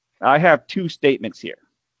 So I have two statements here.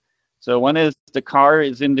 So one is the car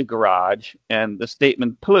is in the garage, and the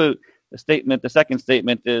second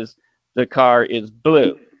statement is the car is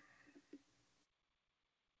blue.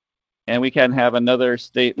 And we can have another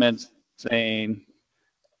statement saying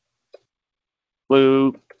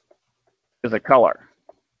blue is a color.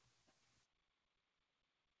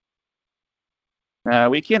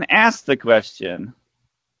 We can ask the question,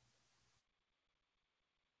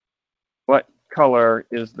 what color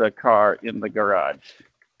is the car in the garage?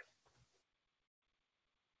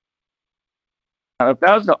 Now, if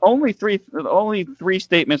that was the only three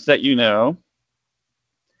statements that you know,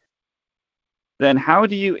 then how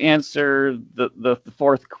do you answer the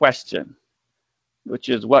fourth question, which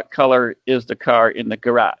is what color is the car in the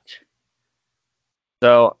garage?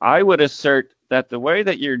 So I would assert that the way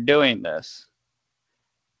that you're doing this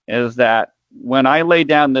is that when I lay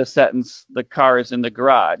down this sentence, the car is in the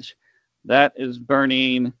garage, that is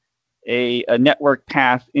burning a network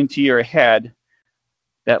path into your head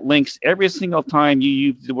that links every single time you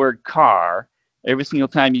use the word car, every single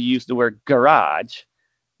time you use the word garage,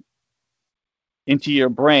 into your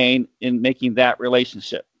brain in making that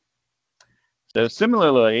relationship. So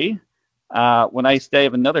similarly, when I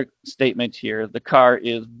have another statement here, the car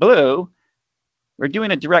is blue, we're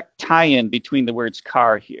doing a direct tie-in between the words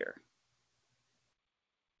car here.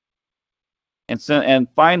 And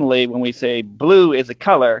finally, when we say blue is a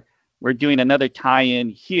color, we're doing another tie-in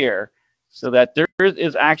here so that there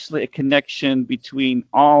is actually a connection between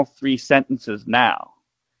all three sentences now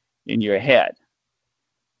in your head.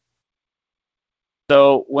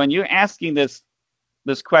 So when you're asking this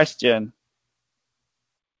question,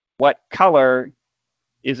 what color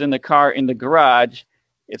is in the car in the garage,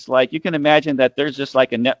 it's like you can imagine that there's just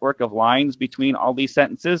like a network of lines between all these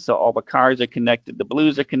sentences. So all the cars are connected, the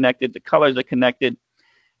blues are connected, the colors are connected.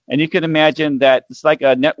 And you can imagine that it's like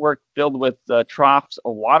a network filled with troughs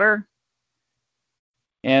of water.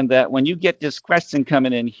 And that when you get this question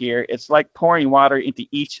coming in here, it's like pouring water into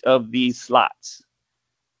each of these slots.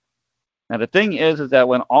 Now, the thing is that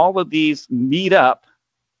when all of these meet up,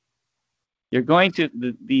 you're going to,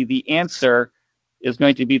 the answer is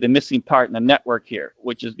going to be the missing part in the network here,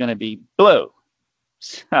 which is going to be blue.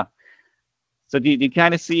 So do you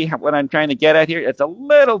kind of see what I'm trying to get at here? It's a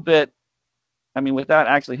little bit, I mean, without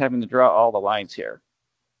actually having to draw all the lines here.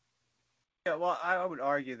 Yeah, well, I would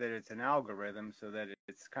argue that it's an algorithm, so that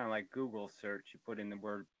it's kind of like Google search. You put in the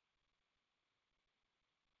word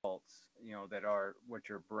results, that are what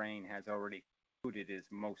your brain has already concluded is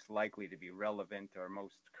most likely to be relevant or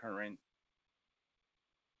most current.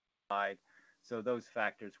 So those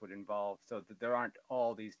factors would involve, so that there aren't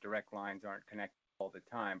all these direct lines aren't connected all the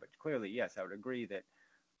time. But clearly, yes, I would agree that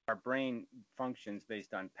our brain functions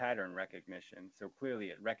based on pattern recognition. So clearly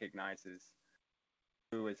it recognizes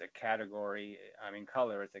blue as a category,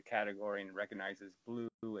 color as a category, and recognizes blue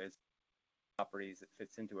as properties that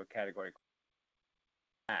fits into a category.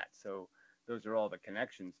 So those are all the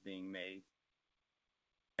connections being made.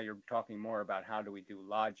 Now you're talking more about how do we do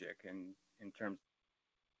logic and in terms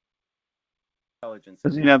of intelligence.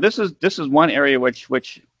 This is one area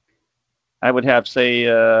which I would have, say,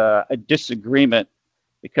 a disagreement,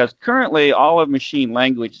 because currently all of machine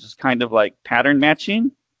language is kind of like pattern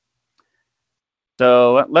matching.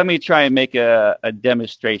 So let me try and make a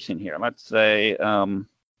demonstration here. Let's say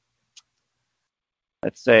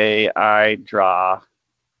I draw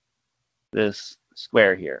this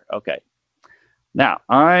square here. Okay. Now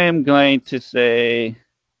I'm going to say,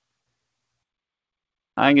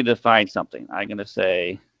 I'm going to define something. I'm going to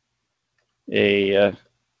say a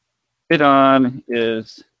fit-on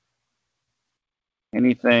is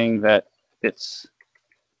anything that fits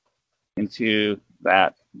into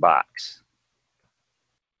that box.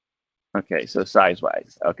 Okay, so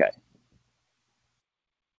size-wise. Okay.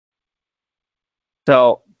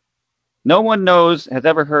 So no one has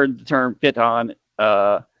ever heard the term fit-on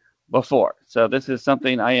before. So this is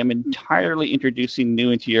something I am entirely introducing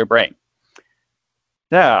new into your brain.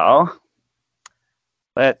 So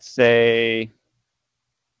let's say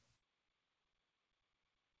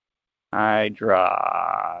I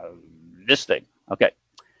draw this thing. Okay.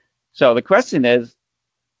 So the question is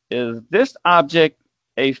this object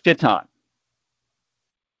a fit-on?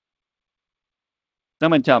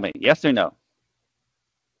 Someone tell me, yes or no?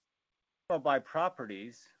 Well, by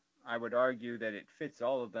properties, I would argue that it fits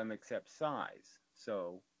all of them except size.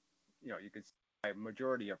 So, you could say a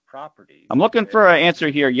majority of properties. I'm looking for an answer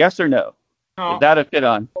here, yes or no. No. Is that a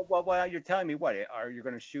fit-on? Well, you're telling me what? Are you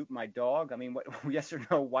going to shoot my dog? I mean, what? Yes or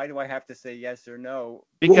no? Why do I have to say yes or no?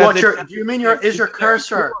 Because do you mean is your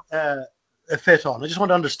cursor a fit-on? I just want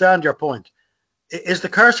to understand your point. Is the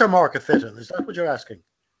cursor mark a fit-on? Is that what you're asking?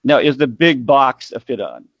 No, is the big box a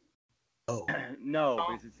fit-on? Oh. No,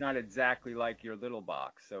 because it's not exactly like your little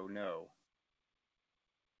box, so no.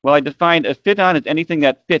 Well, I defined a fit-on as anything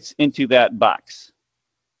that fits into that box.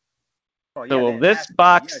 Oh, yeah, so will this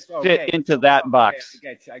box fit into that box?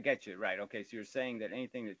 I get you. Right. Okay, so you're saying that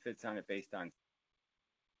anything that fits on it based on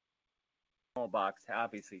small box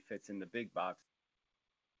obviously fits in the big box.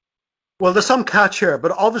 Well, there's some catch here,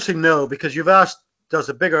 but obviously no, because you've asked, does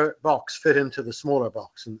a bigger box fit into the smaller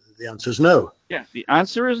box? And the answer is no. Yes, the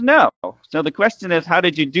answer is no. So the question is, how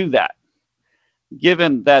did you do that?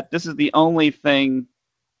 Given that this is the only thing,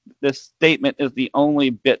 this statement is the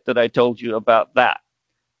only bit that I told you about that.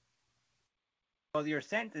 Well, your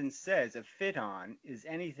sentence says a fit-on is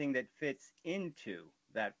anything that fits into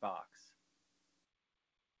that box.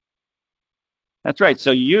 That's right.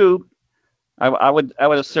 So I would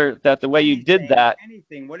assert that the way you did that.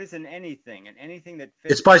 Anything. What is an anything? An anything that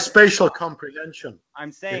fits. It's by spatial comprehension.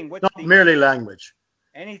 I'm saying what's not merely language.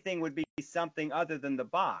 Anything would be something other than the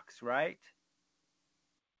box, right?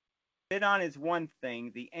 Fit-on is one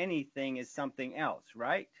thing. The anything is something else,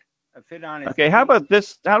 right? A fit-on is. Okay. How about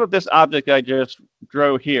this? How about this object I just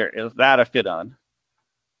drew here? Is that a fit-on?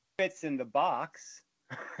 Fits in the box.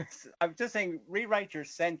 I'm just saying, rewrite your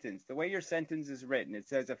sentence. The way your sentence is written, it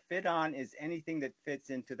says a fit-on is anything that fits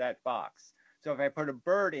into that box. So if I put a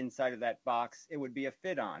bird inside of that box, it would be a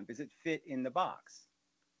fit-on because it fit in the box.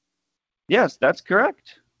 Yes, that's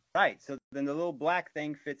correct. Right. So then the little black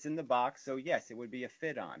thing fits in the box. So yes, it would be a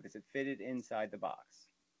fit-on because it fitted inside the box.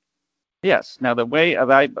 Yes. Now the way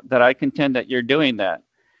that I contend that you're doing that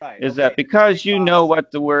is that because you know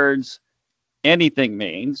what the words anything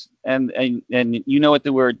means, and you know what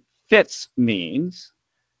the word fits means,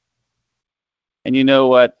 and you know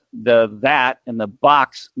what the that and the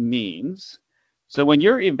box means. So when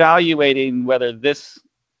you're evaluating whether this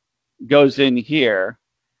goes in here,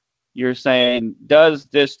 you're saying, does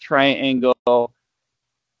this triangle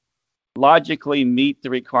logically meet the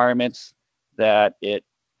requirements that it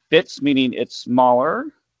fits, meaning it's smaller,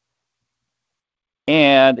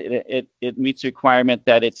 and it meets the requirement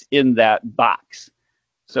that it's in that box.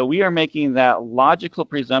 So we are making that logical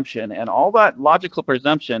presumption, and all that logical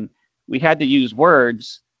presumption, we had to use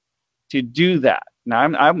words to do that. Now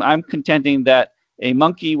I'm contending that a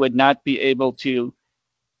monkey would not be able to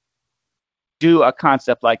do a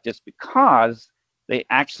concept like this because they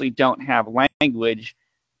actually don't have language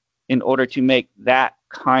in order to make that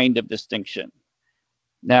kind of distinction.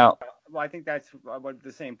 Now, well, I think that's what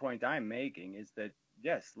the same point I'm making is that,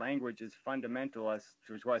 yes, language is fundamental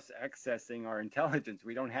to us accessing our intelligence.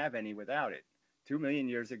 We don't have any without it. 2 million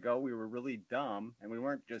years ago, we were really dumb, and we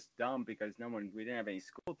weren't just dumb because we didn't have any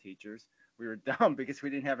school teachers. We were dumb because we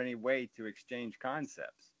didn't have any way to exchange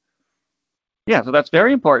concepts. Yeah, so that's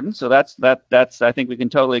very important. So that's I think we can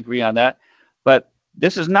totally agree on that. But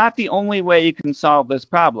this is not the only way you can solve this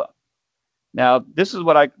problem. Now, this is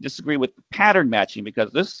what I disagree with pattern matching,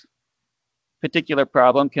 because this particular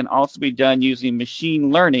problem can also be done using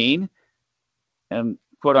machine learning and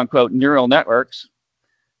quote unquote neural networks,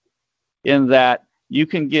 in that you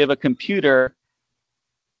can give a computer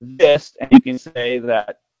this and you can say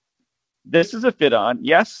that this is a fit on,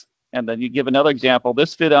 yes, and then you give another example,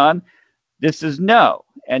 this fit on, this is no.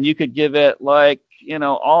 And you could give it like,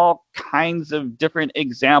 all kinds of different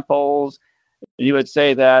examples. You would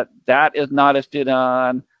say that that is not a fit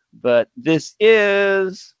on, but this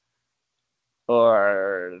is,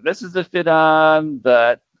 or this is a fit on,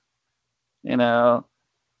 but, Well,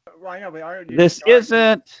 I know, but this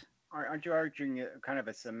isn't. Aren't you arguing kind of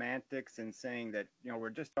a semantics and saying that,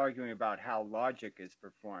 we're just arguing about how logic is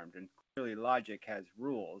performed, and clearly logic has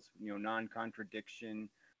rules, non-contradiction,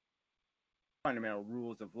 fundamental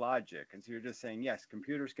rules of logic. And so you're just saying, yes,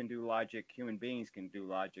 computers can do logic, human beings can do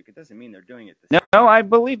logic. It doesn't mean they're doing it the same. No, I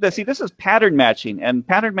believe this. See, this is pattern matching, and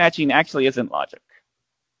pattern matching actually isn't logic.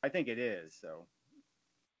 I think it is, so.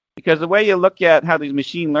 Because the way you look at how these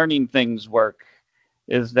machine learning things work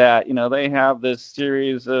is that, they have this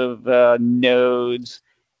series of nodes,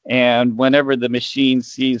 and whenever the machine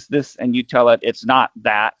sees this and you tell it it's not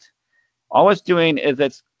that, all it's doing is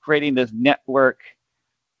it's creating this network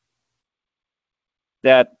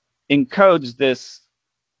that encodes this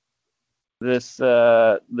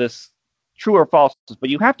true or false, but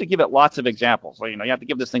you have to give it lots of examples. So, you have to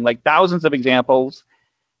give this thing like thousands of examples,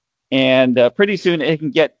 and pretty soon it can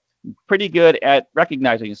get pretty good at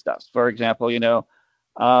recognizing stuff. For example,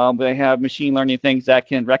 they have machine learning things that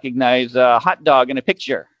can recognize a hot dog in a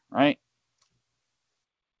picture, right?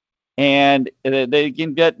 And they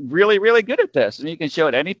can get really, really good at this. And you can show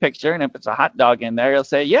it any picture, and if it's a hot dog in there, it'll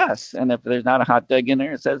say yes. And if there's not a hot dog in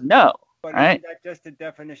there, it says no. But right? Isn't that just a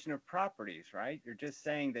definition of properties, right? You're just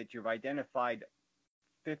saying that you've identified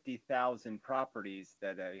 50,000 properties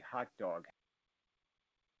that a hot dog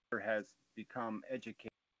has become educated.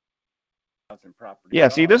 Yeah,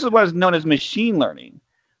 see, this is what is known as machine learning.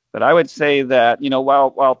 But I would say that,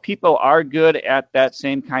 while people are good at that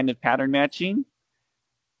same kind of pattern matching,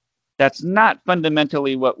 that's not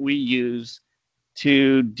fundamentally what we use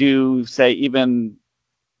to do, say, even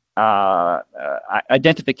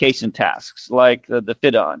identification tasks like the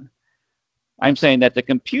fit on. I'm saying that the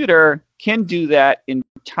computer can do that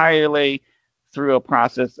entirely through a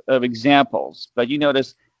process of examples. But you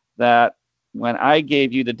notice that when I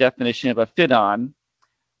gave you the definition of a fit on,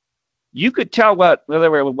 you could tell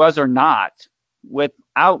whether it was or not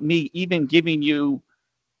without me even giving you,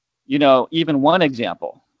 even one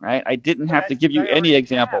example, right? I didn't have to give you any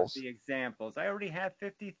examples. The examples. I already have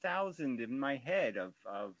 50,000 in my head of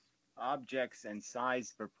objects and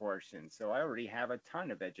size proportions. So I already have a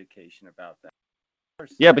ton of education about that.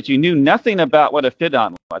 Yeah, but you knew nothing about what a fit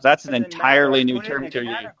on was. That's an entirely new term to you.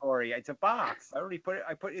 Category. It's a box. I already put it.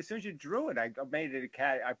 As soon as you drew it, I made it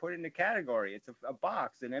I put it in a category. It's a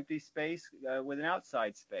box, an empty space with an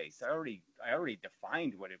outside space. I already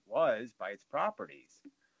defined what it was by its properties.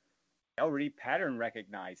 I already pattern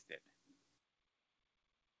recognized it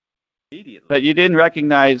immediately. But you didn't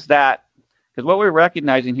recognize that, because what we're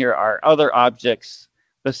recognizing here are other objects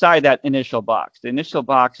beside that initial box. The initial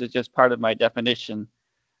box is just part of my definition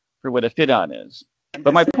for what a fit on is.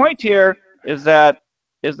 But my point here is that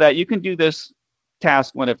you can do this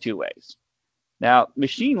task one of two ways. Now,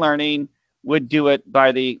 machine learning would do it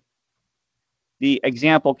by the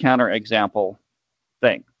example counter example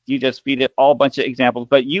thing. You just feed it all bunch of examples,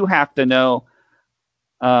 but you have to know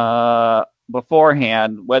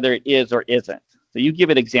beforehand whether it is or isn't. So you give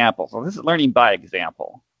it examples. So this is learning by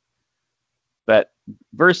example. But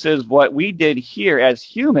versus what we did here as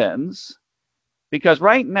humans, because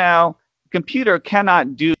right now, computer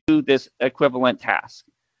cannot do this equivalent task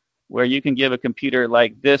where you can give a computer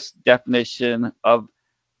like this definition of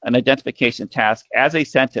an identification task as a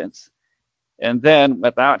sentence, and then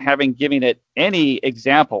without having given it any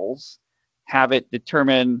examples, have it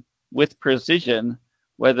determine with precision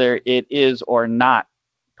whether it is or not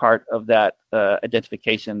part of that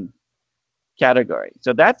identification category.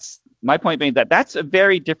 So that's my point being that that's a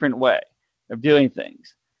very different way of doing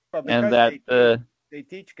things. Well, And because that they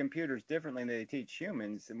teach computers differently than they teach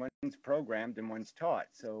humans, and one's programmed and one's taught.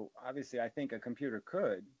 So obviously, I think a computer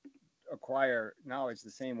could acquire knowledge the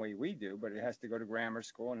same way we do, but it has to go to grammar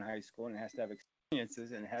school and high school, and it has to have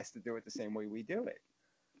experiences, and it has to do it the same way we do it.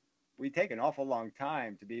 We take an awful long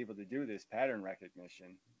time to be able to do this pattern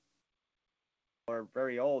recognition. We're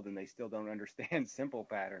very old, and they still don't understand simple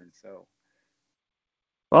patterns. So,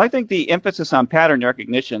 well, I think the emphasis on pattern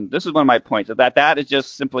recognition, this is one of my points, that is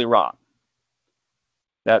just simply wrong.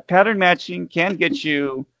 That pattern matching can get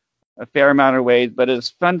you a fair amount of ways, but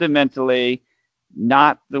is fundamentally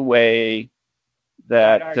not the way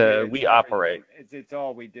that we operate. It's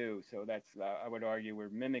all we do. So that's, I would argue, we're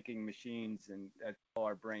mimicking machines, and that's all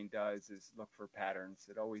our brain does is look for patterns.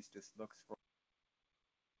 It always just looks for.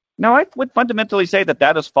 No, I would fundamentally say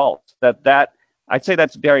that is false. I'd say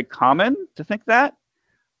that's very common to think that,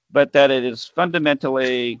 but that it is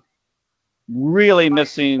fundamentally really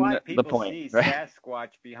missing the point. People see right? Sasquatch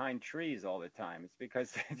behind trees all the time. It's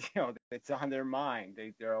because it's on their mind.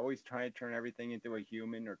 They're always trying to turn everything into a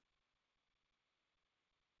human, or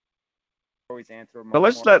always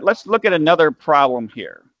anthropomorphic. But let's look at another problem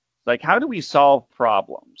here. Like, how do we solve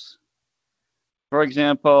problems? For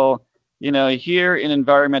example, here in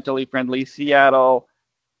environmentally friendly Seattle,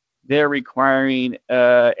 they're requiring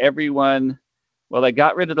everyone. Well, they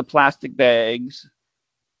got rid of the plastic bags.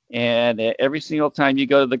 And every single time you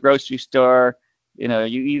go to the grocery store, you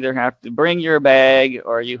either have to bring your bag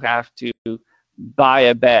or you have to buy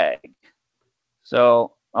a bag.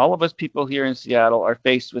 So all of us people here in Seattle are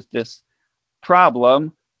faced with this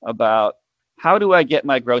problem about how do I get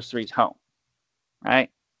my groceries home,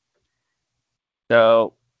 right?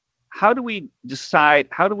 So how do we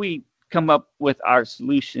come up with our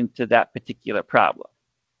solution to that particular problem?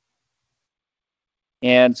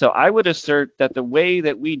 And so I would assert that the way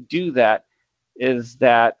that we do that is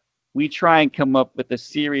that we try and come up with a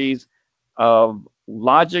series of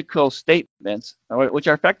logical statements, which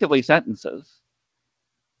are effectively sentences,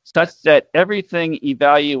 such that everything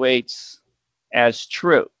evaluates as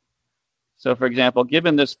true. So for example,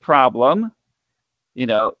 given this problem,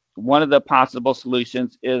 one of the possible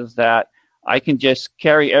solutions is that I can just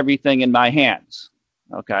carry everything in my hands,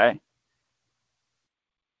 okay?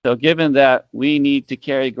 So given that we need to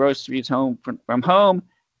carry groceries home from home,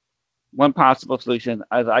 one possible solution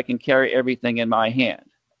is I can carry everything in my hand.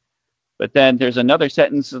 But then there's another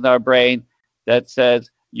sentence in our brain that says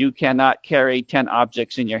you cannot carry 10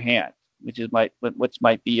 objects in your hand, which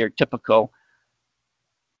might be your typical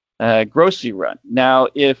grocery run. Now,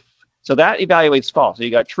 so that evaluates false. So you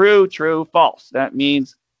got true, true, false. That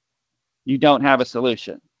means you don't have a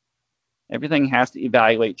solution. Everything has to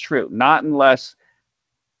evaluate true, not unless.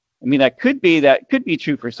 That could be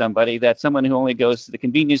true for somebody, that someone who only goes to the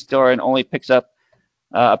convenience store and only picks up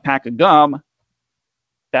a pack of gum,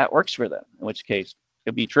 that works for them, in which case it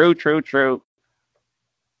could be true, true, true,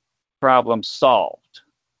 problem solved.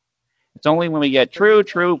 It's only when we get true,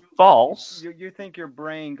 true, false. You think your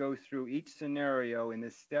brain goes through each scenario in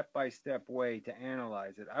this step-by-step way to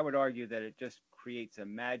analyze it. I would argue that it just creates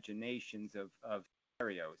imaginations of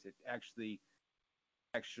scenarios. It actually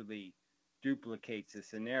duplicates a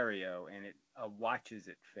scenario, and it watches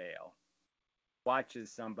it fail.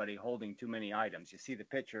 Watches somebody holding too many items. You see the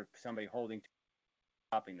picture of somebody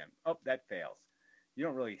stopping them. Oh, that fails. You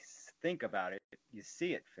don't really think about it. You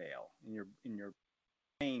see it fail in your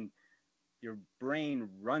brain. Your brain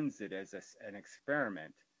runs it as an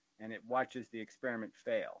experiment, and it watches the experiment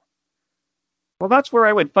fail. Well, that's where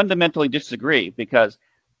I would fundamentally disagree, because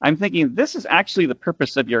I'm thinking this is actually the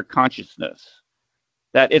purpose of your consciousness.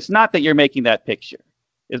 That it's not that you're making that picture,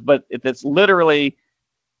 but it's literally,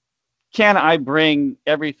 can I bring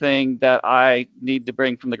everything that I need to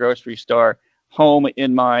bring from the grocery store home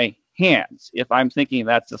in my hands? If I'm thinking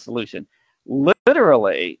that's the solution.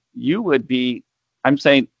 Literally, I'm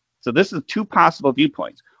saying, so this is two possible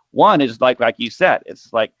viewpoints. One is like you said,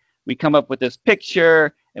 it's like we come up with this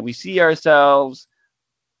picture and we see ourselves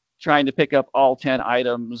trying to pick up all 10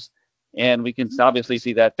 items, and we can obviously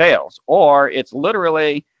see that fails. Or it's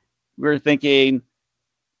literally we're thinking,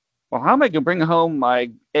 well, how am I going to bring home my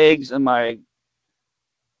eggs and my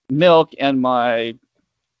milk and my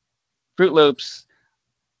Fruit Loops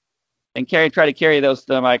and try to carry those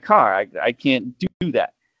to my car? I can't do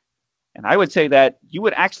that. And I would say that you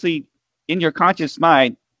would actually, in your conscious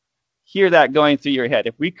mind, hear that going through your head.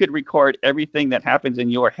 If we could record everything that happens in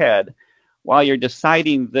your head while you're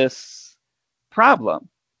deciding this problem,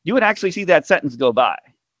 you would actually see that sentence go by.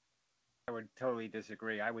 I would totally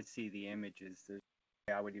disagree. I would see the images.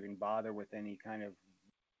 I would even bother with any kind of.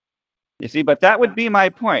 You see, but that would be my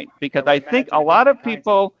point, because I think a lot of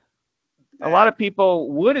people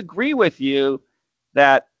would agree with you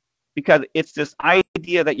that, because it's this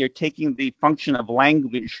idea that you're taking the function of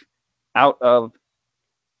language out of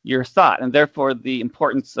your thought, and therefore the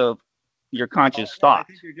importance of your conscious thought.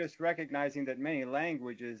 I think you're just recognizing that many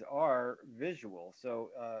languages are visual. So,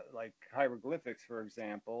 like hieroglyphics, for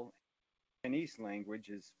example, Chinese language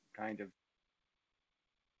is kind of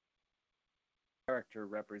character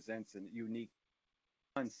represents a unique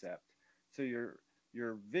concept. So you're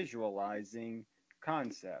visualizing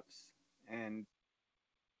concepts and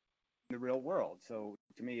the real world. So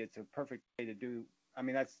to me, it's a perfect way to do. I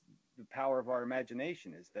mean, that's the power of our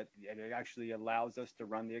imagination, is that it actually allows us to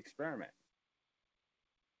run the experiment.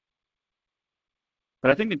 But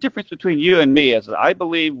I think the difference between you and me is that I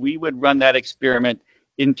believe we would run that experiment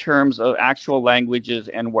in terms of actual languages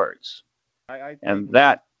and words. I and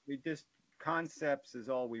that we just concepts is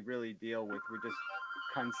all we really deal with. We just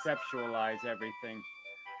conceptualize everything.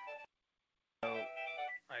 So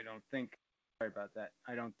I don't think. Sorry about that.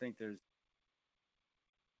 I don't think there's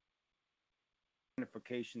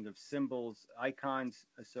identification of symbols, icons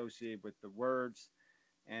associated with the words,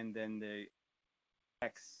 and then the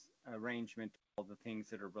text arrangement, all the things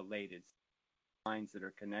that are related, lines that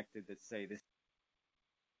are connected that say this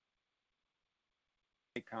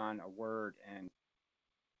icon, a word, and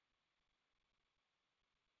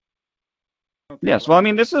yes. Well, I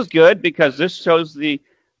mean, this is good because this shows the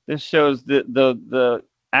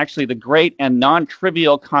actually the great and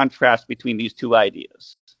non-trivial contrast between these two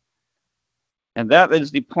ideas. And that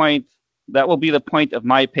is the point, that will be the point of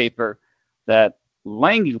my paper, that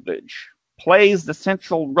language plays the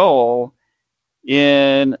central role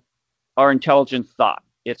in our intelligent thought.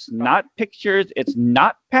 It's not pictures, it's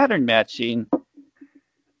not pattern matching,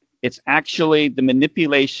 it's actually the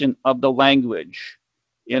manipulation of the language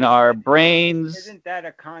in our brains. Isn't that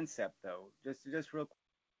a concept, though? Just real quick.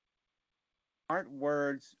 Aren't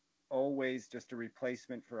words always just a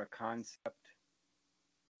replacement for a concept?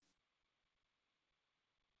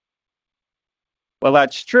 Well,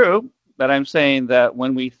 that's true, but I'm saying that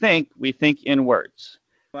when we think in words.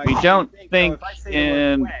 Well, we don't think so if I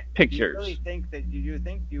say in wet, pictures. Do you really think that? Do you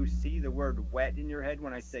think you see the word wet in your head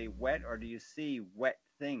when I say wet, or do you see wet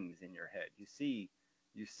things in your head? You see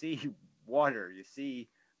water, you see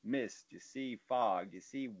mist, you see fog, you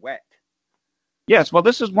see wet. Yes, well,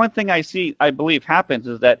 this is one thing I believe happens,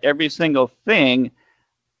 is that every single thing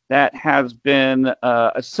that has been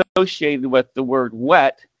associated with the word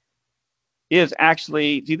wet is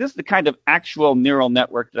actually, see, this is the kind of actual neural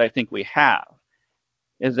network that I think we have,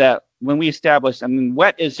 is that when we establish, I mean,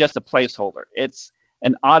 wet is just a placeholder. It's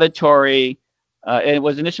an auditory, it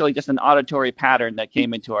was initially just an auditory pattern that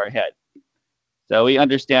came into our head. So we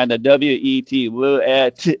understand the W-E-T,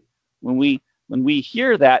 wet. When we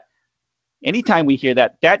hear that, anytime we hear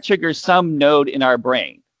that, that triggers some node in our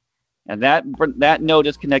brain. And that node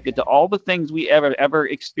is connected to all the things we ever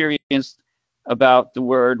experienced about the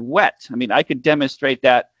word wet. I mean, I could demonstrate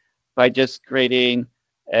that by just creating,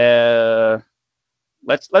 let's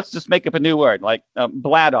just make up a new word, like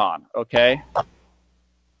blad on, okay?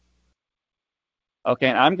 Okay,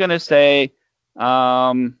 and I'm going to say,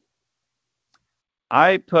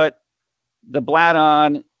 I put the blad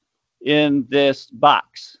on in this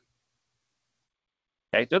box.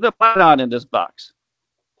 Okay, so the blad on in this box.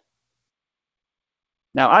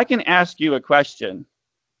 Now I can ask you a question.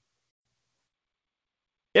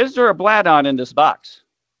 Is there a blad on in this box?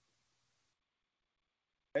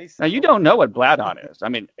 Now you don't know what blad on is. I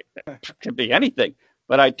mean, it could be anything,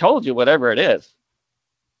 but I told you whatever it is.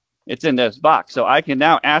 It's in this box. So I can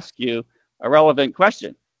now ask you a relevant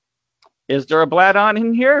question. Is there a blad on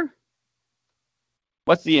in here?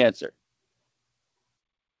 What's the answer?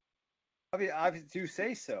 You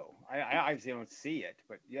say so. I obviously don't see it,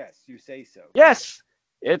 but yes, you say so. Yes,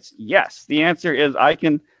 it's yes. The answer is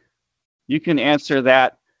you can answer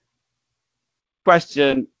that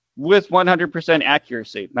question with 100%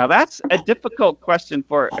 accuracy. Now that's a difficult question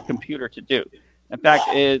for a computer to do. In fact,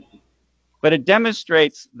 but it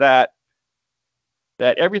demonstrates that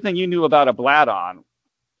everything you knew about a blad on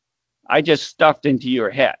I just stuffed into your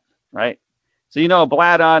head, right? So you know, a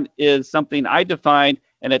bladon is something I defined,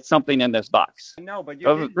 and it's something in this box. No, but you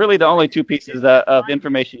Those are didn't really the define only it. two You pieces didn't of define it.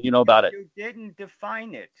 information you know about it. You didn't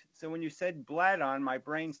define it. So when you said bladon, my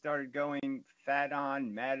brain started going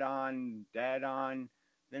fadon, madon, dadon.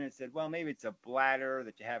 Then it said, well, maybe it's a bladder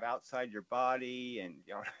that you have outside your body and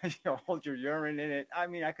you hold your urine in it. I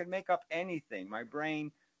mean, I could make up anything. My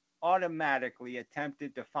brain automatically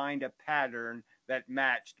attempted to find a pattern that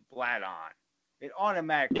matched bladon. It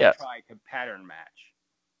automatically Yes. tried to pattern match.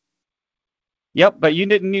 Yep, but you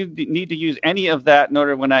didn't need to use any of that in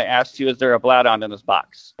order when I asked you, is there a bladon in this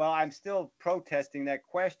box? Well, I'm still protesting that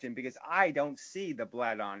question because I don't see the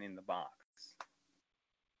bladon in the box.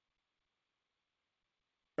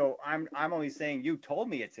 So I'm only saying you told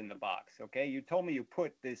me it's in the box, okay? You told me you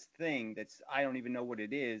put this thing that's I don't even know what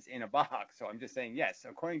it is in a box. So I'm just saying yes,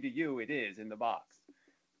 according to you, it is in the box.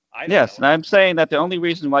 Yes, and I'm saying that the only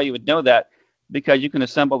reason why you would know that because you can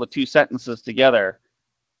assemble the two sentences together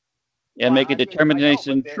and make a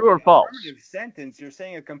determination true or false. In affirmative sentence, you're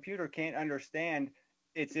saying a computer can't understand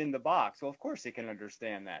it's in the box. Well, of course it can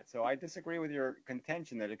understand that. So I disagree with your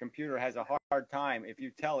contention that a computer has a hard time. If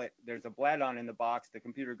you tell it there's a bladon in the box, the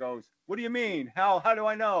computer goes, what do you mean? How do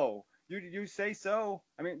I know? You say so?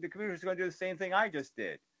 I mean, the computer's going to do the same thing I just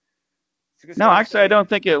did. No, actually, I don't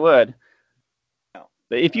think it would. No.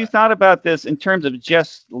 But if you thought about this in terms of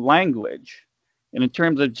just language and in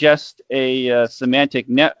terms of just a semantic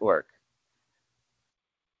network,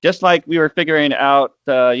 just like we were figuring out,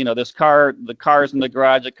 this car, the car's in the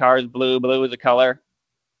garage, the car's blue, blue is a color.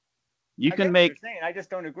 You can make. What you're saying. I just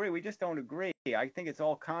don't agree. We just don't agree. I think it's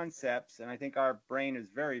all concepts, and I think our brain is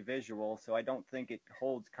very visual, so I don't think it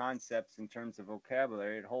holds concepts in terms of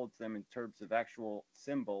vocabulary. It holds them in terms of actual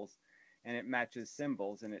symbols, and it matches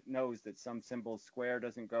symbols, and it knows that some symbols square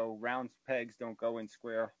doesn't go, round pegs don't go in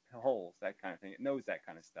square holes, that kind of thing. It knows that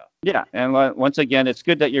kind of stuff. Yeah, and once again, it's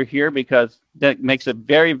good that you're here because that makes a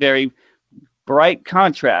very, very bright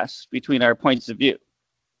contrast between our points of view.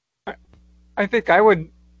 I think I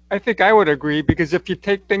would agree, because if you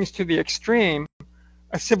take things to the extreme,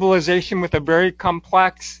 a civilization with a very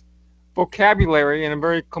complex vocabulary and a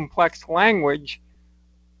very complex language,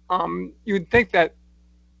 you'd think that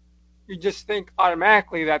you just think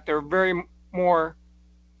automatically that they're very more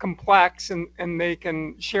complex and they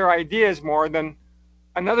can share ideas more than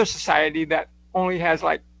another society that only has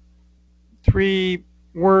like 3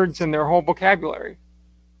 words in their whole vocabulary.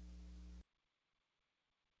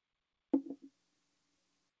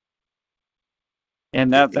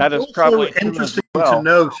 And that is probably interesting to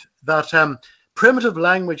note that primitive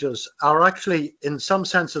languages are actually, in some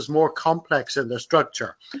senses, more complex in their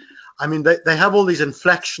structure. I mean, they have all these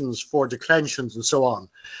inflections for declensions and so on,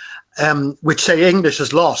 which say English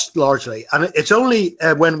has lost largely. And it's only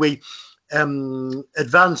when we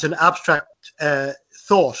advance in abstract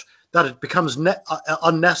thought that it becomes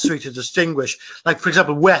unnecessary to distinguish. Like, for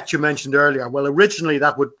example, wet, you mentioned earlier. Well, originally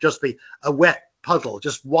that would just be a wet puddle,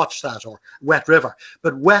 just watch that, or wet river.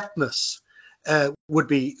 But wetness would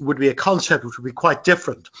be a concept which would be quite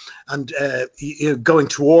different, and going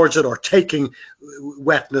towards it or taking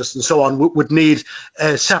wetness and so on would need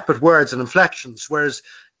separate words and inflections. Whereas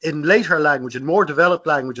in later language, in more developed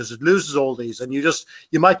languages, it loses all these, and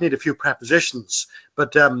you might need a few prepositions,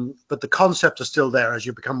 but the concept is still there as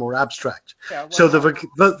you become more abstract. Yeah, well, so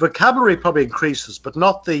the vocabulary probably increases, but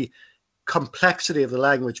not the complexity of the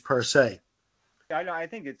language per se. I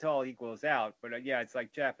think it's all equals out, but yeah, it's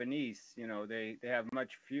like Japanese. They have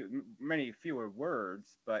many fewer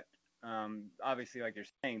words, but obviously, like you're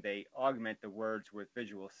saying, they augment the words with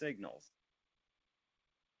visual signals.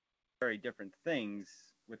 Very different things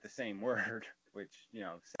with the same word, which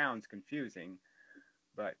sounds confusing,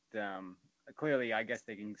 but clearly, I guess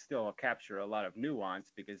they can still capture a lot of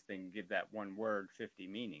nuance because they can give that one word 50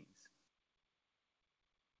 meanings.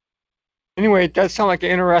 Anyway, it does sound like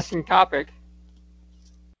an interesting topic.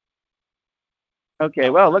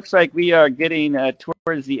 Okay, well, it looks like we are getting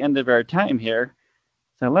towards the end of our time here.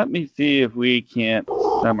 So let me see if we can't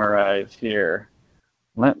summarize here.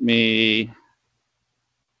 Let me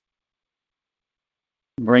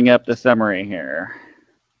bring up the summary here.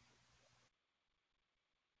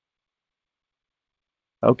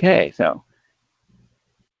 Okay, so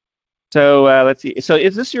let's see. So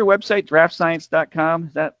is this your website, draftscience.com?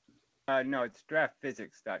 Is that? No, it's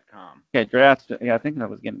draftphysics.com. Okay, draft. Yeah, I think I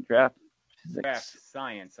was getting draft. Draft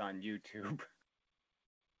Science on YouTube.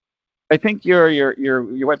 I think your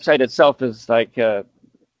website itself is like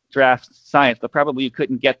Draft Science, but probably you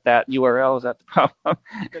couldn't get that URL. Is that the problem?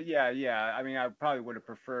 Yeah. I mean, I probably would have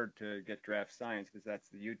preferred to get Draft Science because that's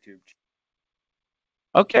the YouTube channel.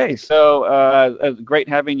 Okay, so it was great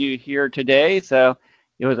having you here today. So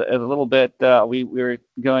it was a little bit, we were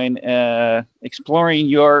going, exploring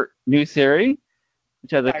your new theory,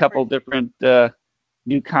 which has a I couple appreciate different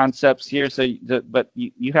new concepts here. So, but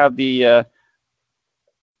you have the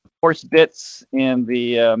force bits and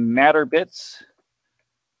the matter bits,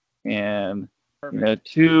 and Perfect.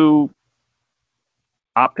 two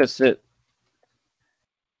opposite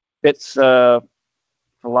bits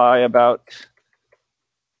fly about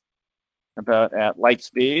at light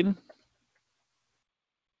speed.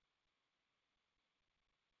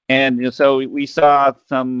 And so we saw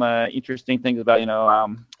some interesting things about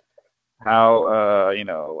how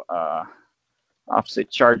opposite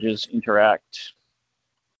charges interact.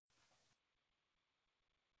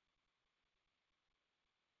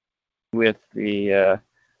 With the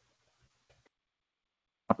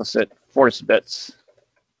opposite force bits.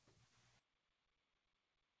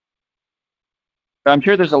 I'm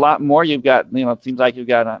sure there's a lot more. You've got, it seems like you've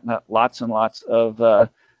got lots and lots of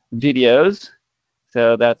videos.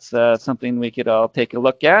 So that's something we could all take a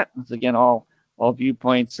look at. Once again, all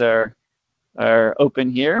viewpoints are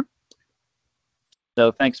open here.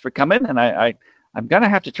 So thanks for coming, and I'm gonna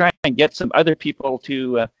have to try and get some other people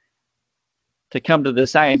to come to the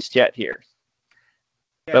science chat here.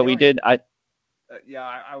 Yeah, but we did. I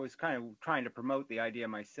was kind of trying to promote the idea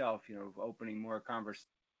myself, of opening more conversation.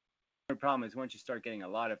 The problem is once you start getting a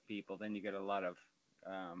lot of people, then you get a lot of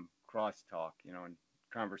crosstalk, and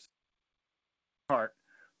conversation part.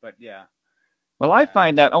 But yeah. Well, I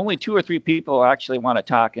find that only 2 or 3 people actually want to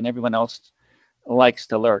talk, and everyone else likes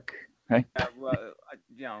to lurk. Right? Well,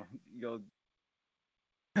 you'll.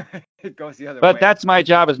 It goes the other way. But that's my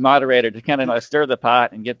job as moderator, to kind of stir the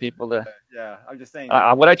pot and get people to. Yeah, I'm just saying.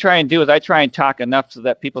 What I try and do is I try and talk enough so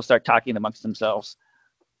that people start talking amongst themselves.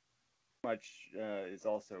 Too much is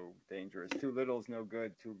also dangerous. Too little is no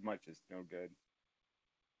good. Too much is no good.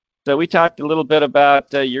 So we talked a little bit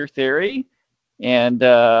about your theory, and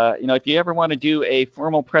if you ever want to do a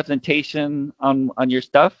formal presentation on your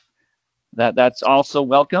stuff, that's also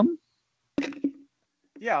welcome.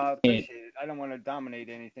 Yeah, I appreciate it. I don't want to dominate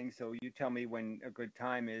anything, so you tell me when a good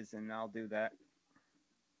time is, and I'll do that.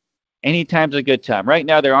 Anytime's a good time. Right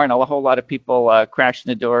now, there aren't a whole lot of people crashing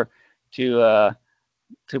the door to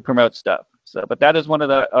promote stuff. So, but that is one of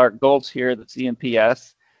our goals here at the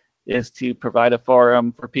CNPS, is to provide a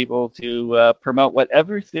forum for people to promote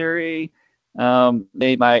whatever theory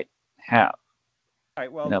they might have. All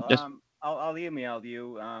right. Well, I'll email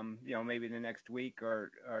you. Maybe the next week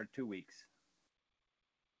or 2 weeks.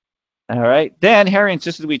 All right. Then Harry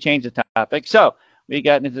insisted we change the topic. So we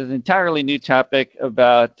got into this entirely new topic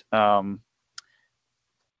about, I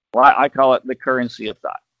call it the currency of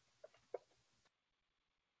thought.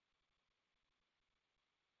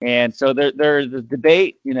 And so there's a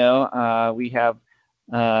debate, we have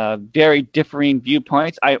very differing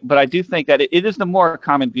viewpoints. But I do think that it is the more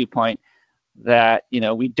common viewpoint that,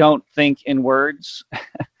 we don't think in words.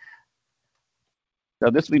 So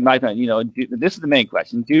this would be my point. This is the main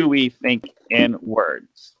question: do we think in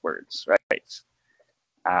words, right?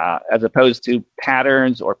 As opposed to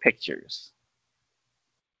patterns or pictures.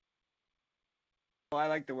 Well, I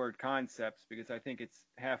like the word concepts because I think it's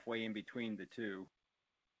halfway in between the two.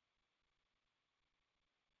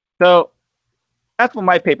 So that's what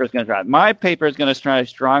my paper is going to try. My paper is going to try to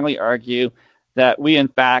strongly argue that we, in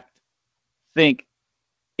fact, think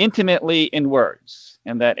intimately in words,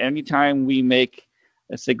 and that anytime we make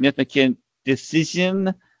a significant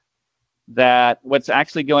decision, that what's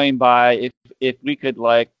actually going by, if we could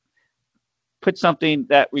put something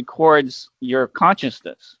that records your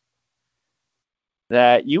consciousness,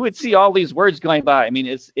 that you would see all these words going by. I mean,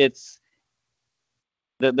 it's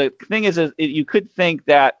the thing is you could think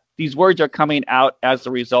that these words are coming out as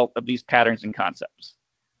a result of these patterns and concepts.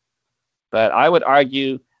 But I would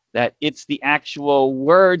argue that it's the actual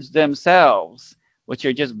words themselves, which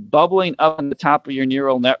are just bubbling up on the top of your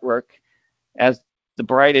neural network as the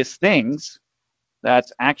brightest things,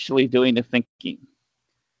 that's actually doing the thinking.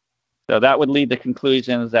 So that would lead to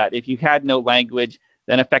conclusions that if you had no language,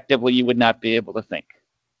 then effectively you would not be able to think,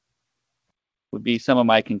 would be some of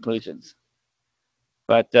my conclusions.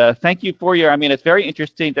 But thank you for it's very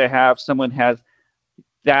interesting to have someone has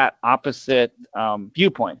that opposite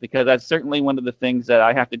viewpoint, because that's certainly one of the things that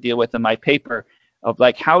I have to deal with in my paper of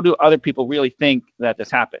how do other people really think that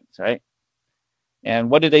this happens, right?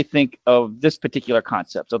 And what do they think of this particular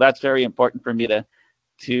concept? So that's very important for me to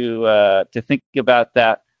think about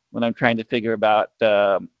that when I'm trying to figure about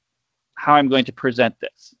how I'm going to present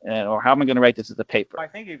this, or how am I going to write this as a paper. I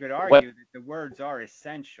think you could argue that the words are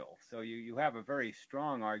essential. So you have a very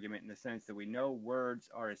strong argument in the sense that we know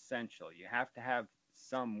words are essential. You have to have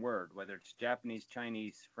some word, whether it's Japanese,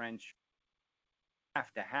 Chinese, French, you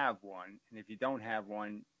have to have one. And if you don't have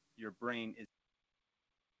one, your brain is.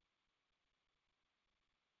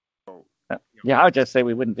 Yeah, I would just say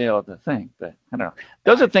we wouldn't be able to think, but I don't know.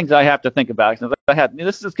 Those are things I have to think about.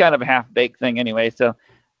 This is kind of a half-baked thing anyway, so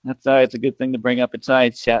that's why it's a good thing to bring up in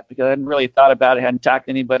science chat, because I hadn't really thought about it, hadn't talked to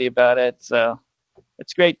anybody about it. So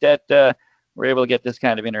it's great that we're able to get this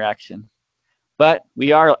kind of interaction. But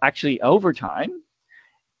we are actually over time,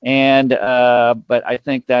 and but I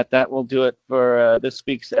think that will do it for this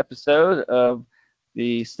week's episode of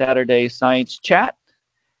the Saturday Science Chat,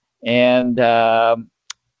 and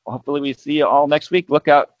hopefully we see you all next week. Look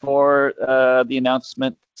out for the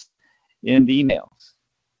announcements in the emails,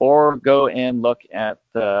 or go and look at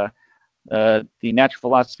the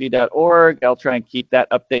naturalphilosophy.org. I'll try and keep that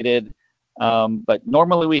updated. But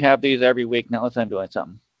normally we have these every week, not unless I'm doing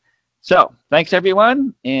something. So thanks,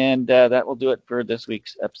 everyone. And that will do it for this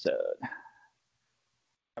week's episode.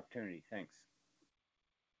 Opportunity. Thanks.